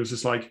this to him. He was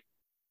just like,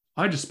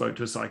 I just spoke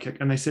to a psychic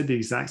and they said the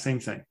exact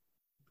same thing.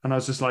 And I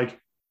was just like,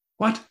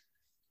 what?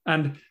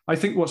 And I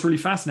think what's really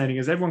fascinating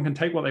is everyone can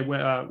take what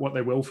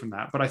they will from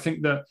that. But I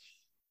think that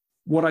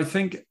what I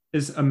think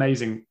is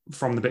amazing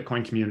from the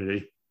Bitcoin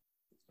community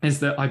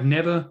is that I've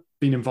never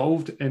been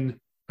involved in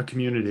a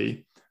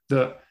community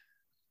that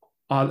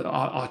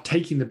are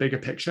taking the bigger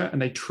picture,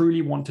 and they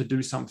truly want to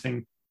do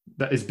something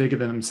that is bigger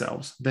than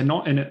themselves. They're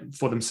not in it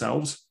for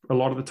themselves a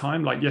lot of the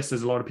time. Like, yes,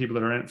 there's a lot of people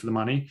that are in it for the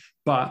money,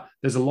 but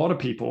there's a lot of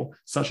people,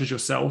 such as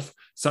yourself,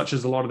 such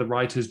as a lot of the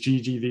writers,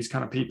 Gigi, these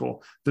kind of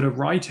people, that are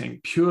writing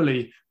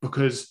purely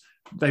because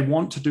they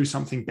want to do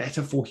something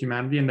better for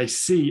humanity, and they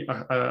see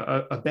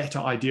a better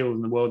ideal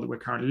than the world that we're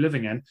currently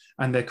living in,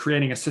 and they're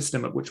creating a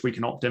system at which we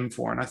can opt in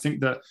for. And I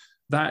think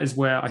that is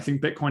where I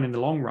think Bitcoin in the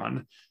long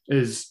run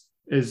is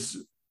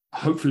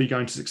hopefully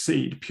going to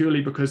succeed,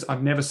 purely because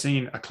I've never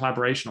seen a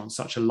collaboration on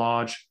such a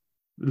large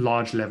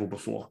level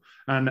before.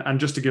 And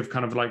just to give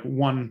kind of like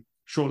one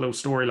short little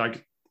story,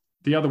 like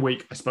the other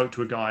week I spoke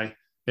to a guy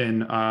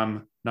in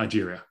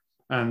Nigeria,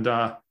 and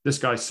this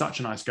guy's such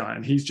a nice guy,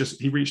 and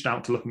he reached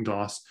out to Looking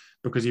Glass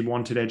because he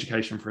wanted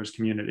education for his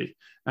community.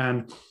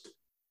 And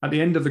at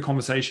the end of the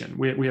conversation,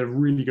 we had a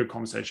really good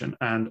conversation.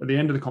 And at the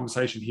end of the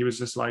conversation, he was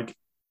just like,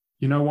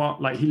 you know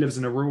what? Like, he lives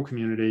in a rural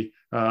community,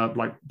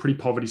 like pretty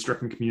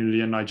poverty-stricken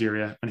community in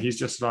Nigeria. And he's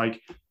just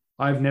like,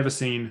 I've never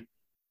seen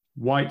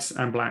whites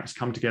and blacks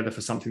come together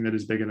for something that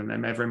is bigger than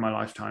them ever in my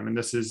lifetime. And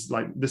this is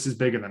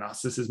bigger than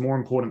us. This is more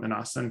important than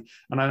us. And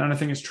I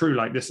think it's true.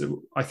 Like this,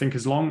 I think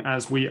as long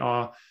as we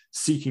are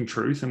seeking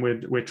truth and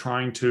we're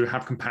trying to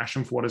have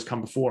compassion for what has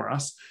come before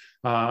us,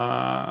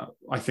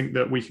 I think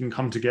that we can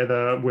come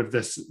together with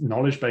this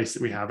knowledge base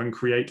that we have and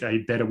create a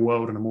better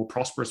world and a more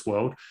prosperous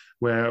world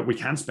where we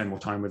can spend more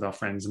time with our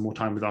friends and more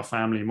time with our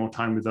family and more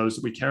time with those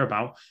that we care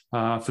about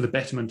for the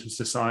betterment of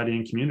society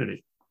and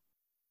community.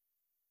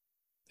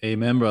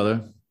 Amen,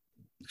 brother.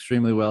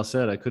 Extremely well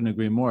said. I couldn't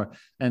agree more.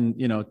 And,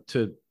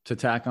 to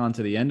tack on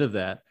to the end of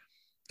that,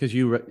 because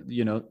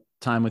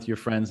time with your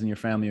friends and your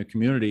family or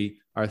community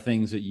are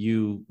things that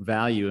you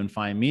value and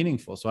find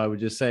meaningful. So I would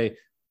just say,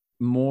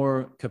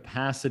 more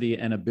capacity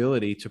and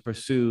ability to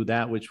pursue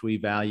that which we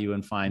value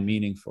and find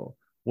meaningful,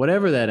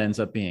 whatever that ends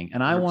up being.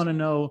 And I want to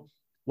know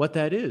what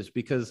that is,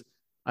 because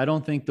I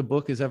don't think the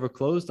book is ever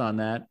closed on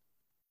that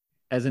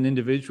as an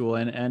individual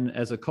and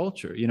as a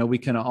culture. We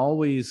can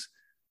always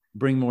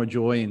bring more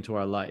joy into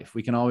our life.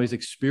 We can always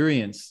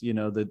experience,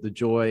 the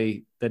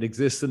joy that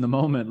exists in the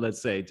moment,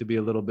 let's say, to be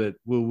a little bit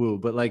woo woo,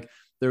 but like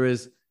there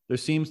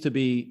seems to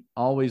be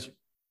always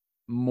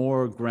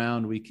more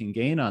ground we can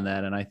gain on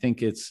that. And I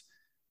think it's,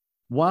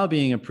 while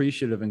being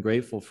appreciative and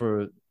grateful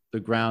for the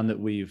ground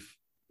that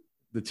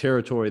the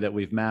territory that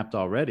we've mapped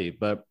already.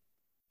 But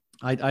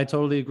I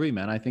totally agree,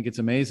 man. I think it's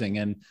amazing.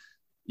 And,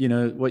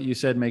 what you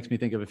said makes me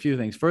think of a few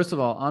things. First of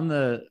all, on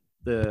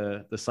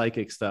the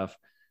psychic stuff,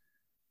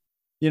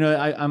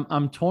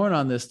 I'm torn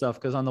on this stuff,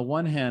 because on the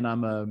one hand,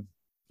 I'm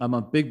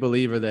a big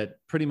believer that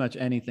pretty much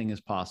anything is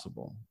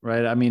possible,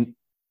 right? I mean,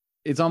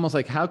 it's almost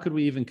like, how could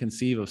we even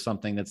conceive of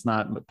something that's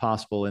not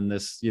possible in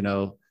this,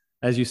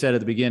 as you said at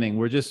the beginning,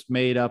 we're just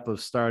made up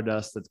of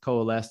stardust that's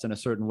coalesced in a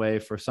certain way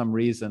for some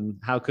reason.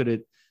 How could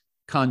it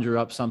conjure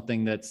up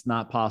something that's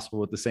not possible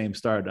with the same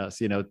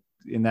stardust,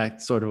 in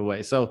that sort of a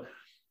way? So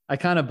I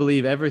kind of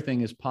believe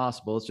everything is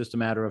possible. It's just a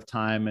matter of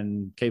time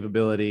and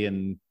capability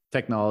and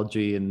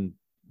technology, and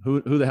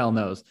who the hell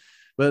knows.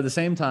 But at the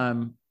same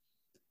time,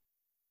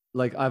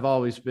 like, I've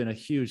always been a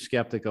huge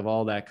skeptic of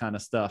all that kind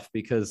of stuff,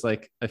 because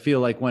like, I feel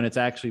like when it's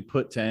actually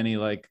put to any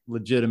like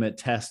legitimate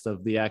test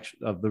of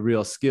the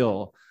real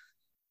skill,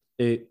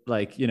 it,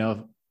 like,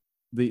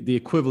 the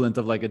equivalent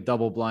of like a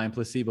double-blind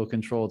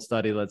placebo-controlled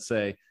study, let's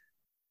say,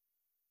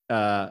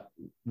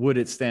 would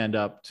it stand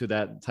up to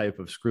that type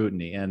of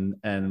scrutiny? And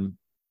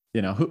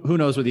who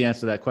knows what the answer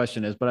to that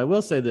question is. But I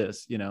will say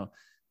this,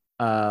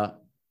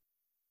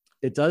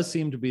 it does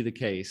seem to be the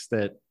case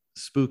that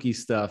spooky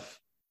stuff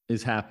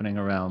is happening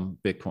around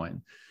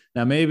Bitcoin.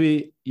 Now,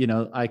 maybe,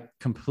 I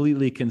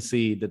completely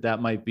concede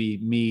that might be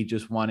me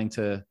just wanting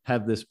to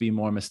have this be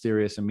more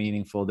mysterious and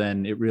meaningful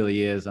than it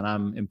really is. And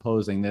I'm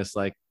imposing this,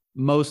 like,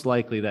 most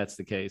likely that's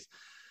the case.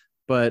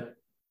 But,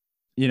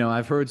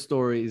 I've heard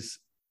stories,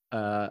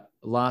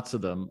 lots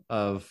of them,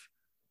 of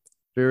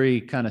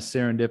very kind of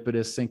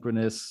serendipitous,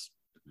 synchronous,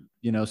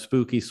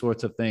 spooky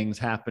sorts of things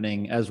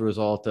happening as a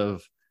result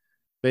of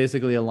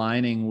basically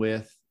aligning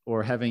with,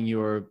 or having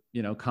your,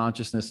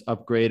 consciousness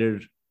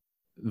upgraded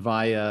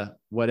via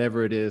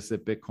whatever it is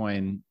that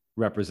Bitcoin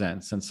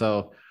represents. And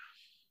so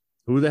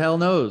who the hell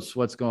knows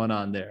what's going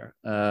on there?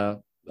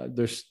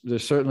 There's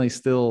certainly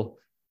still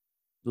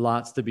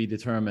lots to be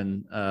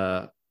determined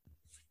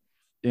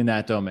in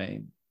that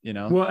domain,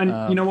 Well,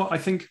 and you know what? I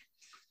think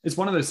it's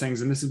one of those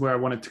things, and this is where I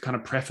wanted to kind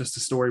of preface the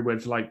story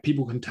with, like,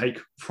 people can take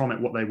from it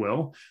what they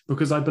will,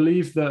 because I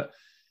believe that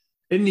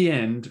in the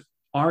end,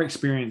 our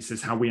experience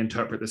is how we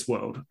interpret this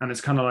world. And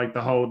it's kind of like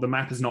the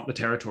map is not the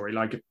territory.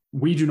 Like,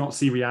 we do not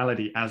see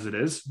reality as it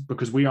is,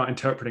 because we are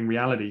interpreting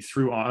reality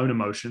through our own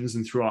emotions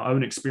and through our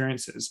own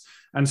experiences.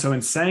 And so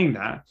in saying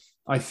that,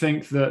 I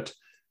think that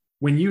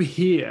when you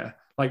hear,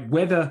 like,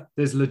 whether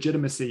there's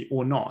legitimacy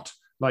or not,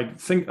 like,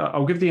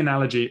 I'll give the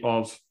analogy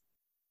of,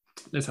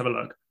 let's have a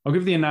look. I'll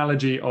give the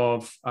analogy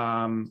of,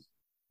 I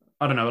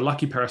don't know, a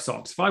lucky pair of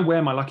socks. If I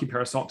wear my lucky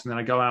pair of socks and then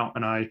I go out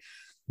and I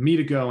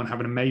meet a girl and have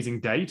an amazing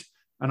date,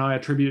 and I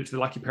attribute it to the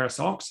lucky pair of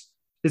socks,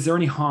 is there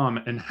any harm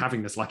in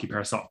having this lucky pair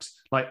of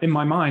socks? Like, in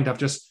my mind, I've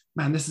just,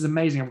 man, this is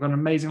amazing. I've got an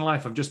amazing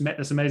life. I've just met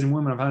this amazing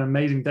woman. I've had an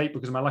amazing date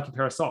because of my lucky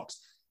pair of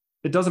socks.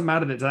 It doesn't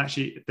matter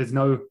that there's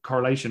no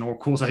correlation or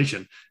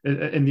causation.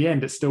 In the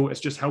end, it's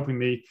just helping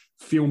me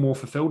feel more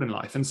fulfilled in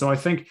life. And so I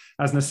think,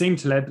 as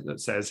Nassim Taleb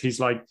says, he's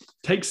like,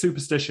 take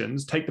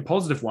superstitions, take the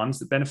positive ones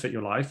that benefit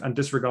your life, and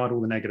disregard all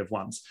the negative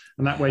ones.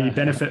 And that way you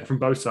benefit from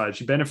both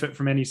sides. You benefit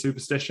from any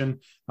superstition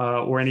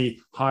or any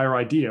higher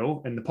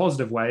ideal in the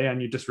positive way,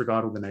 and you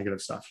disregard all the negative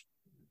stuff.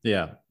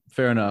 Yeah,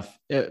 fair enough.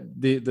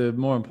 The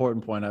more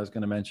important point I was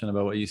going to mention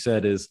about what you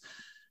said is,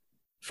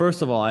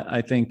 first of all,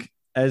 I think,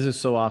 as is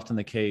so often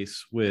the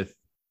case with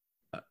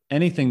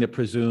anything that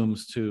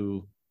presumes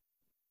to,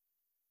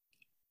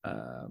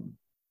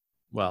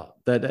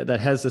 that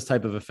has this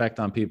type of effect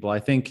on people, I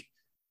think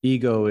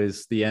ego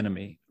is the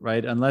enemy,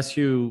 right? Unless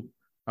you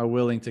are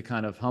willing to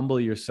kind of humble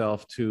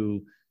yourself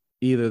to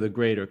either the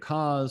greater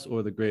cause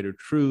or the greater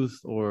truth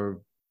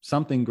or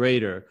something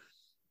greater,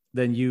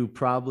 then you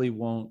probably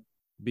won't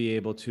be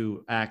able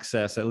to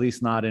access, at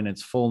least not in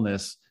its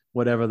fullness,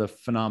 whatever the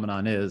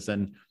phenomenon is.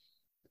 And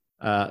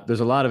there's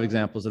a lot of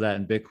examples of that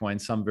in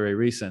Bitcoin, some very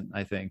recent,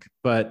 I think.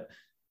 But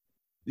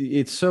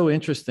it's so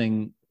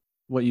interesting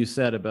what you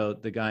said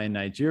about the guy in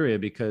Nigeria,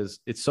 because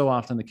it's so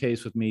often the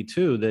case with me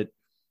too, that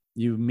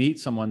you meet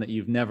someone that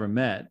you've never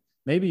met.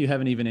 Maybe you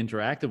haven't even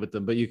interacted with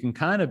them, but you can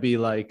kind of be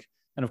like,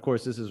 and of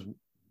course, this is,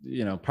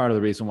 part of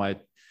the reason why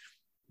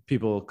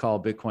people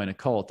call Bitcoin a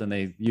cult and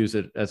they use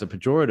it as a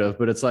pejorative,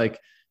 but it's like,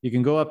 you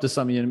can go up to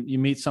somebody, you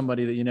meet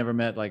somebody that you never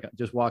met, like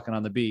just walking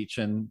on the beach,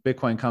 and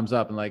Bitcoin comes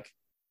up and like,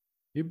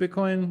 you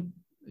Bitcoiner?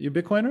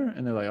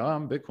 And they're like, oh,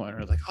 I'm Bitcoiner.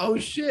 It's like, oh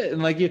shit.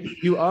 And like,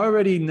 you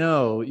already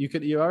know,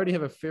 you already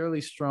have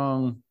there's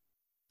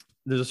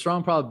a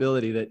strong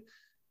probability that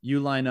you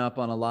line up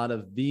on a lot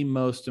of the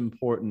most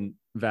important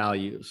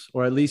values,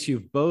 or at least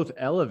you've both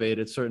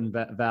elevated certain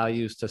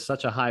values to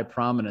such a high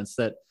prominence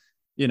that,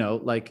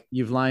 like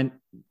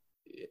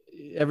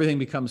everything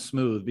becomes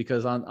smooth,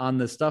 because on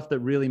the stuff that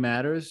really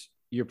matters,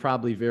 you're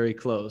probably very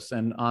close.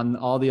 And on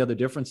all the other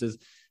differences,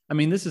 I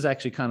mean, this is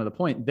actually kind of the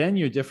point. Then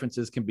your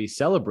differences can be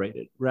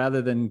celebrated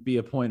rather than be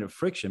a point of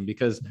friction,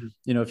 because,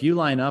 you know, if you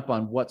line up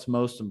on what's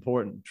most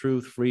important,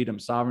 truth, freedom,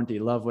 sovereignty,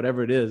 love,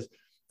 whatever it is,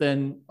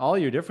 then all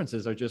your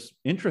differences are just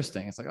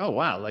interesting. It's like, oh,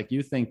 wow, like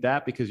you think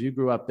that because you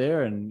grew up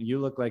there and you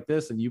look like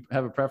this and you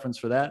have a preference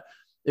for that.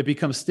 It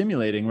becomes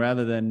stimulating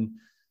rather than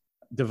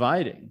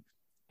dividing.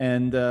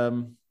 And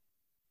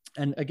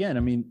again, I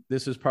mean,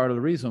 this is part of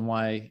the reason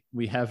why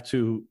we have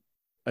to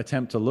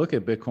attempt to look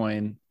at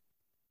Bitcoin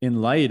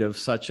in light of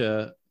such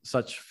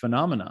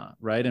phenomena,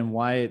 right? And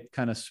why it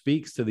kind of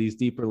speaks to these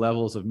deeper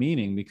levels of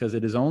meaning, because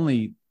it is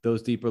only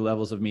those deeper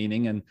levels of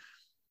meaning and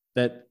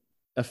that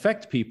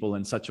affect people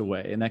in such a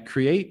way and that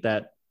create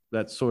that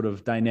sort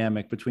of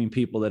dynamic between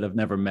people that have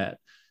never met.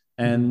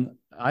 And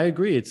I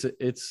agree,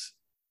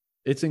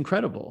 it's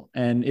incredible.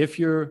 And if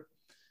you're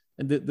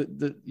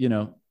you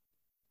know,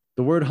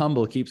 the word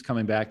humble keeps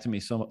coming back to me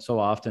so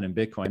often in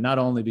Bitcoin, not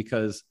only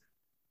because,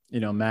 you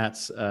know,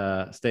 Matt's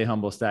stay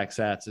humble, stack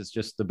sats is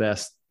just the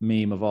best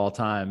meme of all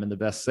time and the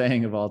best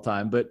saying of all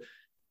time, but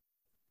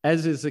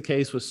as is the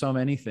case with so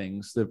many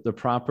things, the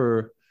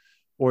proper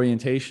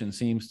orientation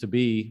seems to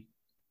be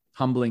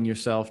humbling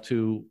yourself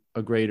to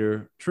a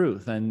greater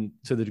truth. And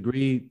to the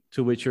degree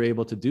to which you're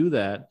able to do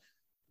that,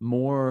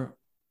 more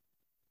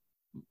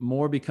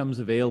becomes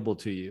available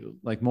to you,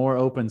 like more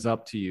opens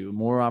up to you,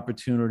 more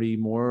opportunity,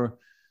 more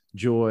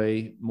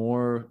joy,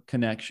 more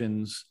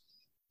connections.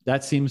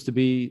 That seems to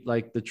be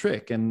like the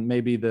trick. And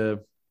maybe the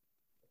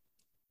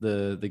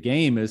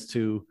game is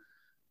to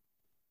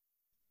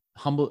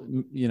humble,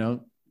 you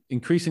know,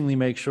 increasingly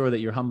make sure that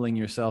you're humbling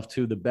yourself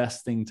to the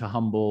best thing to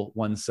humble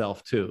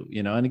oneself to,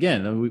 you know. And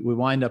again, we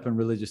wind up in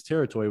religious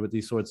territory with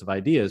these sorts of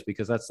ideas,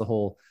 because that's the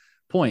whole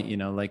point, you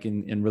know, like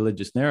in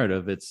religious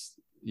narrative, it's,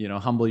 you know,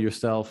 humble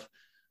yourself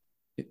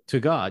to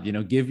God, you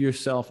know, give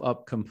yourself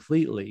up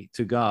completely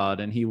to God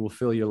and he will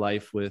fill your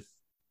life with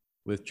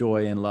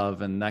joy and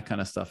love and that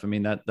kind of stuff. I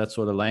mean, that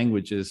sort of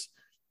language is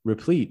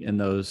replete in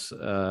those,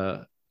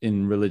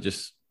 in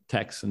religious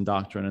texts and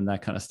doctrine and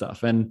that kind of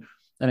stuff. And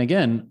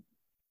again,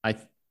 I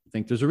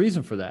think there's a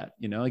reason for that.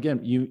 You know,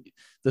 again,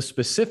 the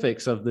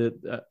specifics of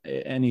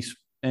any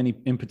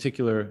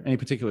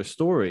particular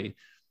story,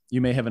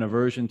 you may have an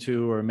aversion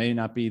to, or may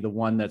not be the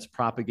one that's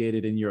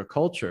propagated in your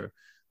culture,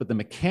 but the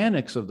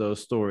mechanics of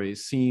those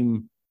stories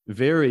seem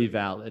very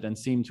valid and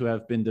seem to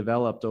have been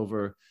developed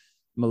over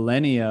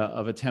millennia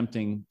of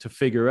attempting to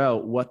figure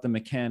out what the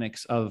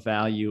mechanics of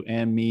value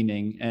and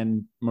meaning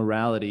and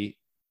morality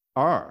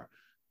are.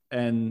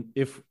 And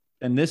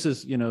this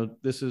is, you know,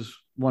 this is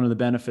one of the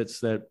benefits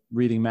that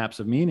reading Maps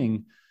of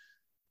Meaning,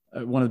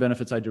 one of the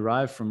benefits I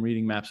derive from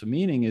reading Maps of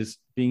Meaning is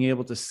being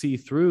able to see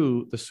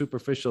through the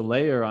superficial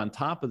layer on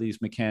top of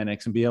these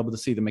mechanics and be able to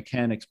see the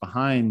mechanics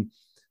behind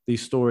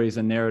these stories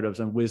and narratives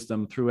and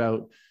wisdom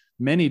throughout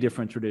many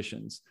different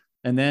traditions,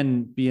 and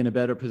then be in a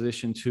better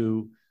position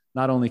to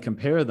not only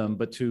compare them,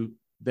 but to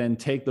then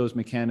take those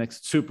mechanics,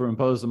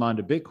 superimpose them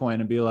onto Bitcoin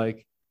and be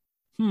like,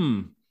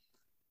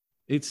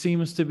 it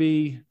seems to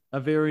be a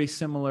very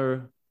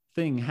similar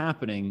thing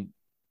happening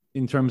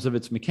in terms of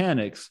its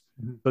mechanics,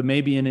 but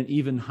maybe in an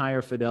even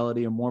higher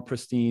fidelity or more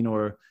pristine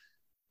or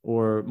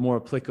more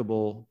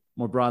applicable,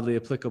 more broadly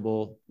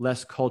applicable,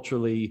 less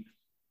culturally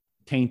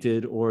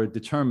tainted or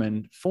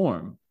determined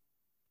form.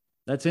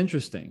 That's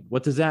interesting.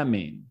 What does that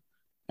mean?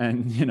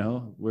 And, you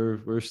know,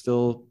 we're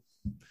still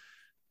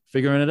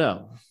figuring it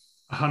out.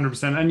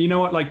 100%. And you know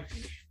what, like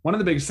one of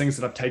the biggest things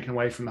that I've taken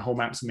away from the whole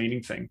Maps of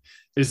Meaning thing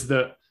is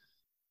that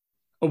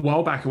a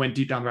while back, I went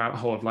deep down the rabbit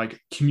hole of like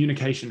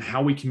communication,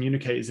 how we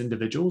communicate as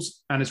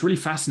individuals. And it's really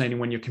fascinating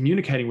when you're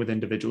communicating with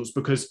individuals,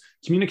 because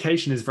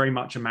communication is very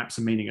much a Maps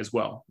of Meaning as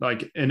well.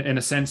 Like in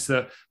a sense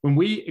that when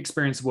we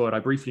experience the world, I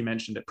briefly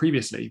mentioned it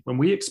previously, when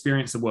we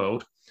experience the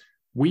world,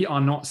 we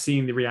are not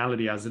seeing the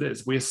reality as it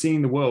is. We're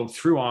seeing the world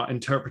through our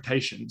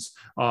interpretations,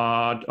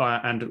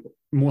 and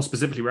more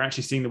specifically, we're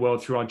actually seeing the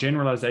world through our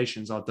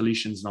generalizations, our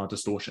deletions, and our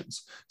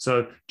distortions.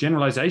 So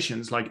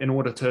generalizations, like in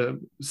order to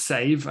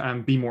save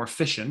and be more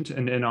efficient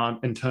in our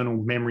internal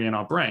memory in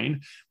our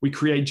brain, we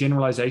create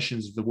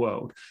generalizations of the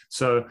world.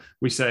 So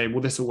we say,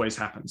 well, this always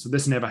happens. So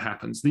this never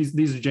happens.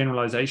 These are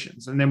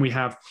generalizations. And then we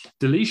have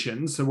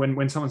deletions. So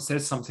when someone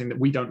says something that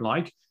we don't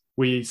like,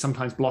 we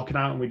sometimes block it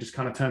out and we just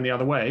kind of turn the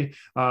other way,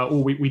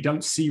 or we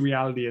don't see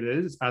reality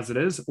as it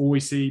is, or we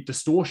see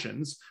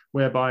distortions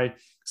whereby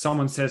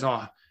someone says,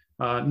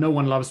 no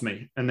one loves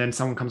me. And then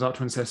someone comes up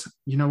to and says,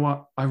 you know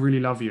what, I really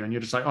love you. And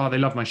you're just like, oh, they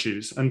love my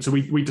shoes. And so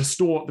we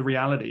distort the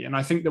reality. And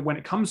I think that when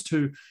it comes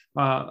to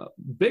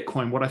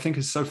Bitcoin, what I think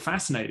is so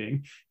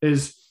fascinating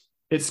is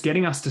it's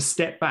getting us to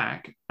step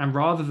back and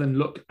rather than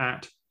look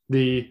at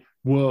the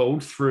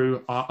world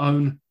through our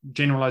own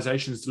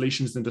generalizations,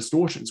 deletions, and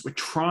distortions, we're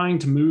trying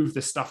to move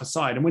this stuff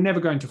aside, and we're never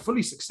going to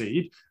fully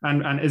succeed.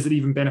 And is it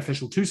even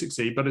beneficial to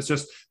succeed? But it's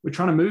just, we're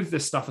trying to move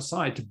this stuff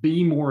aside to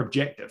be more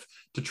objective,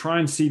 to try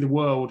and see the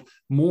world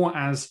more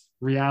as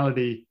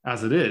reality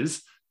as it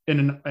is,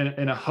 in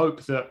a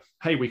hope that,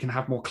 hey, we can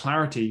have more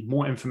clarity,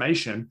 more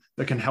information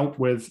that can help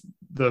with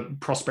the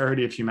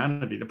prosperity of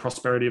humanity, the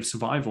prosperity of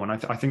survival. And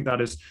I think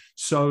that is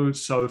so,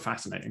 so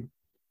fascinating.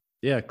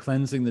 Yeah,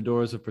 cleansing the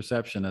doors of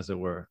perception, as it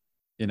were,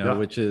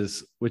 which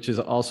is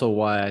also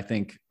why I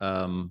think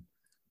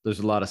there's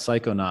a lot of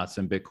psychonauts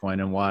in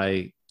Bitcoin, and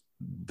why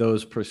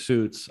those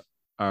pursuits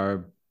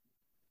are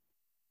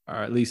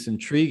at least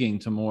intriguing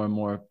to more and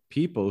more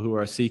people who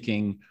are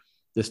seeking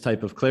this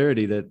type of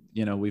clarity that,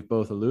 we've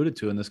both alluded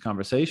to in this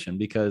conversation,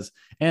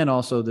 and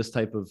also this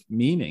type of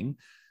meaning,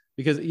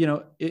 because,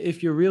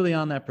 if you're really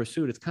on that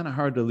pursuit, it's kind of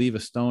hard to leave a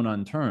stone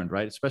unturned,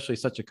 right? Especially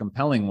such a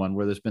compelling one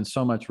where there's been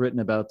so much written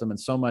about them and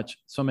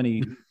so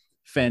many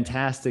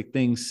fantastic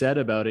things said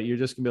about it. You're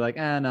just gonna be like,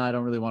 no, I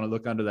don't really want to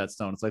look under that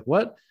stone. It's like,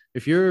 what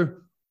if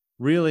you're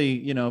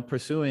really,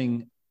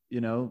 pursuing,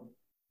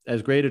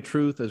 as great a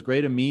truth, as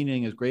great a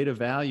meaning, as great a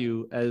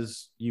value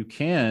as you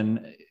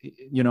can,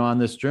 on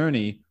this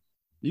journey,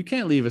 you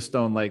can't leave a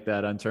stone like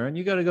that unturned.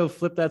 You got to go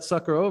flip that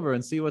sucker over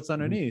and see what's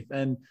underneath.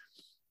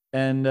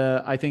 And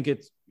I think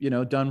it's,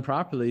 done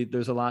properly,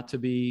 there's a lot to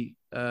be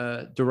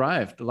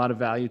derived, a lot of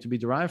value to be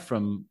derived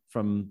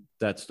from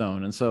that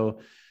stone. And so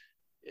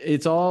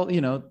it's all,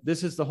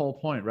 this is the whole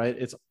point, right?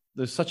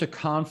 There's such a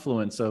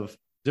confluence of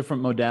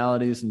different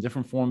modalities and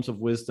different forms of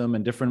wisdom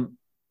and different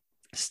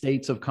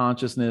states of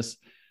consciousness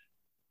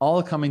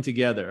all coming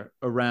together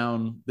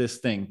around this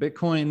thing.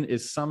 Bitcoin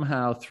is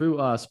somehow, through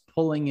us,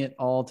 pulling it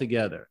all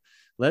together.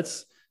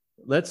 Let's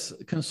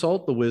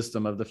consult the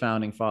wisdom of the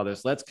founding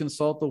fathers. Let's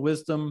consult the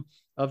wisdom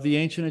of the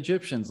ancient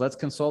Egyptians. Let's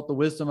consult the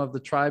wisdom of the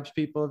tribes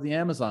people of the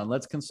Amazon.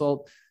 Let's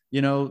consult,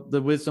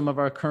 the wisdom of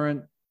our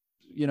current,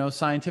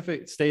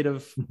 scientific state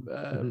of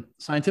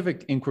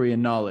scientific inquiry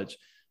and knowledge.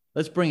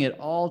 Let's bring it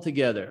all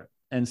together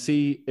and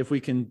see if we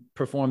can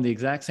perform the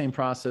exact same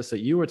process that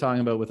you were talking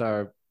about with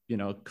our,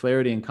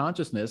 clarity and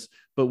consciousness,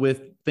 but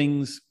with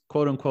things,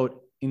 quote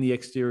unquote, in the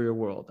exterior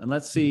world. And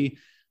let's see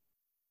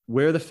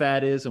where the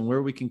fat is and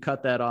where we can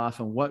cut that off,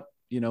 and what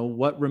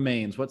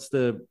remains, what's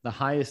the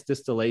highest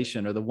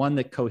distillation, or the one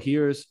that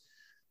coheres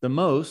the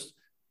most,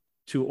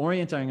 to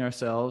orienting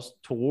ourselves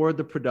toward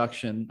the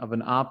production of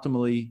an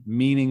optimally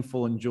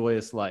meaningful and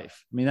joyous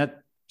life. I mean,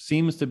 that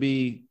seems to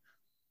be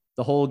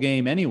the whole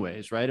game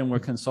anyways, right? And we're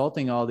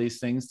consulting all these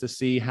things to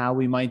see how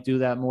we might do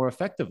that more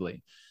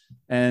effectively.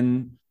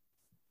 And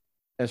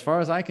as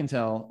far as I can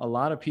tell, a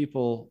lot of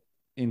people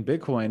in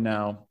Bitcoin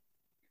now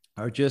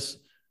are just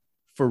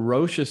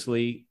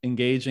ferociously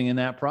engaging in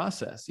that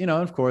process.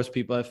 Of course,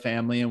 people have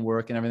family and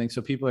work and everything,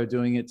 so people are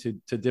doing it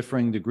to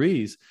differing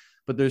degrees,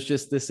 but there's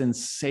just this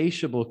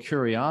insatiable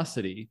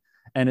curiosity.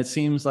 And it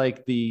seems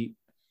like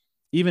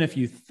even if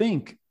you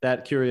think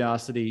that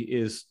curiosity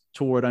is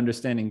toward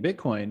understanding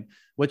Bitcoin,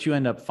 what you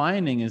end up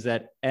finding is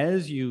that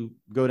as you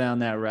go down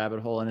that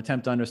rabbit hole and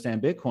attempt to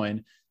understand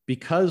Bitcoin,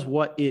 because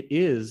what it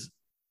is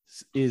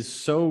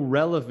so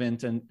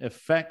relevant and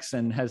affects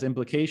and has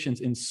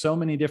implications in so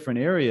many different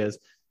areas,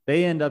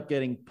 they end up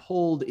getting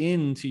pulled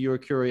into your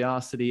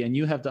curiosity, and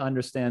you have to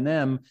understand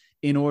them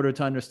in order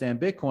to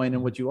understand Bitcoin.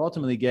 And what you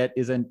ultimately get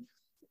is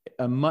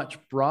a much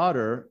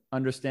broader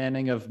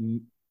understanding of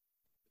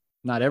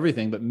not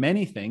everything, but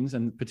many things,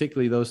 and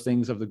particularly those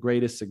things of the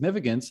greatest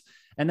significance.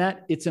 And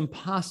that it's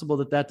impossible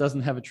that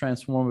doesn't have a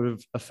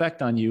transformative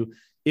effect on you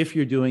if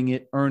you're doing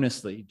it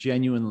earnestly,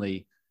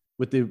 genuinely,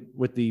 with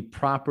the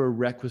proper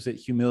requisite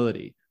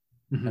humility.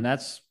 And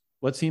that's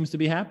what seems to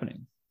be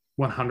happening.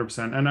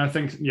 100%. And I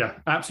think,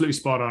 absolutely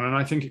spot on. And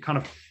I think it kind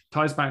of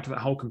ties back to that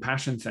whole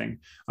compassion thing.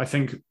 I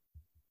think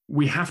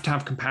we have to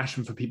have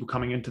compassion for people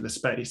coming into the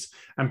space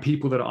and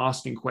people that are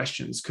asking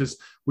questions, because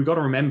we got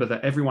to remember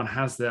that everyone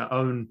has their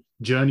own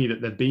journey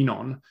that they've been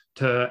on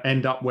to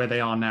end up where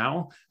they are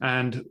now.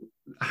 And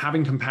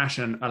having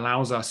compassion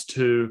allows us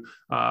to,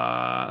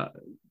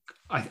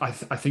 I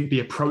think, be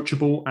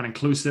approachable and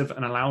inclusive,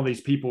 and allow these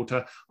people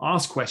to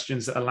ask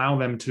questions that allow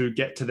them to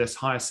get to this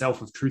higher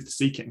self of truth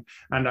seeking.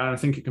 And I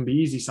think it can be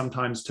easy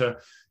sometimes to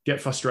get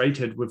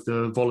frustrated with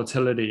the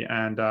volatility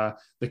and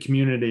the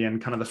community and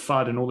kind of the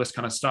FUD and all this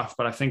kind of stuff.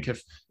 But I think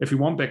if we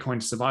want Bitcoin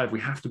to survive, we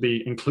have to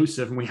be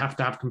inclusive, and we have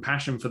to have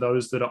compassion for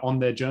those that are on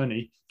their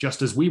journey,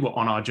 just as we were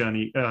on our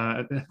journey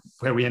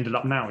where we ended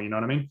up now. You know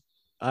what I mean?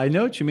 I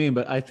know what you mean,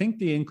 but I think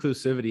the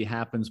inclusivity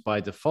happens by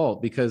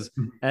default, because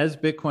as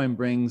Bitcoin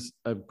brings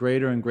a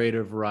greater and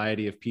greater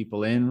variety of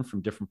people in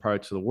from different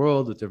parts of the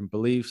world with different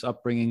beliefs,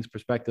 upbringings,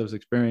 perspectives,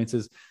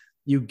 experiences,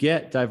 you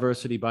get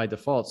diversity by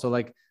default. So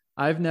like,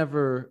 I've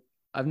never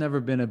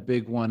been a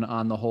big one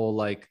on the whole,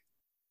 like,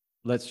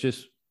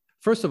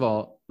 first of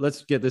all,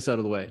 let's get this out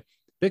of the way.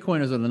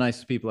 Bitcoiners are the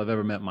nicest people I've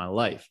ever met in my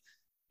life.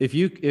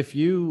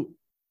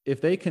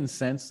 If they can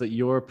sense that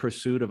your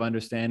pursuit of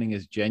understanding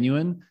is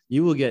genuine,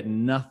 you will get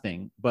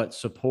nothing but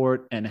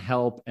support and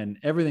help and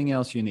everything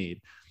else you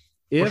need.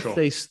 If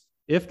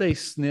they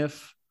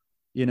sniff,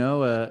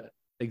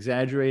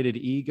 exaggerated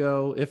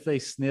ego, if they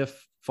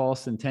sniff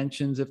false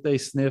intentions, if they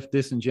sniff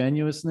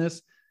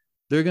disingenuousness,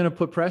 they're going to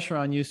put pressure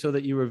on you so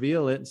that you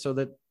reveal it, so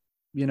that,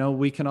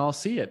 we can all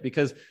see it.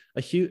 Because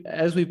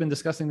as we've been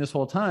discussing this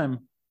whole time,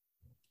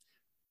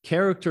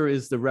 character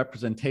is the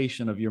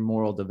representation of your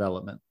moral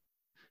development.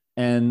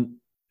 And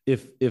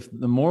if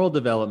the moral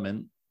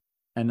development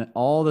and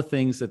all the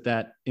things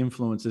that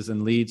influences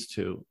and leads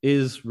to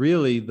is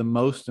really the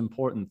most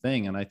important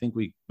thing, and I think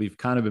we've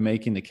kind of been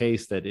making the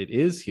case that it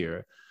is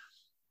here,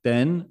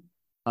 then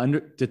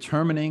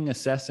determining,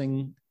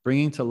 assessing,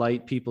 bringing to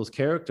light people's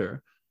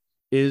character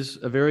is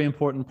a very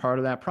important part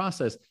of that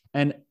process.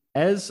 And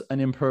as an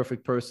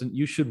imperfect person,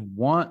 you should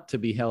want to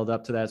be held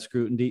up to that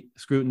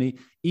scrutiny,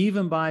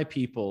 even by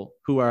people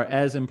who are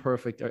as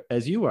imperfect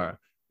as you are.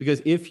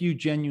 Because if you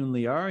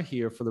genuinely are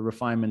here for the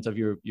refinement of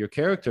your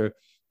character,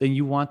 then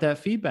you want that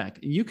feedback.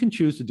 You can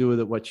choose to do with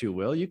it what you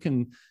will. You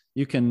can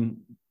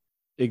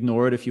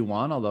ignore it if you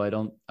want,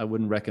 although I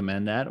wouldn't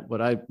recommend that.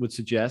 What I would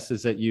suggest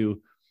is that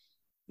you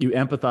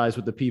empathize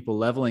with the people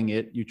leveling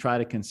it, you try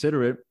to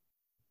consider it,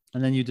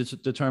 and then you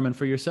determine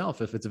for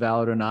yourself if it's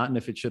valid or not, and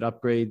if it should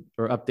upgrade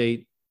or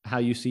update how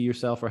you see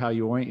yourself or how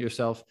you orient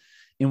yourself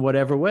in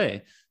whatever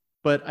way.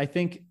 But I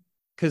think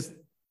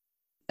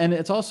and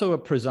it's also a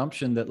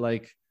presumption that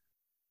like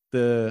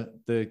the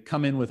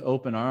come in with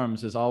open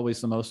arms is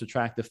always the most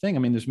attractive thing. I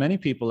mean, there's many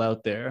people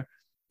out there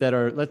that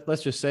are,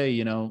 let's just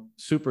say,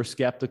 super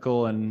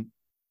skeptical and,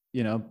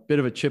 bit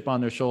of a chip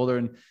on their shoulder.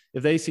 And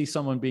if they see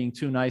someone being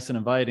too nice and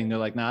inviting, they're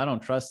like, nah, I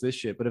don't trust this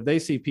shit. But if they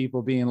see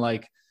people being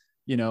like,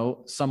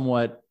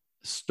 somewhat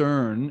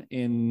stern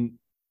in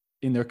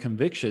their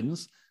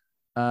convictions,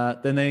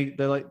 then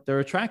they're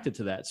attracted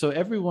to that. So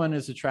everyone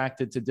is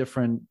attracted to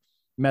different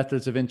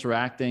methods of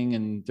interacting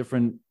and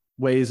different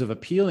ways of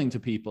appealing to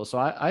people. So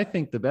I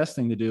think the best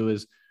thing to do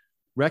is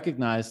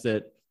recognize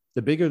that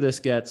the bigger this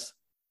gets,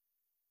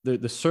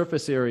 the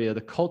surface area,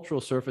 the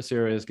cultural surface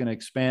area is going to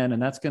expand.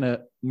 And that's going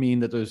to mean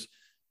that there's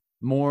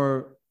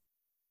more,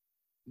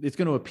 it's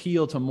going to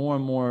appeal to more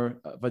and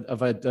more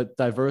of a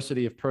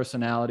diversity of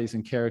personalities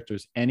and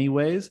characters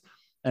anyways.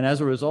 And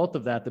as a result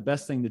of that, the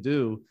best thing to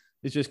do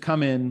is just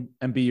come in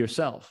and be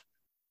yourself.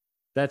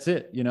 That's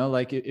it.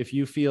 Like if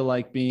you feel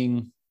like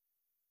being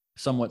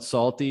somewhat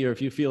salty, or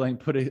if you feel like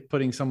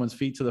putting someone's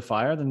feet to the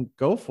fire, then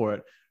go for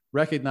it.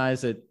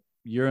 Recognize that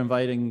you're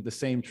inviting the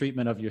same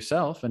treatment of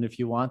yourself. And if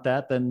you want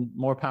that, then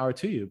more power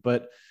to you.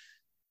 But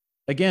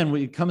again,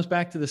 it comes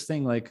back to this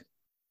thing, like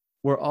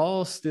we're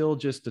all still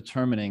just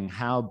determining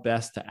how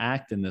best to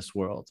act in this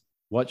world.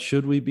 What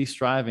should we be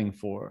striving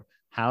for?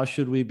 How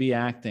should we be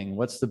acting?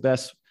 What's the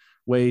best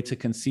way to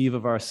conceive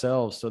of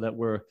ourselves so that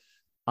we're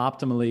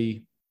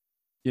optimally,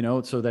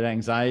 so that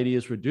anxiety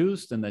is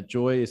reduced and that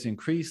joy is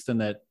increased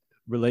and that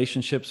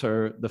relationships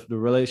are the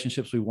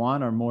relationships we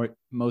want are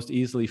most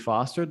easily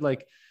fostered.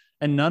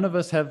 And none of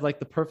us have like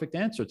the perfect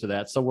answer to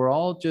that. So we're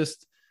all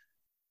just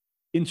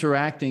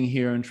interacting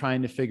here and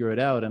trying to figure it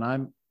out. And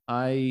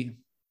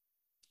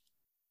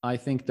I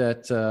think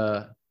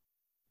that,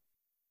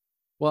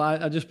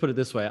 I just put it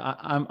this way.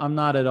 I'm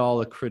not at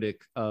all a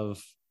critic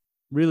of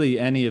really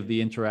any of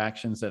the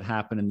interactions that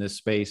happen in this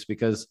space,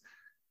 because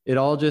it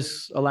all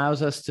just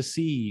allows us to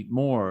see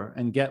more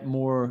and get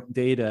more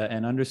data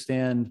and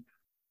understand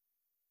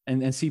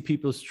and see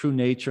people's true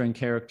nature and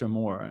character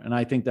more. And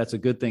I think that's a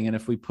good thing. And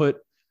if we put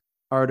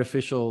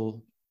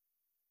artificial,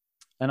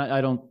 and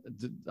I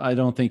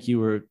don't think you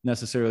were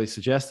necessarily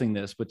suggesting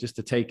this, but just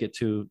to take it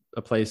to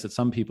a place that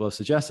some people have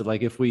suggested,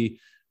 like if we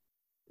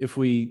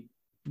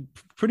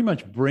pretty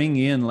much bring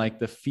in like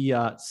the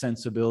fiat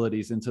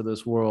sensibilities into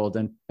this world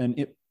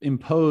and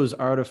impose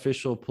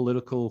artificial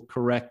political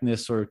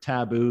correctness or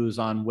taboos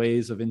on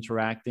ways of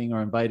interacting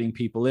or inviting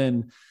people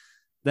in,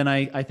 then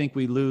I think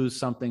we lose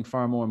something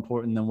far more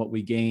important than what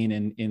we gain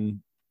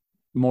in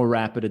more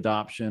rapid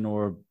adoption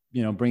or,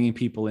 bringing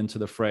people into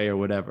the fray or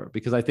whatever.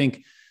 Because I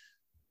think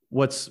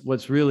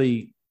what's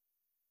really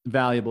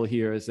valuable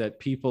here is that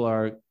people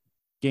are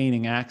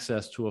gaining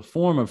access to a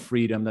form of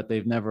freedom that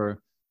they've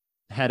never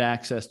had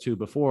access to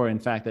before. In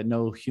fact, that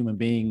no human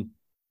being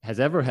has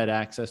ever had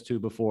access to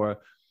before.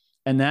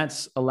 And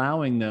that's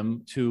allowing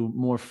them to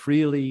more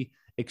freely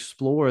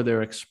explore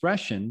their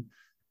expression.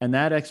 And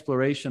that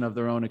exploration of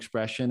their own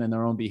expression and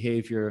their own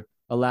behavior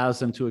allows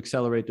them to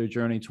accelerate their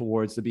journey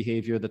towards the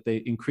behavior that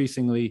they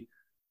increasingly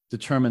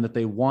determine that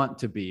they want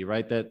to be,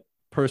 right? That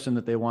person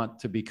that they want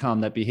to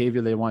become, that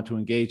behavior they want to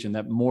engage in,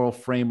 that moral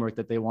framework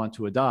that they want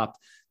to adopt.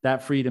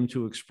 That freedom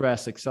to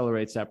express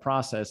accelerates that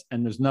process.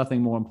 And there's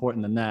nothing more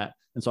important than that.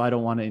 And so I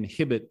don't want to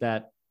inhibit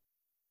that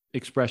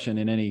expression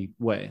in any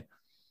way.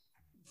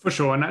 For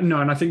sure. And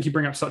I think you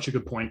bring up such a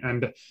good point.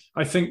 And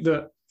I think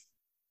that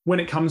when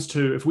it comes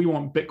to, if we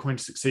want Bitcoin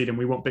to succeed and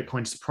we want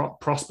Bitcoin to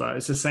prosper,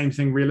 it's the same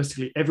thing.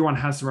 Realistically, everyone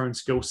has their own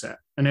skill set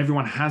and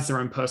everyone has their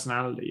own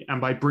personality. And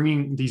by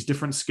bringing these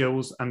different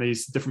skills and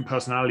these different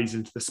personalities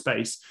into the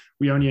space,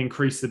 we only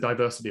increase the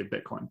diversity of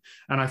Bitcoin.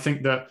 And I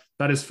think that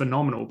is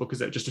phenomenal because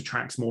it just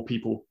attracts more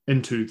people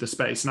into the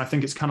space. And I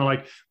think it's kind of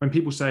like when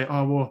people say,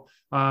 oh,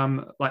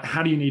 well, like,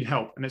 how do you need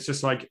help? And it's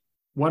just like,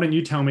 why don't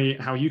you tell me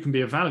how you can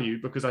be of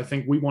value? Because I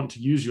think we want to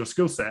use your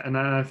skill set. And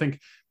then I think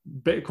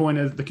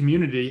Bitcoin, the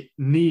community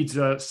needs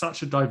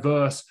such a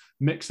diverse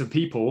mix of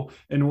people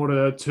in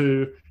order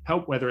to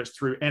help, whether it's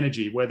through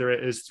energy, whether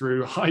it is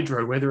through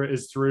hydro, whether it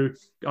is through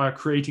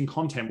creating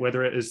content,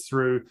 whether it is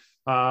through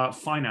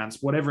finance,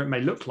 whatever it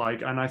may look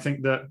like. And I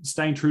think that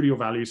staying true to your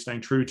values,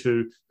 staying true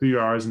to who you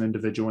are as an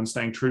individual, and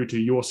staying true to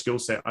your skill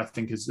set, I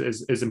think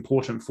is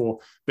important for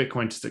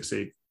Bitcoin to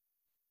succeed.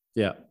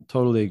 Yeah,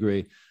 totally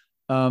agree.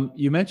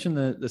 You mentioned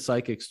the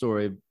psychic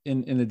story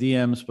in the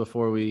DMs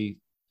before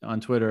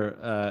on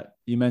Twitter.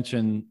 You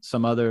mentioned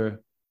some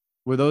other.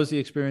 Were those the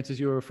experiences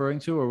you were referring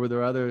to, or were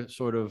there other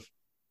sort of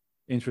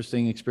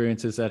interesting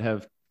experiences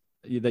that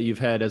you've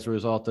had as a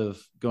result of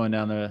going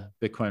down the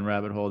Bitcoin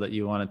rabbit hole that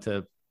you wanted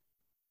to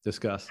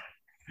discuss?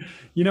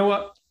 You know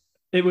what?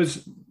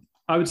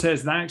 I would say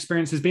it's that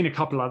experience. There's been a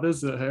couple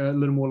others that are a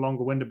little more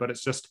longer winded, but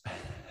it's just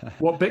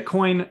what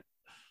Bitcoin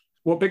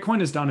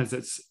has done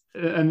is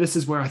and this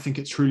is where I think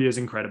it truly is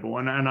incredible.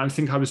 And I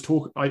think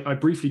I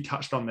briefly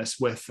touched on this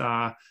with,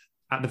 at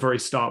the very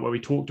start, where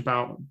we talked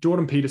about,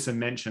 Jordan Peterson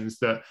mentions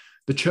that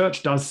the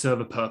church does serve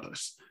a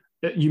purpose.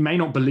 You may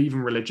not believe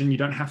in religion. You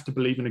don't have to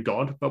believe in a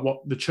God, but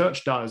what the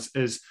church does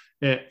is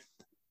it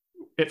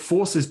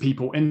forces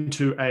people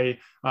into a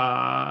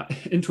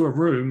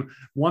room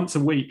once a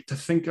week to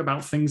think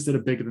about things that are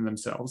bigger than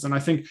themselves. And I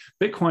think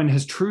Bitcoin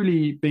has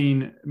truly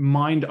been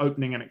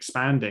mind-opening and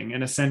expanding,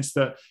 in a sense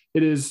that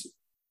it is,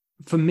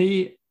 for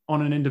me,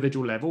 on an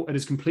individual level, it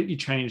has completely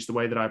changed the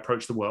way that I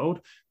approach the world,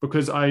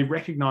 because I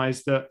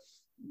recognize that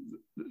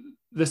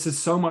this is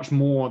so much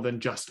more than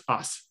just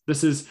us.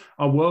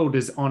 Our world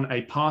is on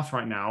a path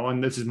right now,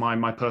 and this is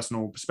my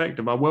personal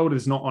perspective. Our world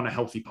is not on a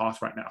healthy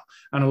path right now.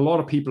 And a lot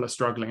of people are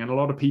struggling, and a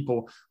lot of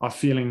people are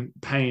feeling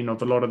pain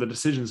of a lot of the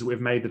decisions that we've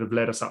made that have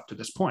led us up to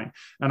this point.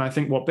 And I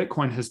think what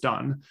Bitcoin has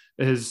done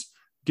is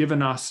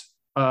given us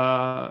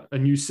a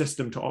new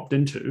system to opt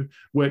into,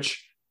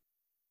 which,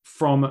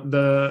 from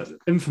the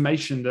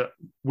information that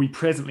we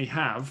presently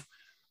have,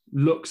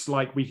 looks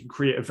like we can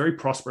create a very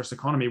prosperous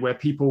economy where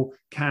people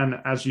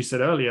can, as you said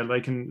earlier, they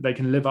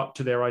can live up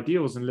to their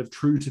ideals and live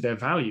true to their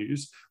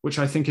values, which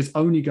I think is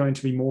only going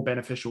to be more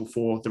beneficial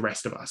for the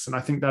rest of us. And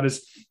I think that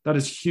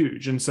is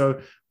huge. And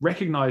so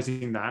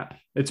recognizing that,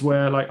 it's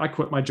where, like, I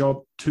quit my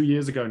job 2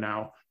 years ago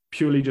now,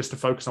 purely just to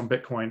focus on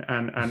Bitcoin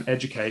and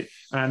educate.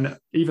 And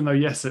even though,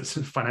 yes, it's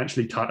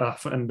financially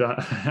tough and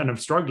I'm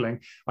struggling,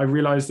 I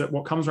realized that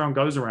what comes around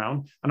goes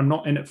around, and I'm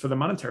not in it for the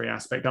monetary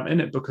aspect. I'm in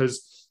it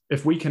because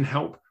if we can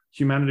help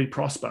humanity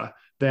prosper,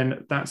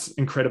 then that's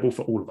incredible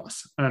for all of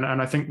us. And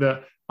I think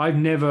that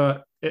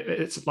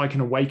it's like an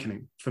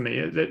awakening for me.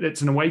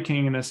 It's an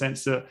awakening in a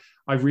sense that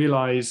I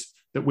realize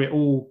that we're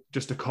all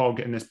just a cog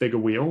in this bigger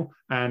wheel.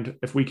 And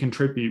if we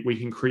contribute, we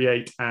can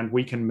create, and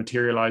we can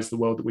materialize the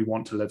world that we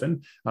want to live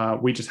in.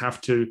 We just have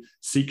to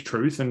seek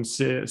truth and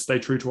stay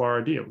true to our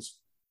ideals.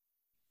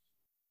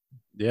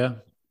 Yeah,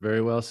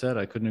 very well said.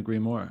 I couldn't agree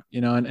more.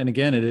 And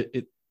again,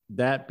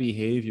 that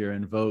behavior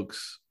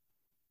invokes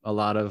a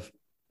lot of,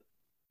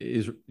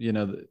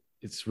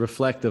 it's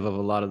reflective of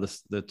a lot of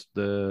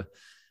the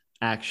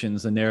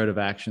actions, the narrative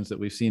actions that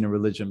we've seen in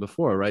religion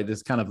before, right?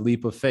 This kind of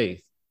leap of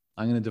faith.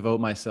 I'm going to devote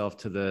myself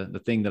to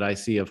the thing that I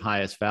see of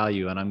highest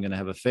value, and I'm going to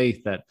have a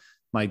faith that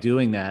my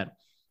doing that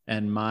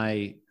and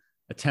my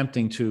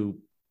attempting to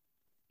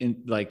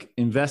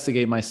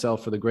investigate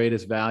myself for the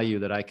greatest value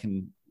that I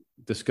can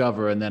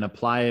discover, and then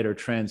apply it or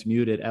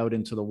transmute it out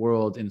into the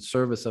world in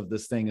service of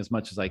this thing as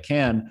much as I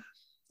can,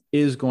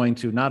 is going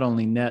to not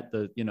only net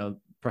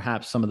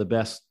perhaps some of the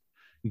best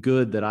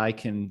good that I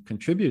can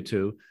contribute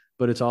to,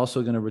 but it's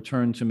also going to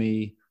return to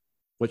me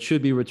what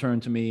should be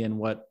returned to me, and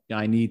what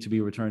I need to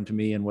be returned to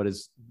me, and what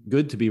is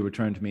good to be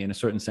returned to me in a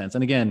certain sense.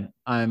 And again,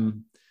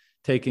 I'm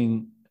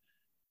being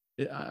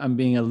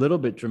a little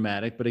bit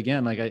dramatic, but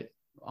again, I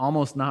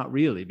almost not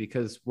really,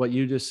 because what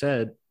you just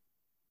said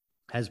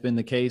has been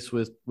the case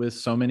with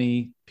so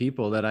many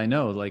people that I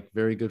know, like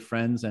very good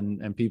friends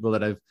and people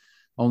that I've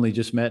only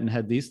just met and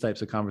had these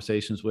types of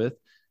conversations with.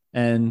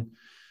 And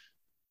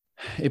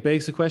it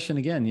begs the question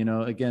again,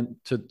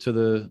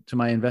 to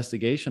my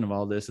investigation of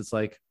all this, it's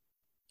like,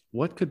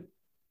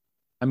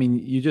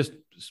 you just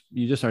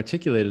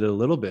articulated it a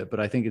little bit, but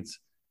I think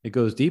it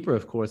goes deeper,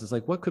 of course. It's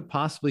like, what could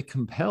possibly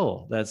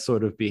compel that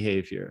sort of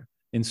behavior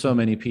in so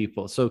many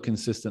people so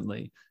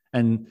consistently?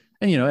 And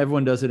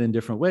everyone does it in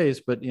different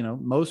ways, but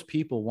most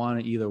people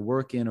want to either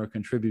work in or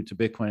contribute to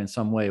Bitcoin in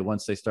some way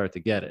once they start to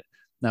get it.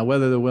 Now,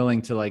 whether they're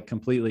willing to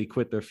completely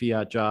quit their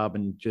fiat job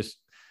and just,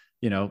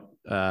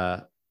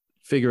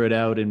 figure it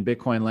out in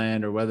Bitcoin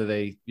land, or whether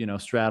they,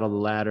 straddle the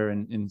ladder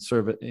and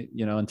serve it,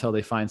 until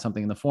they find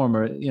something in the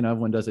former,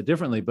 everyone does it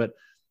differently. But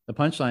the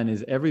punchline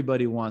is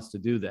everybody wants to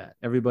do that.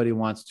 Everybody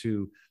wants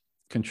to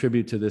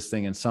contribute to this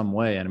thing in some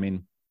way. And I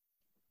mean,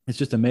 it's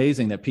just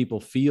amazing that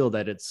people feel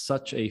that it's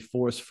such a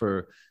force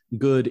for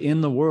good in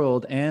the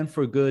world and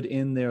for good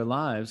in their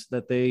lives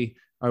that they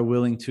are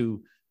willing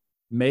to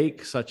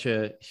make such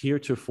a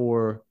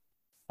heretofore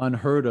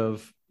unheard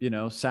of,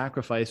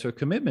 sacrifice or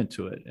commitment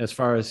to it, as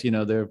far as,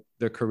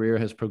 their career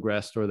has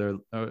progressed,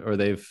 or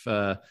they've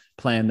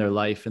planned their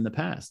life in the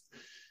past.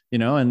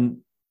 and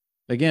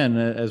again,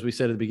 as we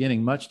said at the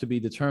beginning, much to be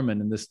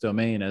determined in this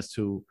domain as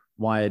to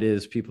why it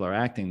is people are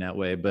acting that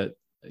way. But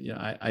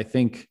I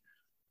think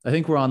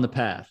we're on the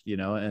path,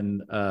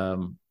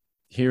 and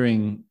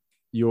hearing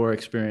your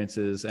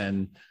experiences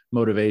and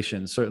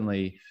motivation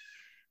certainly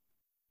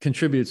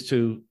contributes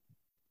to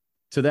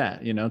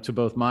that, to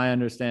both my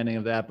understanding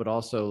of that, but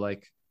also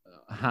like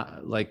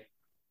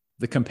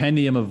the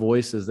compendium of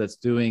voices that's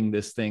doing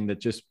this thing that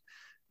just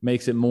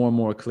makes it more and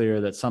more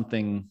clear that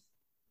something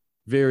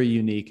very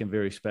unique and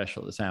very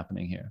special is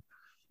happening here.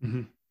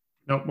 Mm-hmm.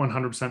 No,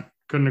 100%.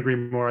 Couldn't agree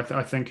more.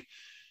 I think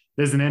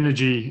there's an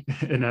energy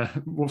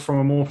from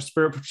a more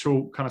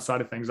spiritual kind of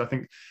side of things. I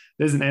think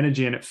there's an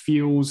energy, and it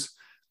feels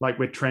like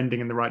we're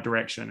trending in the right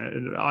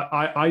direction.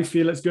 I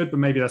feel it's good, but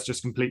maybe that's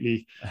just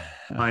completely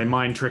my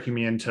mind tricking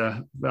me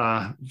into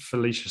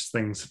fallacious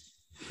things.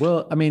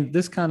 Well, I mean,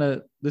 this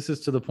is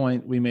to the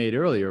point we made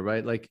earlier,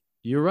 right? Like,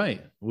 you're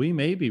right. We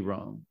may be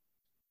wrong,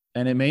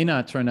 and it may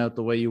not turn out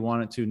the way you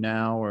want it to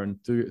now, or in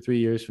 3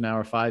 years from now,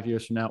 or 5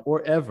 years from now,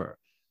 or ever.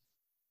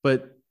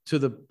 But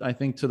I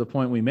think to the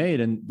point we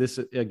made, and this,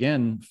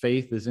 again,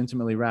 faith is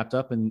intimately wrapped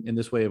up in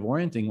this way of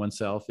orienting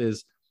oneself,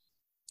 is,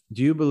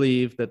 do you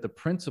believe that the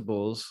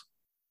principles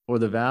or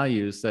the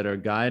values that are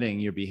guiding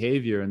your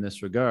behavior in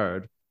this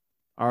regard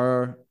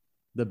are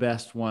the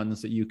best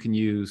ones that you can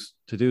use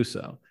to do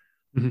so?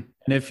 Mm-hmm.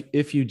 And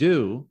if you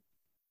do,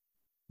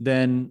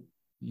 then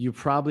you're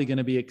probably going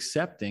to be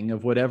accepting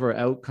of whatever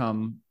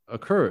outcome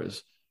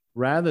occurs,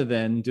 rather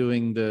than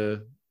doing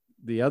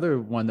the other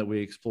one that we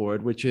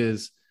explored, which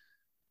is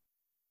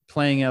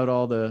playing out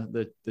all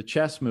the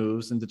chess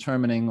moves and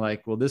determining,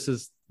 like, well, this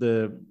is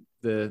the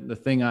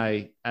thing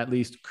I, at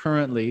least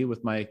currently,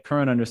 with my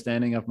current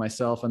understanding of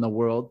myself and the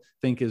world,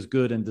 think is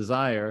good and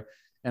desire,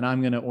 and I'm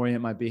going to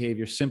orient my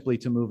behavior simply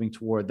to moving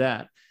toward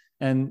that.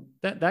 And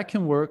that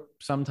can work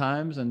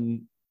sometimes,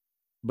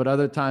 but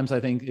other times I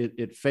think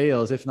it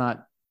fails, if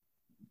not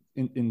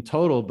in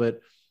total.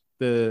 But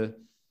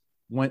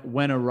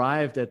when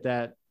arrived at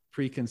that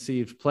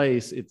preconceived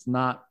place, it's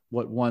not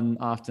what one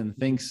often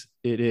thinks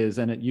it is,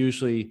 and it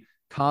usually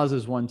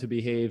causes one to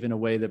behave in a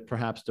way that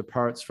perhaps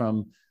departs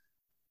from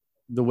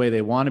the way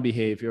they want to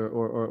behave,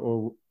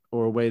 or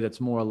a way that's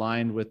more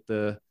aligned with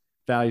the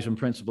values and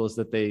principles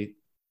that they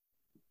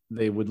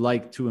would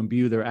like to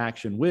imbue their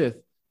action with.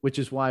 Which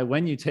is why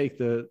when you take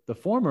the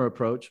former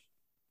approach,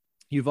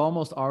 you've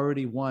almost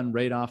already won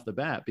right off the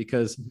bat,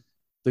 because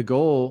the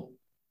goal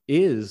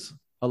is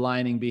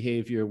aligning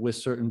behavior with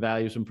certain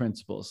values and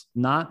principles,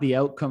 not the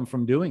outcome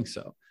from doing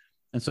so.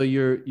 And so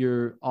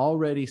you're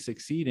already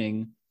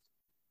succeeding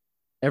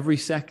every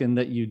second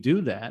that you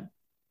do that.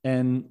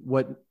 And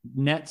what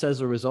nets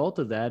as a result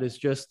of that is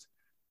just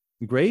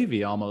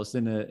gravy, almost,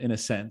 in a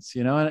sense,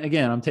 And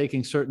again, I'm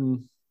taking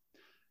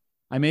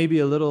I may be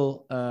a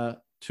little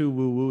too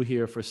woo-woo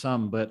here for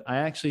some, but I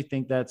actually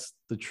think that's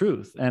the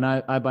truth. And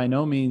I by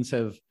no means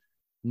have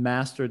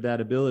mastered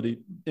that ability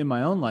in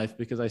my own life,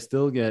 because I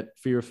still get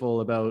fearful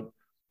about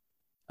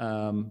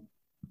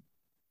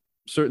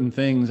certain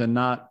things and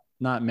not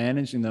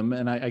managing them.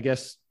 And I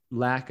guess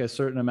lack a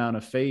certain amount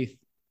of faith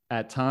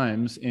at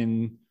times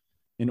in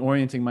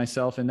orienting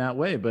myself in that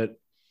way. But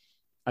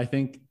I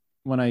think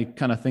when I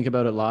kind of think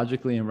about it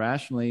logically and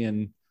rationally,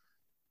 and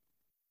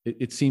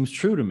it seems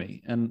true to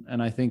me.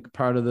 And I think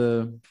part of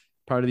the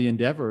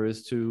endeavor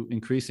is to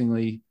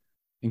increasingly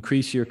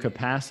increase your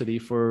capacity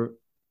for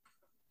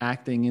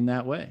acting in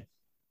that way.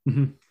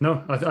 Mm-hmm.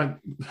 No, I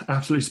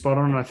absolutely spot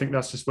on. And I think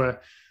that's just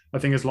where I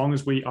think, as long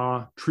as we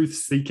are truth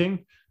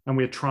seeking and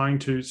we're trying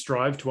to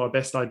strive to our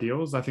best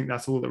ideals, I think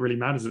that's all that really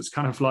matters. It's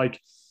kind of like,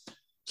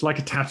 it's like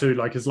a tattoo.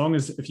 Like, as long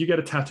as, if you get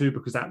a tattoo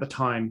because at the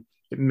time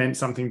it meant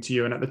something to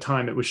you, and at the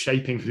time it was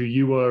shaping who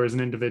you were as an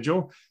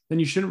individual, then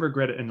you shouldn't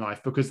regret it in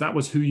life, because that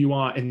was who you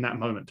are in that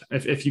moment.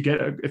 If you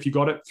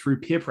got it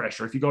through peer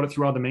pressure, if you got it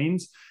through other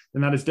means,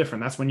 then that is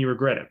different. That's when you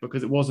regret it,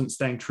 because it wasn't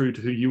staying true to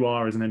who you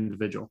are as an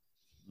individual.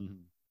 Mm-hmm.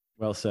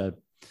 Well said.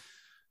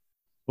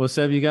 Well,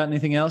 Seb, you got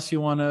anything else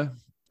you want to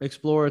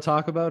explore or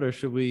talk about, or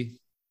should we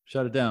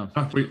shut it down?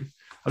 I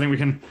think we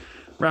can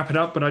wrap it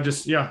up, but I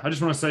just want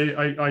to say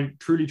I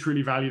truly,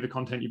 truly value the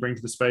content you bring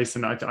to the space.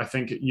 And I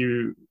think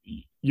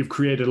you've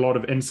created a lot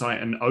of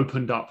insight and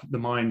opened up the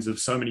minds of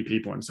so many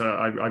people. And so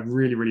I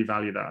really, really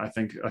value that. I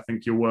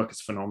think your work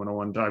is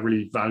phenomenal, and I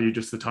really value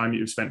just the time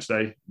you've spent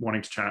today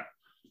wanting to chat.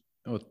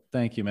 Oh,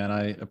 thank you, man.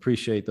 I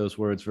appreciate those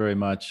words very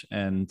much.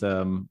 And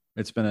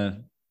it's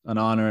been an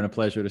honor and a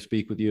pleasure to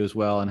speak with you as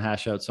well and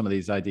hash out some of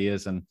these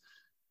ideas. And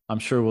I'm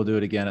sure we'll do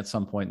it again at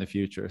some point in the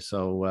future.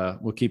 So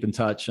we'll keep in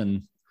touch,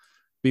 and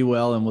be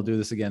well, and we'll do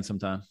this again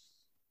sometime.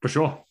 For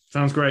sure.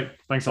 Sounds great.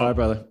 Thanks a lot. All right,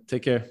 brother.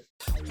 Take care.